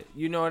got it.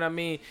 You know what I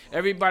mean?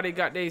 Everybody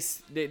got they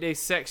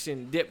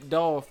section dipped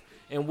off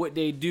in what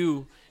they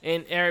do,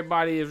 and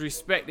everybody is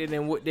respected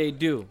in what they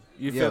do.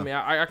 You feel me?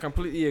 I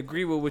completely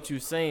agree with what you're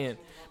saying.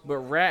 But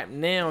rap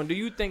now, do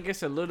you think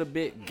it's a little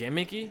bit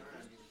gimmicky?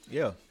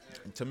 Yeah.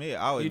 To me, it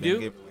always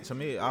been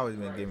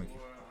gimmicky.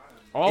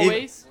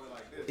 Always?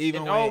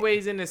 even And when,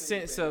 always in the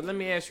sense of, let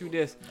me ask you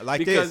this. Like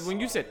because this. when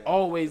you said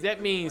always,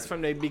 that means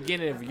from the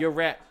beginning of your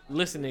rap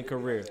listening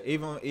career.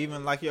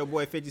 even like your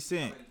boy 50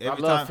 Cent. I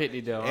love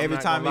 50 though. Every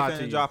I'm time not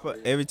he gonna lie to finna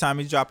you. every time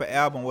he drop an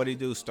album, what he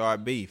do?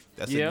 Start beef.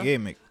 That's Yeah. a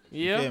gimmick.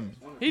 You Yeah, feel me?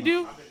 he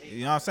do. You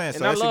know what I'm saying? And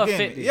So I it's love a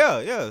gimmick. 50.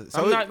 Yeah.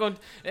 So I'm not going.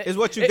 it's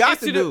what you got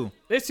to do.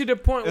 It's to the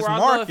point It's where I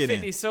love marketing.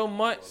 50 so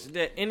much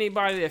that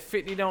anybody that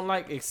 50 don't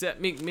like except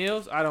Meek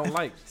Mills, I don't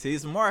like. See,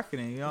 it's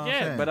marketing. You know what I'm Yeah,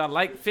 saying? but I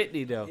like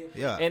 50 though.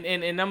 Yeah.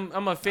 And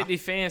I'm a 50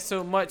 fan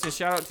so much, and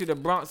shout out to the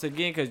Bronx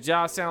again, cause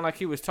Josh sound like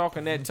he was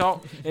talking that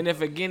talk. And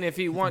if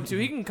he want to,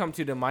 he can come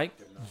to the mic.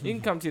 He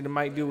can come to the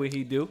mic, do what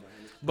he do.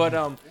 But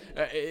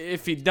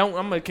if he don't,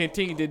 I'm gonna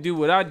continue to do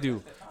what I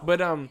do. But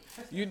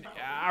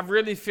I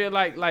really feel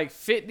like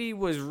 50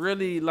 was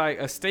really like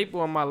a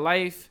staple in my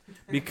life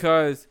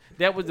because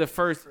that was the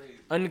first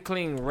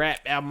unclean rap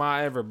album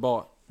I ever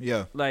bought.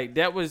 Yeah. Like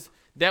that was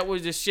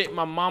the shit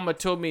my mama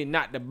told me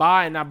not to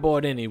buy, and I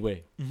bought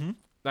anyway. Mhm.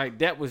 Like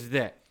that was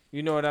that.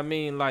 You know what I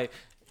mean? Like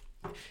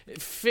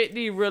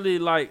 50 really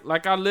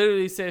like I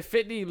literally said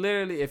 50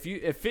 literally if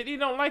 50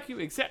 don't like you,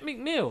 accept Meek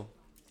Mill.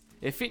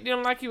 If 50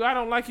 don't like you, I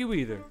don't like you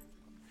either.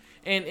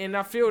 And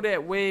I feel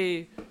that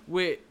way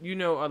with, you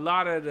know, a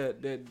lot of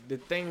the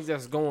things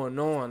that's going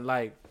on.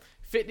 Like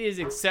 50 is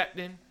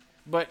accepting,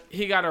 but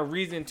he got a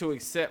reason to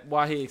accept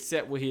why he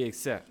accept what he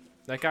accept.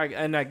 Like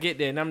I get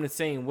that, and I'm the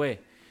same way.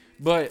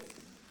 But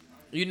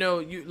you know,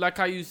 you like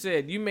how you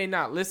said, you may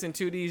not listen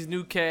to these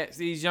new cats,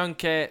 these young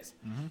cats.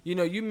 Mm-hmm. You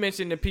know, you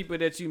mentioned the people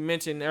that you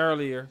mentioned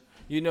earlier.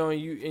 You know, and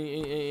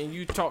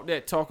you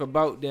talk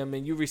about them,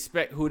 and you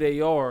respect who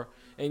they are,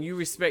 and you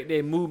respect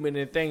their movement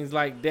and things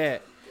like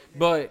that.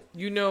 But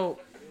you know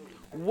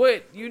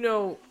what? You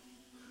know,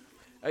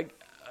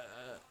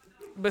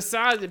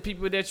 besides the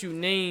people that you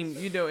name,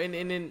 you know, and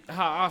then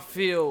how I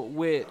feel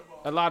with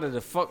a lot of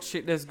the fuck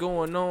shit that's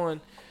going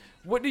on.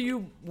 What do you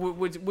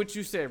what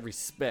you said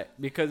respect?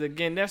 Because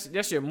again,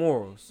 that's your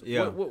morals.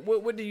 Yeah.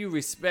 What do you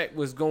respect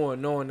what's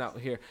going on out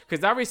here?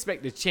 Because I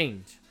respect the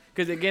change.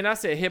 Because again, I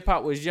said hip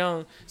hop was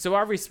young, so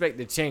I respect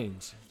the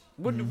change.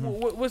 What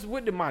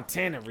did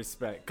Montana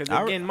respect? Because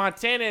again,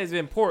 Montana is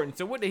important.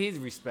 So what did he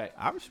respect?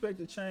 I respect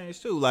the change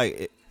too.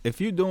 Like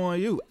if you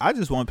doing you, I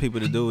just want people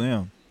to do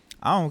them.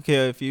 I don't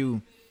care if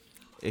you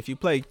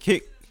play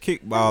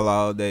kickball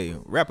all day,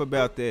 rap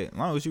about that. As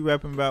long as you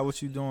rapping about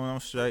what you doing, I'm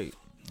straight.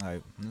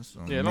 Like as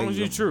long as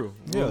you true.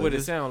 Yeah, what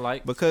it sound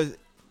like? Because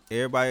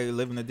everybody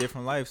living a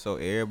different life, so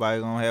everybody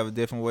gonna have a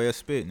different way of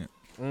spitting it.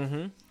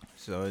 Mm-hmm.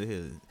 So it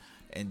is,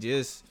 and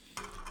just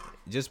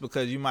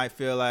because you might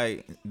feel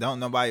like don't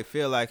nobody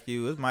feel like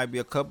you, it might be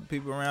a couple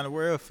people around the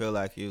world feel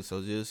like you.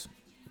 So just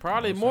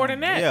probably more than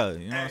that. Yeah,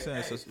 you know what I'm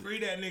saying. Hey, So, free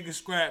that nigga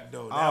Scrap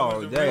though. That Oh,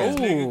 was the damn. realest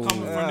nigga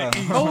coming from the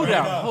east.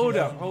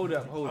 Hold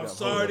up. I'm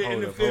sorry to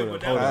interfere,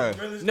 but that was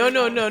the realest No.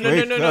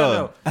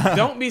 nigga.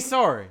 Don't be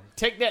sorry.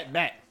 Take that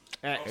back.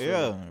 Actually.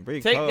 yeah,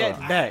 Take that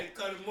back.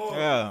 Cut him off.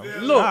 Yeah.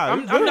 Look, Nah,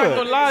 I'm you not good.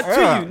 gonna lie to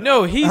Yeah. you.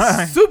 No,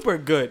 he's super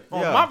good on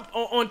Yeah.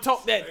 on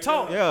talk that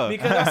talk. Yeah.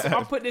 Because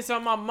I put this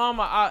on my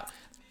mama.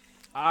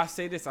 I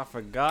say this, I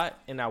forgot,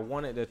 and I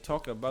wanted to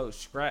talk about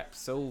Scrap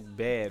so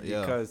bad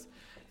Yeah. because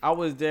I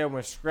was there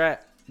when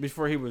Scrap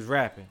before he was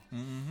rapping.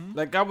 Mm-hmm.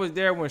 Like I was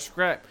there when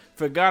Scrap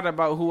forgot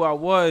about who I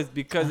was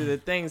because of the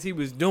things he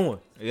was doing.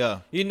 Yeah.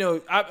 You know,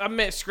 I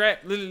met Scrap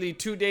literally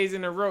 2 days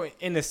in a row.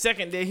 And the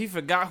second day, he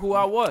forgot who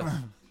I was.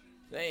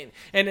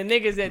 And the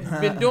niggas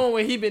that been doing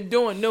what he been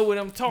doing know what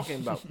I'm talking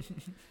about.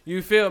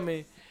 You feel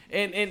me?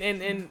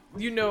 And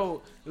you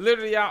know,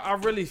 literally, I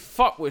really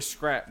fuck with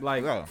Scrap.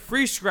 Like, Yeah.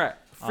 free Scrap.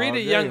 Free All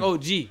the day. young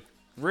OG.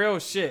 Real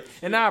shit.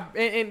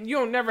 And you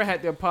don't never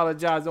have to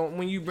apologize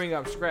when you bring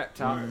up Scrap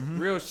Top.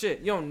 Real shit.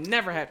 You don't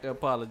never have to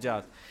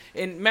apologize.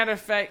 And matter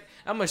of fact,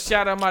 I'm going to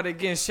shout him out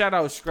again. Shout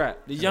out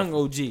Scrap, the young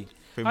OG.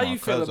 Free How my you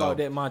feel cousin. about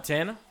that,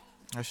 Montana?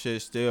 That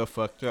shit still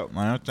fucked up,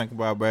 man. I think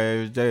about it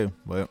every day,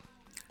 but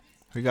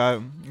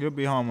he'll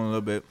be home in a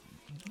little bit.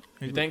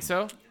 You think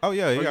so? Oh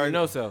yeah, Or he you already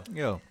know so?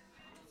 Yeah,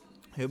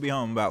 he'll be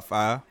home about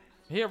 5.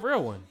 He a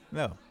real one.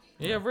 Yeah,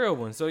 He a real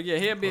one. So yeah,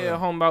 he'll be at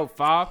home about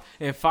 5.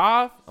 And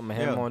 5, I'm gonna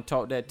have him Yeah. on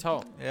talk that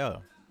talk. yeah.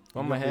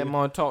 I'm gonna have him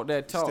on talk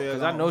that talk Still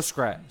because I on. know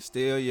Scrap.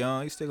 Still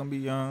young. He's still gonna be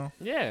young.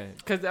 Yeah,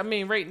 because I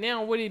mean, right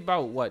now, what he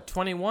about? What,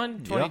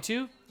 21,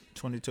 22?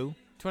 22.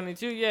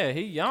 22? Yeah,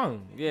 he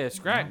young. Yeah,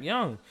 Scrap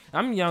young.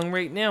 I'm young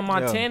right now.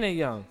 Montana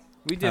young.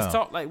 We just Yeah.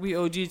 talk like we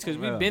OGs because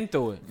we Yeah. been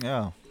through it.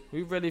 Yeah,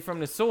 We really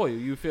from the soil.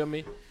 You feel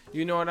me?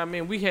 You know what I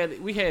mean? We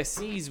had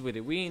seeds with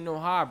it. We ain't no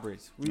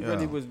hybrids. We Yeah.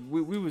 really was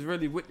we was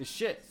really with the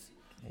shits.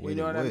 You With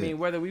know it, what I with mean? it.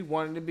 Whether we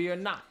wanted to be or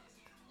not.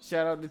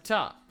 Shout out the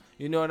Top.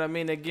 You know what I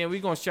mean? Again, we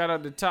gonna shout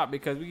out the Top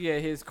because we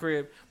at his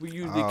crib. We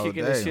usually Oh,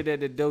 kicking the damn. shit at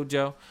the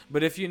dojo.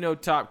 But if you know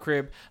Top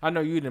crib, I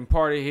know you done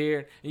party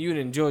here and you done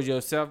enjoy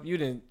yourself. You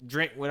done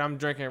drink what I'm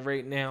drinking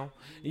right now.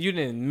 You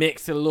done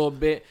mix a little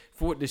bit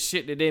for what the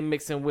shit that they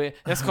mixing with.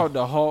 That's called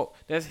the Hulk.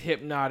 That's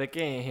Hypnotic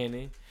and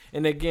Henny.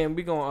 And again,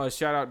 we gonna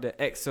shout out the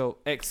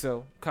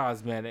XO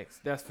Cosmetics.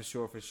 That's for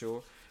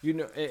sure. You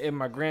know, if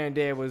my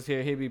granddad was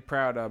here, he'd be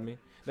proud of me.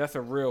 That's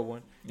a real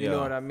one. You know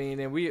what I mean?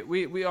 And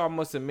we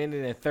almost a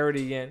minute and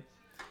 30 in.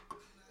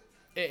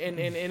 And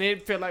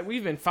it felt like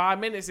we've been 5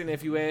 minutes in,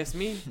 if you ask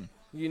me.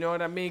 You know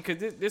what I mean?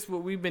 Because this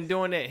what we've been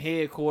doing at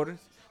headquarters.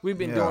 We've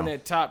been doing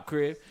at Top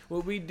Crib.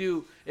 What we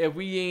do, if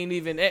we ain't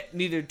even at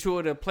neither two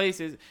of the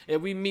places,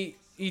 if we meet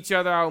each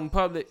other out in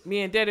public,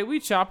 me and Daddy, we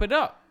chop it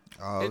up.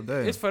 All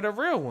day. It's for the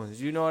real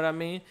ones. You know what I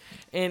mean?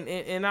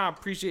 And I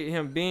appreciate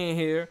him being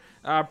here.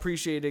 I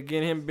appreciate,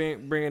 again, him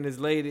bringing his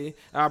lady.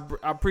 I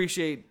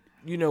appreciate,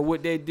 you know,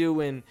 what they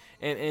do and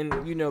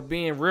you know,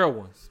 being real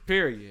ones,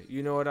 period.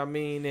 You know what I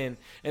mean?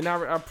 And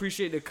I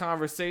appreciate the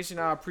conversation.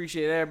 I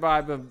appreciate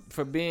everybody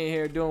for being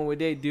here, doing what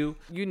they do.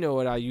 You know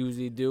what I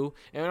usually do.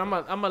 And I'm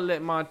gonna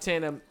let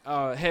Montana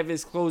have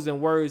his closing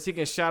words. He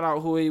can shout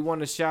out who he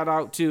want to shout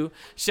out to.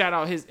 Shout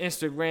out his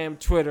Instagram,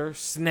 Twitter,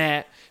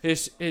 Snap,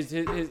 his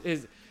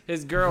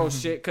girl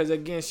shit, because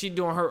again, she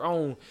doing her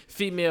own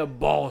female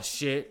ball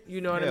shit. You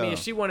know what I mean?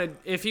 If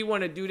he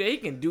wanna do that, he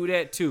can do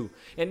that too.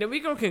 And then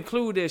we gonna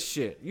conclude this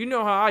shit. You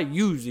know how I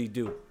usually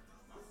do.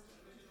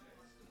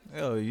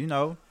 Yo, you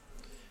know,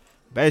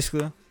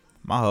 basically,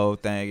 my whole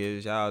thing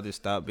is y'all just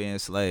stop being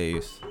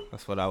slaves.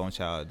 That's what I want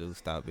y'all to do.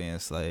 Stop being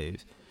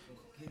slaves.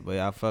 But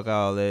y'all fuck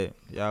all that.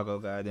 Y'all go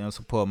goddamn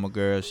support my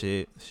girl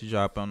shit. She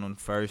drop on the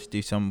 1st,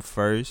 December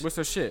 1st. What's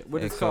her shit?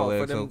 What it's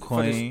called for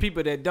the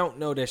people that don't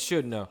know that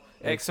should know.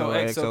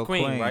 XOXO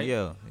Queen, right?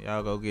 Yeah,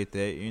 y'all go get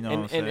that. You know what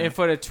I'm saying? And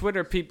for the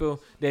Twitter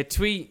people that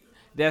tweet,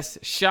 that's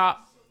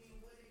shop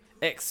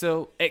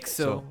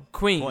XOXO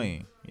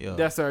Queen. Yeah.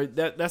 That's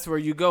where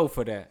you go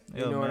for that.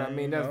 You know what I man,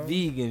 mean? That's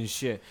vegan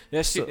shit.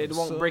 That shit that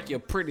won't break your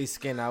pretty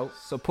skin out.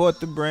 Support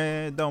the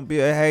brand. Don't be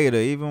a hater.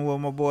 Even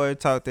when my boy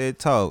talk that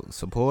talk,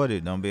 support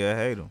it. Don't be a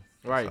hater.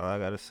 Right. That's all I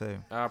gotta say.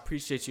 I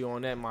appreciate you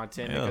on that,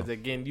 Montana, because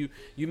again, you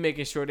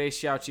making sure they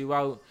shout you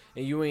out,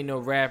 and you ain't no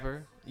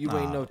rapper. You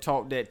ain't no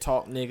talk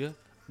nigga.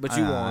 But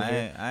you on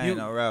here. I ain't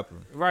no rapper.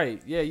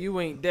 Right. Yeah, you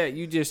ain't that.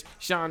 You just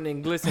shine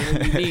and glisten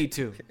when you need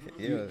to.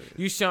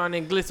 You shine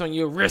and glisten on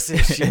your wrist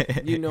and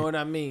shit. You know what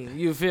I mean?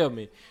 You feel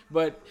me?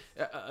 But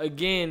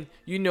again,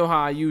 you know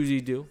how I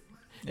usually do.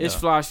 It's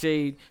Fly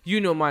Shade.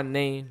 You know my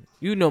name.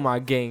 You know my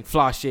gang,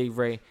 Fly Shade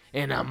Ray.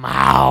 And I'm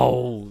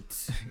out.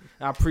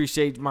 I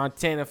appreciate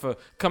Montana for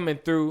coming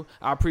through.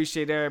 I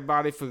appreciate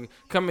everybody for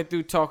coming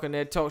through, talking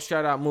that talk.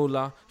 Shout out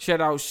Moolah.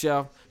 Shout out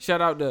Chef.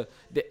 Shout out the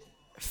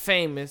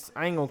famous,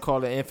 I ain't gonna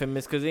call it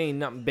infamous because there ain't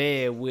nothing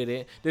bad with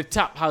it. The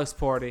Top House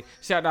Party.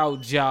 Shout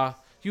out Ja.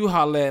 You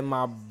holla at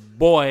my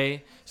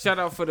boy. Shout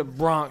out for the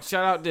Bronx.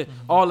 Shout out to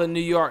all the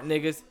New York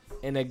niggas.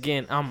 And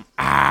again, I'm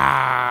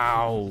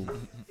out.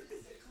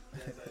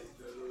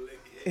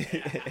 That's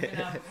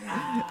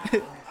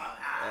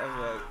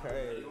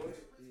crazy.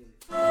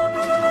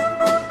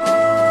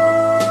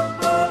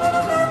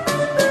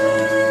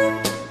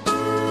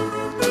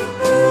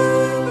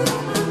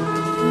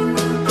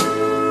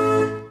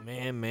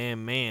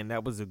 Man,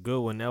 that was a good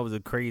one. That was a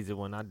crazy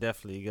one. I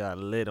definitely got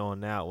lit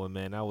on that one,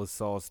 man. I was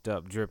sauced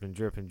up, dripping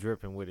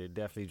with it.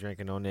 Definitely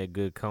drinking on that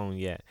good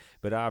cognac.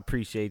 But I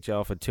appreciate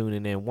y'all for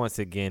tuning in once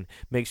again.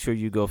 Make sure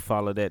you go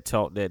follow that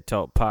Talk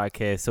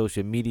podcast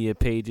social media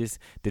pages.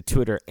 The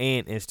Twitter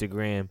and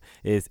Instagram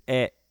is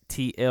at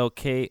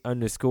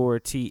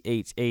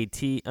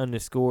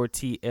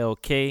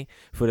TLK_THAT_TLK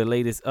for the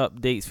latest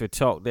updates for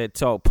Talk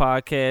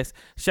podcast.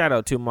 Shout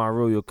out to my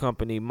royal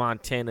company,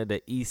 Montana,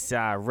 the East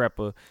Side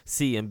rapper,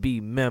 C&B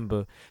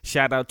member.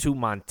 Shout out to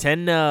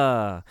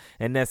Montana,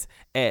 and that's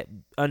at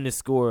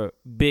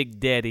 _Big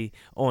Daddy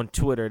on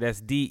Twitter.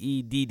 That's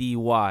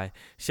DEDDY.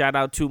 Shout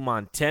out to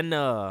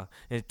Montana,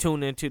 and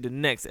tune into the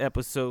next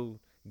episode.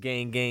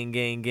 Gang,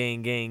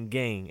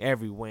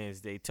 every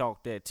Wednesday.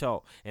 Talk,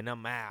 and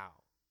I'm out.